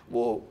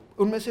 وہ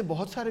ان میں سے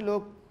بہت سارے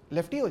لوگ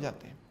لیفٹی ہو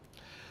جاتے ہیں.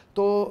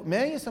 تو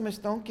میں یہ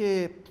سمجھتا ہوں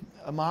کہ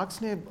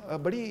مارکس نے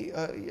بڑی,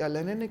 یا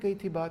لینن نے کہی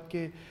تھی بات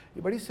کہ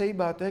یہ بڑی صحیح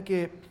بات ہے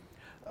کہ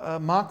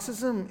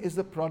Marxism is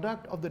the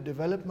product of the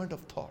development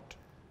of thought.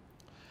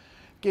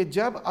 کہ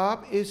جب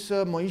آپ اس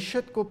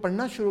معیشت کو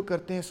پڑھنا شروع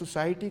کرتے ہیں,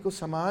 سوسائٹی کو,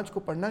 سماج کو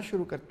پڑھنا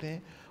شروع کرتے ہیں,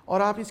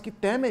 اور آپ اس کی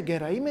تہ میں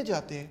گہرائی میں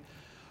جاتے ہیں,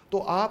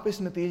 تو آپ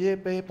اس نتیجے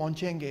پہ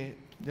پہنچیں گے,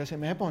 جیسے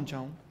میں پہنچا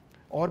ہوں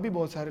اور بھی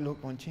بہت سارے لوگ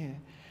پہنچے ہیں,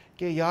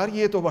 کہ یار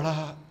یہ تو بڑا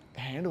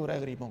ہینڈ ہو رہا ہے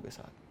غریبوں کے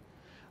ساتھ.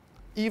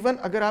 ایون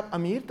اگر آپ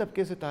امیر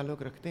طبقے سے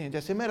تعلق رکھتے ہیں,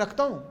 جیسے میں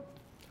رکھتا ہوں,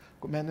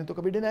 میں نے تو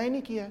کبھی ڈینائی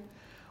نہیں کیا ہے,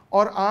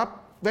 اور آپ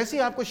ویسے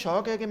ہی آپ کو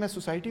شوق ہے کہ میں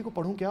سوسائٹی کو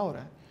پڑھوں کیا ہو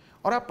رہا ہے,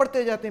 اور آپ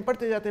پڑھتے جاتے ہیں,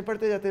 پڑھتے جاتے ہیں,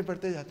 پڑھتے جاتے ہیں,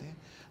 پڑھتے جاتے ہیں,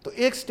 تو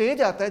ایک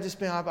سٹیج آتا ہے جس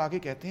پہ آپ آگے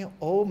کہتے ہیں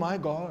او مائی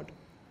گاڈ,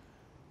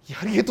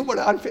 یار یہ تو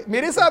بڑا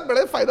میرے ساتھ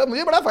بڑا فائدہ,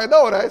 مجھے بڑا فائدہ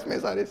ہو رہا ہے اس میں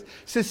سارے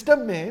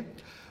سسٹم میں,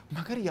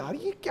 مگر یار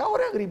یہ کیا ہو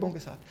رہا ہے غریبوں کے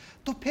ساتھ.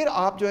 تو پھر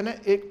آپ جو ہے نا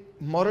ایک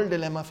مورل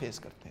ڈیلیما فیس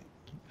کرتے ہیں.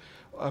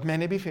 میں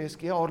نے بھی فیس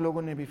کیا اور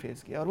لوگوں نے بھی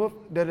فیس کیا, اور وہ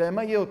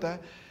ڈیلیما یہ ہوتا ہے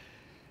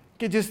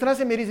کہ جس طرح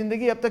سے میری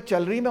زندگی اب تک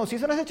چل رہی میں اسی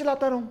طرح سے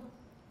چلاتا رہوں,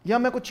 یا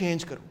میں کچھ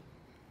چینج کروں.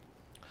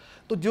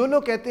 تو جو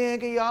لوگ کہتے ہیں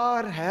کہ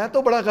یار ہے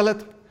تو بڑا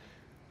غلط,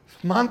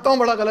 مانتا ہوں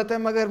بڑا غلط ہے,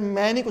 مگر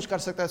میں نہیں کچھ کر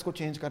سکتا اس کو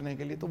چینج کرنے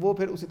کے لیے, تو وہ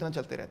پھر اسی طرح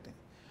چلتے رہتے ہیں.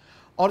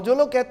 اور جو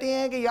لوگ کہتے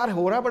ہیں کہ یار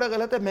ہو رہا بڑا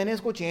غلط ہے, میں نے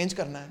اس کو چینج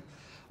کرنا ہے,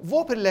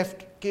 وہ پھر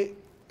لیفٹ کے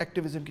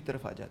ایکٹیویزم کی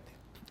طرف آ جاتے ہیں.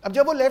 اب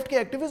جب وہ لیفٹ کے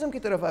ایکٹیویزم کی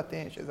طرف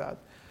آتے ہیں شہزاد,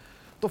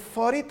 تو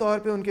فوری طور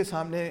پہ ان کے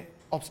سامنے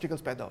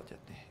آبسٹیکلس پیدا ہو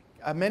جاتے ہیں.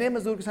 اب میں نے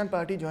مزدور کسان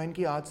پارٹی جوائن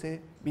کی آج سے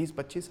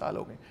 20-25 سال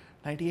ہو گئے,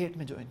 98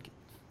 میں جوائن کی.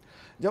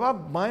 جب آپ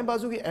بائیں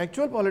بازو کی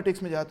ایکچوئل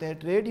پالیٹکس میں جاتے ہیں,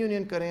 ٹریڈ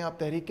یونین کریں, آپ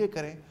تحریکیں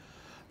کریں,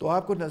 تو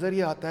آپ کو نظر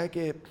یہ آتا ہے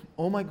کہ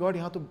او مائی گاڈ,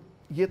 یہاں تو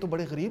یہ تو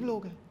بڑے غریب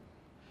لوگ ہیں,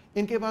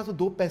 ان کے پاس تو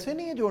 2 پیسے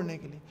نہیں ہیں جوڑنے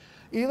کے لیے.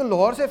 ایون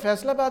لاہور سے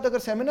فیصل آباد اگر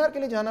سیمینار کے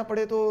لیے جانا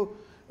پڑے تو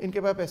ان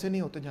کے پاس پیسے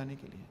نہیں ہوتے جانے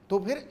کے لیے. تو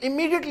پھر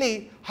امیڈیٹلی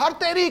ہر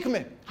تحریک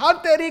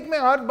میں,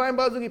 ہر بائیں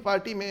بازو کی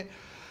پارٹی میں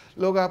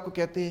لوگ آپ کو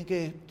کہتے ہیں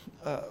کہ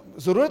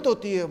ضرورت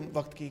ہوتی ہے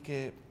وقت کی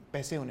کہ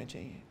پیسے ہونے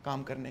چاہیے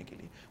کام کرنے کے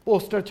لیے.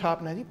 پوسٹر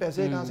چھاپنا ہے جی,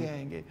 پیسے کہاں سے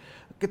آئیں گے,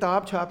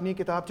 کتاب چھاپنی,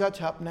 کتابچہ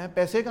چھاپنا ہے,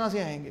 پیسے کہاں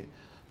سے آئیں گے.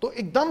 تو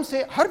ایک دم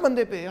سے ہر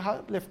بندے پہ, ہر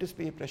لیفٹسٹ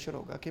پہ یہ پریشر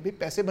ہوگا کہ بھئی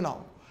پیسے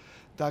بناؤ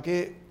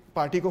تاکہ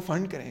پارٹی کو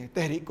فنڈ کریں,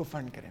 تحریک کو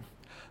فنڈ کریں.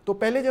 تو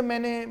پہلے جب میں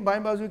نے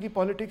بائیں بازو کی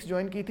پالیٹکس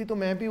جوائن کی تھی تو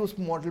میں بھی اس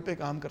ماڈل پہ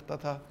کام کرتا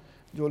تھا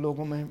جو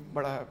لوگوں میں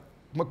بڑا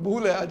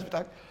مقبول ہے آج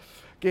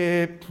تک,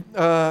 کہ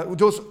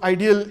جو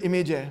آئیڈیل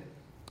امیج ہے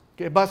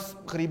کہ بس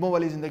غریبوں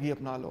والی زندگی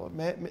اپنا لو.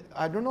 میں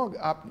آئی ڈونٹ نو,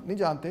 آپ نہیں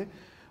جانتے,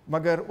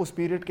 مگر اس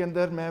پیریڈ کے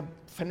اندر میں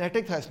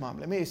فنیٹک تھا اس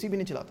معاملے میں, اے سی بھی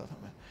نہیں چلاتا تھا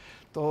میں,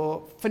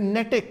 تو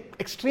فنیٹک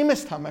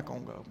ایکسٹریمسٹ تھا میں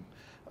کہوں گا.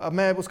 اب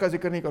میں اس کا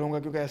ذکر نہیں کروں گا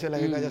کیونکہ ایسے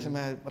لگے گا جیسے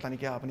میں پتہ نہیں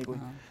کیا اپنی کوئی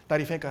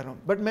تعریفیں کر رہا ہوں,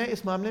 بٹ میں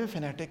اس معاملے میں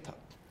فنیٹک تھا.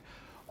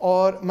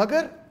 اور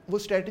مگر وہ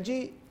اسٹریٹجی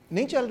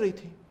نہیں چل رہی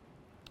تھی,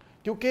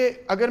 کیونکہ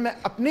اگر میں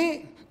اپنی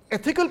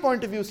ایتھیکل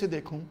پوائنٹ آف ویو سے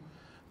دیکھوں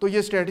تو یہ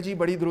اسٹریٹجی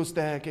بڑی درست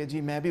ہے کہ جی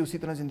میں بھی اسی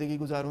طرح زندگی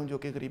گزاروں جو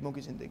کہ غریبوں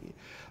کی زندگی ہے.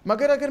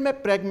 مگر اگر میں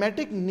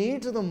pragmatic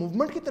needs of the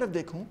movement کی طرف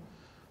دیکھوں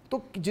تو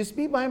جس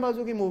بھی بائیں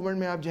بازو کی موومنٹ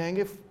میں آپ جائیں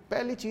گے,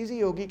 پہلی چیز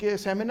یہ ہوگی کہ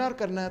سیمینار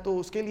کرنا ہے تو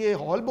اس کے لیے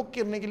ہال بک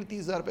کرنے کے لیے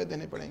 30,000 روپے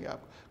دینے پڑیں گے.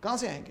 آپ کہاں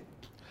سے آئیں گے؟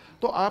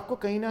 تو آپ کو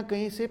کہیں نہ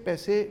کہیں سے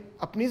پیسے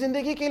اپنی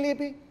زندگی کے لیے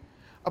بھی,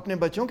 اپنے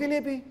بچوں کے لیے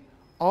بھی,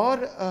 اور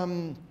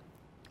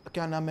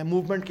کیا نام ہے,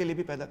 موومنٹ کے لیے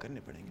بھی پیدا کرنے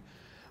پڑیں گے.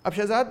 اب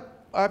شہزاد,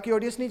 آپ کی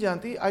آڈینس نہیں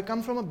جانتی, I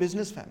come from a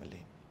business family.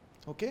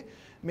 Okay,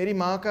 میری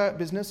ماں کا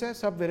بزنس ہے,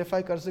 سب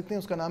ویریفائی کر سکتے ہیں,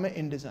 اس کا نام ہے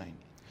ان ڈیزائن.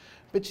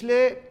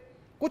 پچھلے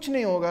کچھ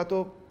نہیں ہوگا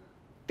تو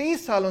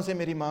 30 سالوں سے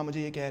میری ماں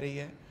مجھے یہ کہہ رہی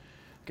ہے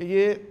کہ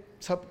یہ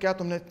سب کیا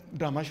تم نے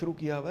ڈرامہ شروع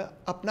کیا ہوا ہے,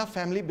 اپنا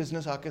فیملی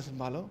بزنس آ کے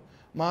سنبھالو,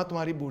 ماں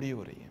تمہاری بوڑھی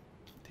ہو رہی ہے,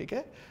 ٹھیک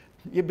ہے,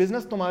 یہ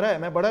بزنس تمہارا ہے,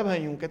 میں بڑا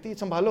بھائی ہوں, کہتی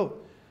سنبھالو.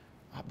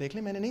 آپ دیکھ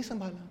لیں, میں نے نہیں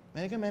سنبھالا.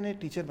 میں نے کہا میں نے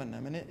ٹیچر بننا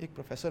ہے, میں نے ایک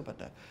پروفیسر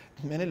بننا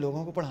ہے, میں نے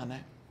لوگوں کو پڑھانا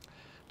ہے.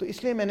 تو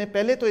اس لیے میں نے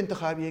پہلے تو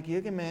انتخاب یہ کیا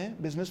کہ میں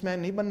بزنس مین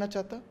نہیں بننا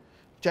چاہتا,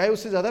 چاہے اس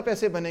سے زیادہ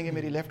پیسے بنیں گے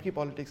میری لیفٹ کی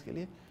پالیٹکس کے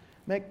لیے,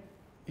 میں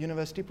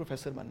یونیورسٹی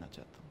پروفیسر بننا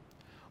چاہتا ہوں.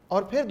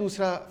 اور پھر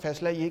دوسرا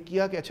فیصلہ یہ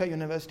کیا کہ اچھا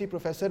یونیورسٹی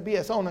پروفیسر بھی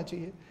ایسا ہونا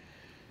چاہیے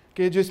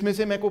کہ جس میں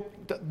سے میں کو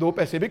 2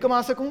 پیسے بھی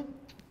کما سکوں,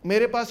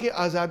 میرے پاس یہ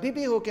آزادی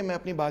بھی ہو کہ میں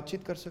اپنی بات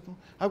چیت کر سکوں.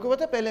 آپ کو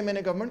پتہ ہے پہلے میں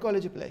نے گورنمنٹ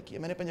کالج اپلائی کیا,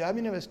 میں نے پنجاب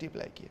یونیورسٹی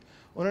اپلائی کیا,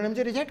 انہوں نے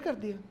مجھے ریجیکٹ کر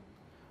دیا.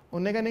 انہوں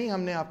نے کہا نہیں,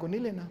 ہم نے آپ کو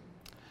نہیں لینا.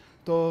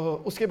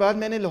 تو اس کے بعد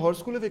میں نے Lahore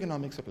school of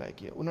economics apply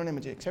کیا, انہوں نے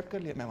مجھے ایکسیپٹ کر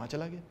لیا, میں وہاں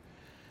چلا گیا.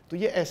 تو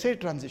یہ ایسے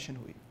ٹرانزیشن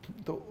ہوئی,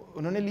 تو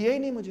انہوں نے لیا ہی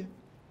نہیں مجھے.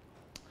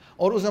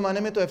 اور اس زمانے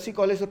میں تو ایف سی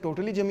کالج تو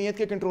ٹوٹلی جمعیت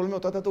کے کنٹرول میں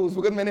ہوتا تھا, تو اس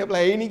وقت میں نے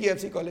اپلائی ہی نہیں کیا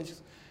ایف سی کالج,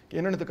 کہ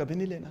انہوں نے تو کبھی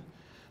نہیں لینا.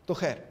 تو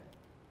خیر,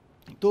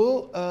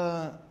 تو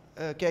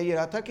کیا یہ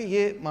رہا تھا کہ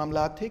یہ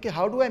معاملات تھے کہ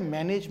how do I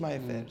manage my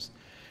affairs,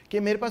 کہ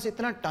میرے پاس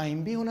اتنا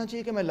ٹائم بھی ہونا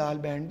چاہیے کہ میں لال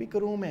بینڈ بھی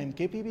کروں, میں این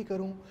کے پی بھی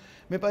کروں,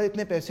 میرے پاس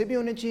اتنے پیسے بھی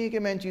ہونے چاہیے کہ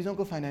میں ان چیزوں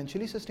کو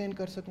فائنینشلی سسٹین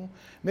کر سکوں,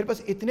 میرے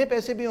پاس اتنے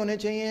پیسے بھی ہونے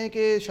چاہیے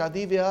کہ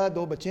شادی بیاہ,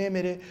 2 بچے ہیں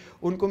میرے,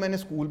 ان کو میں نے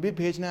اسکول بھی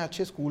بھیجنا ہے,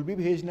 اچھے اسکول بھی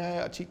بھیجنا ہے,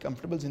 اچھی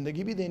کمفرٹیبل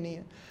زندگی بھی دینی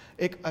ہے,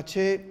 ایک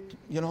اچھے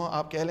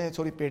آپ کہہ لیں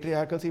تھوڑی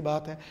پیٹریارکل سی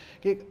بات ہے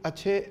کہ ایک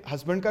اچھے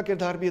ہسبینڈ کا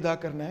کردار بھی ادا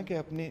کرنا ہے, کہ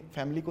اپنی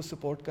فیملی کو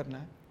سپورٹ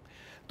کرنا ہے.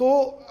 تو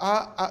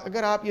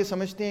اگر آپ یہ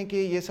سمجھتے ہیں کہ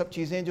یہ سب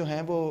چیزیں جو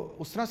ہیں وہ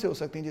اس طرح سے ہو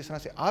سکتی ہیں جس طرح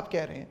سے آپ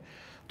کہہ رہے ہیں,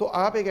 تو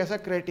آپ ایک ایسا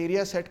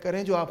کرائٹیریا سیٹ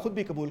کریں جو آپ خود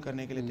بھی قبول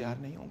کرنے کے لیے تیار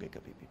نہیں ہوں گے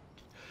کبھی بھی.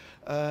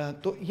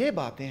 تو یہ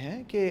باتیں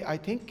ہیں کہ آئی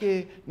تھنک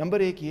کہ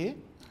نمبر 1 یہ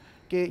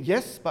کہ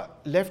یس,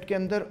 لیفٹ کے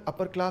اندر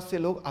اپر کلاس سے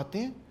لوگ آتے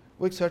ہیں,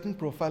 وہ ایک سرٹن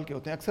پروفائل کے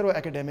ہوتے ہیں, اکثر وہ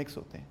ایکیڈیمکس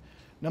ہوتے ہیں.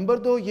 نمبر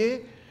 2 یہ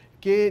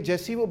کہ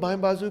جیسی وہ بائیں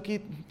بازو کی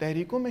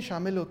تحریکوں میں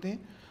شامل ہوتے ہیں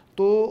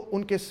تو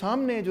ان کے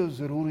سامنے جو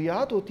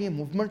ضروریات ہوتی ہیں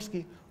موومنٹس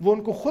کی, وہ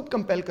ان کو خود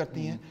کمپیل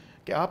کرتی ہیں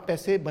کہ آپ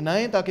پیسے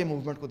بنائیں تاکہ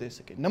موومنٹ کو دے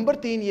سکیں. نمبر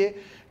 3 یہ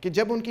کہ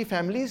جب ان کی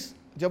فیملیز,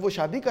 جب وہ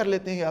شادی کر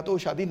لیتے ہیں یا تو وہ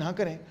شادی نہ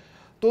کریں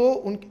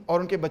تو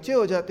ان کے بچے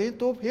ہو جاتے ہیں,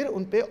 تو پھر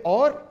ان پہ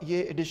اور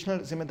یہ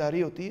ایڈیشنل ذمہ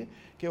داری ہوتی ہے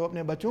کہ وہ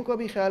اپنے بچوں کا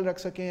بھی خیال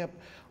رکھ سکیں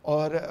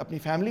اور اپنی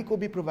فیملی کو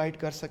بھی پرووائڈ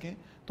کر سکیں.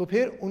 تو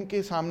پھر ان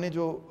کے سامنے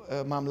جو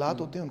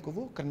معاملات ہوتے ہیں ان کو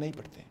وہ کرنا ہی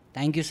پڑتے ہیں.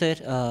 Thank you sir.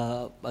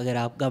 اگر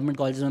آپ گورنمنٹ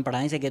کالجز میں پڑھا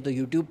نہیں سکے تو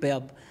یوٹیوب پہ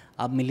اب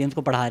آپ ملینس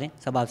کو پڑھا رہے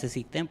ہیں, سب آپ سے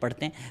سیکھتے ہیں,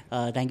 پڑھتے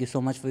ہیں. Thank you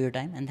so much for your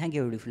time and thank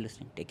you for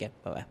listening. Take care,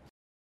 bye bye.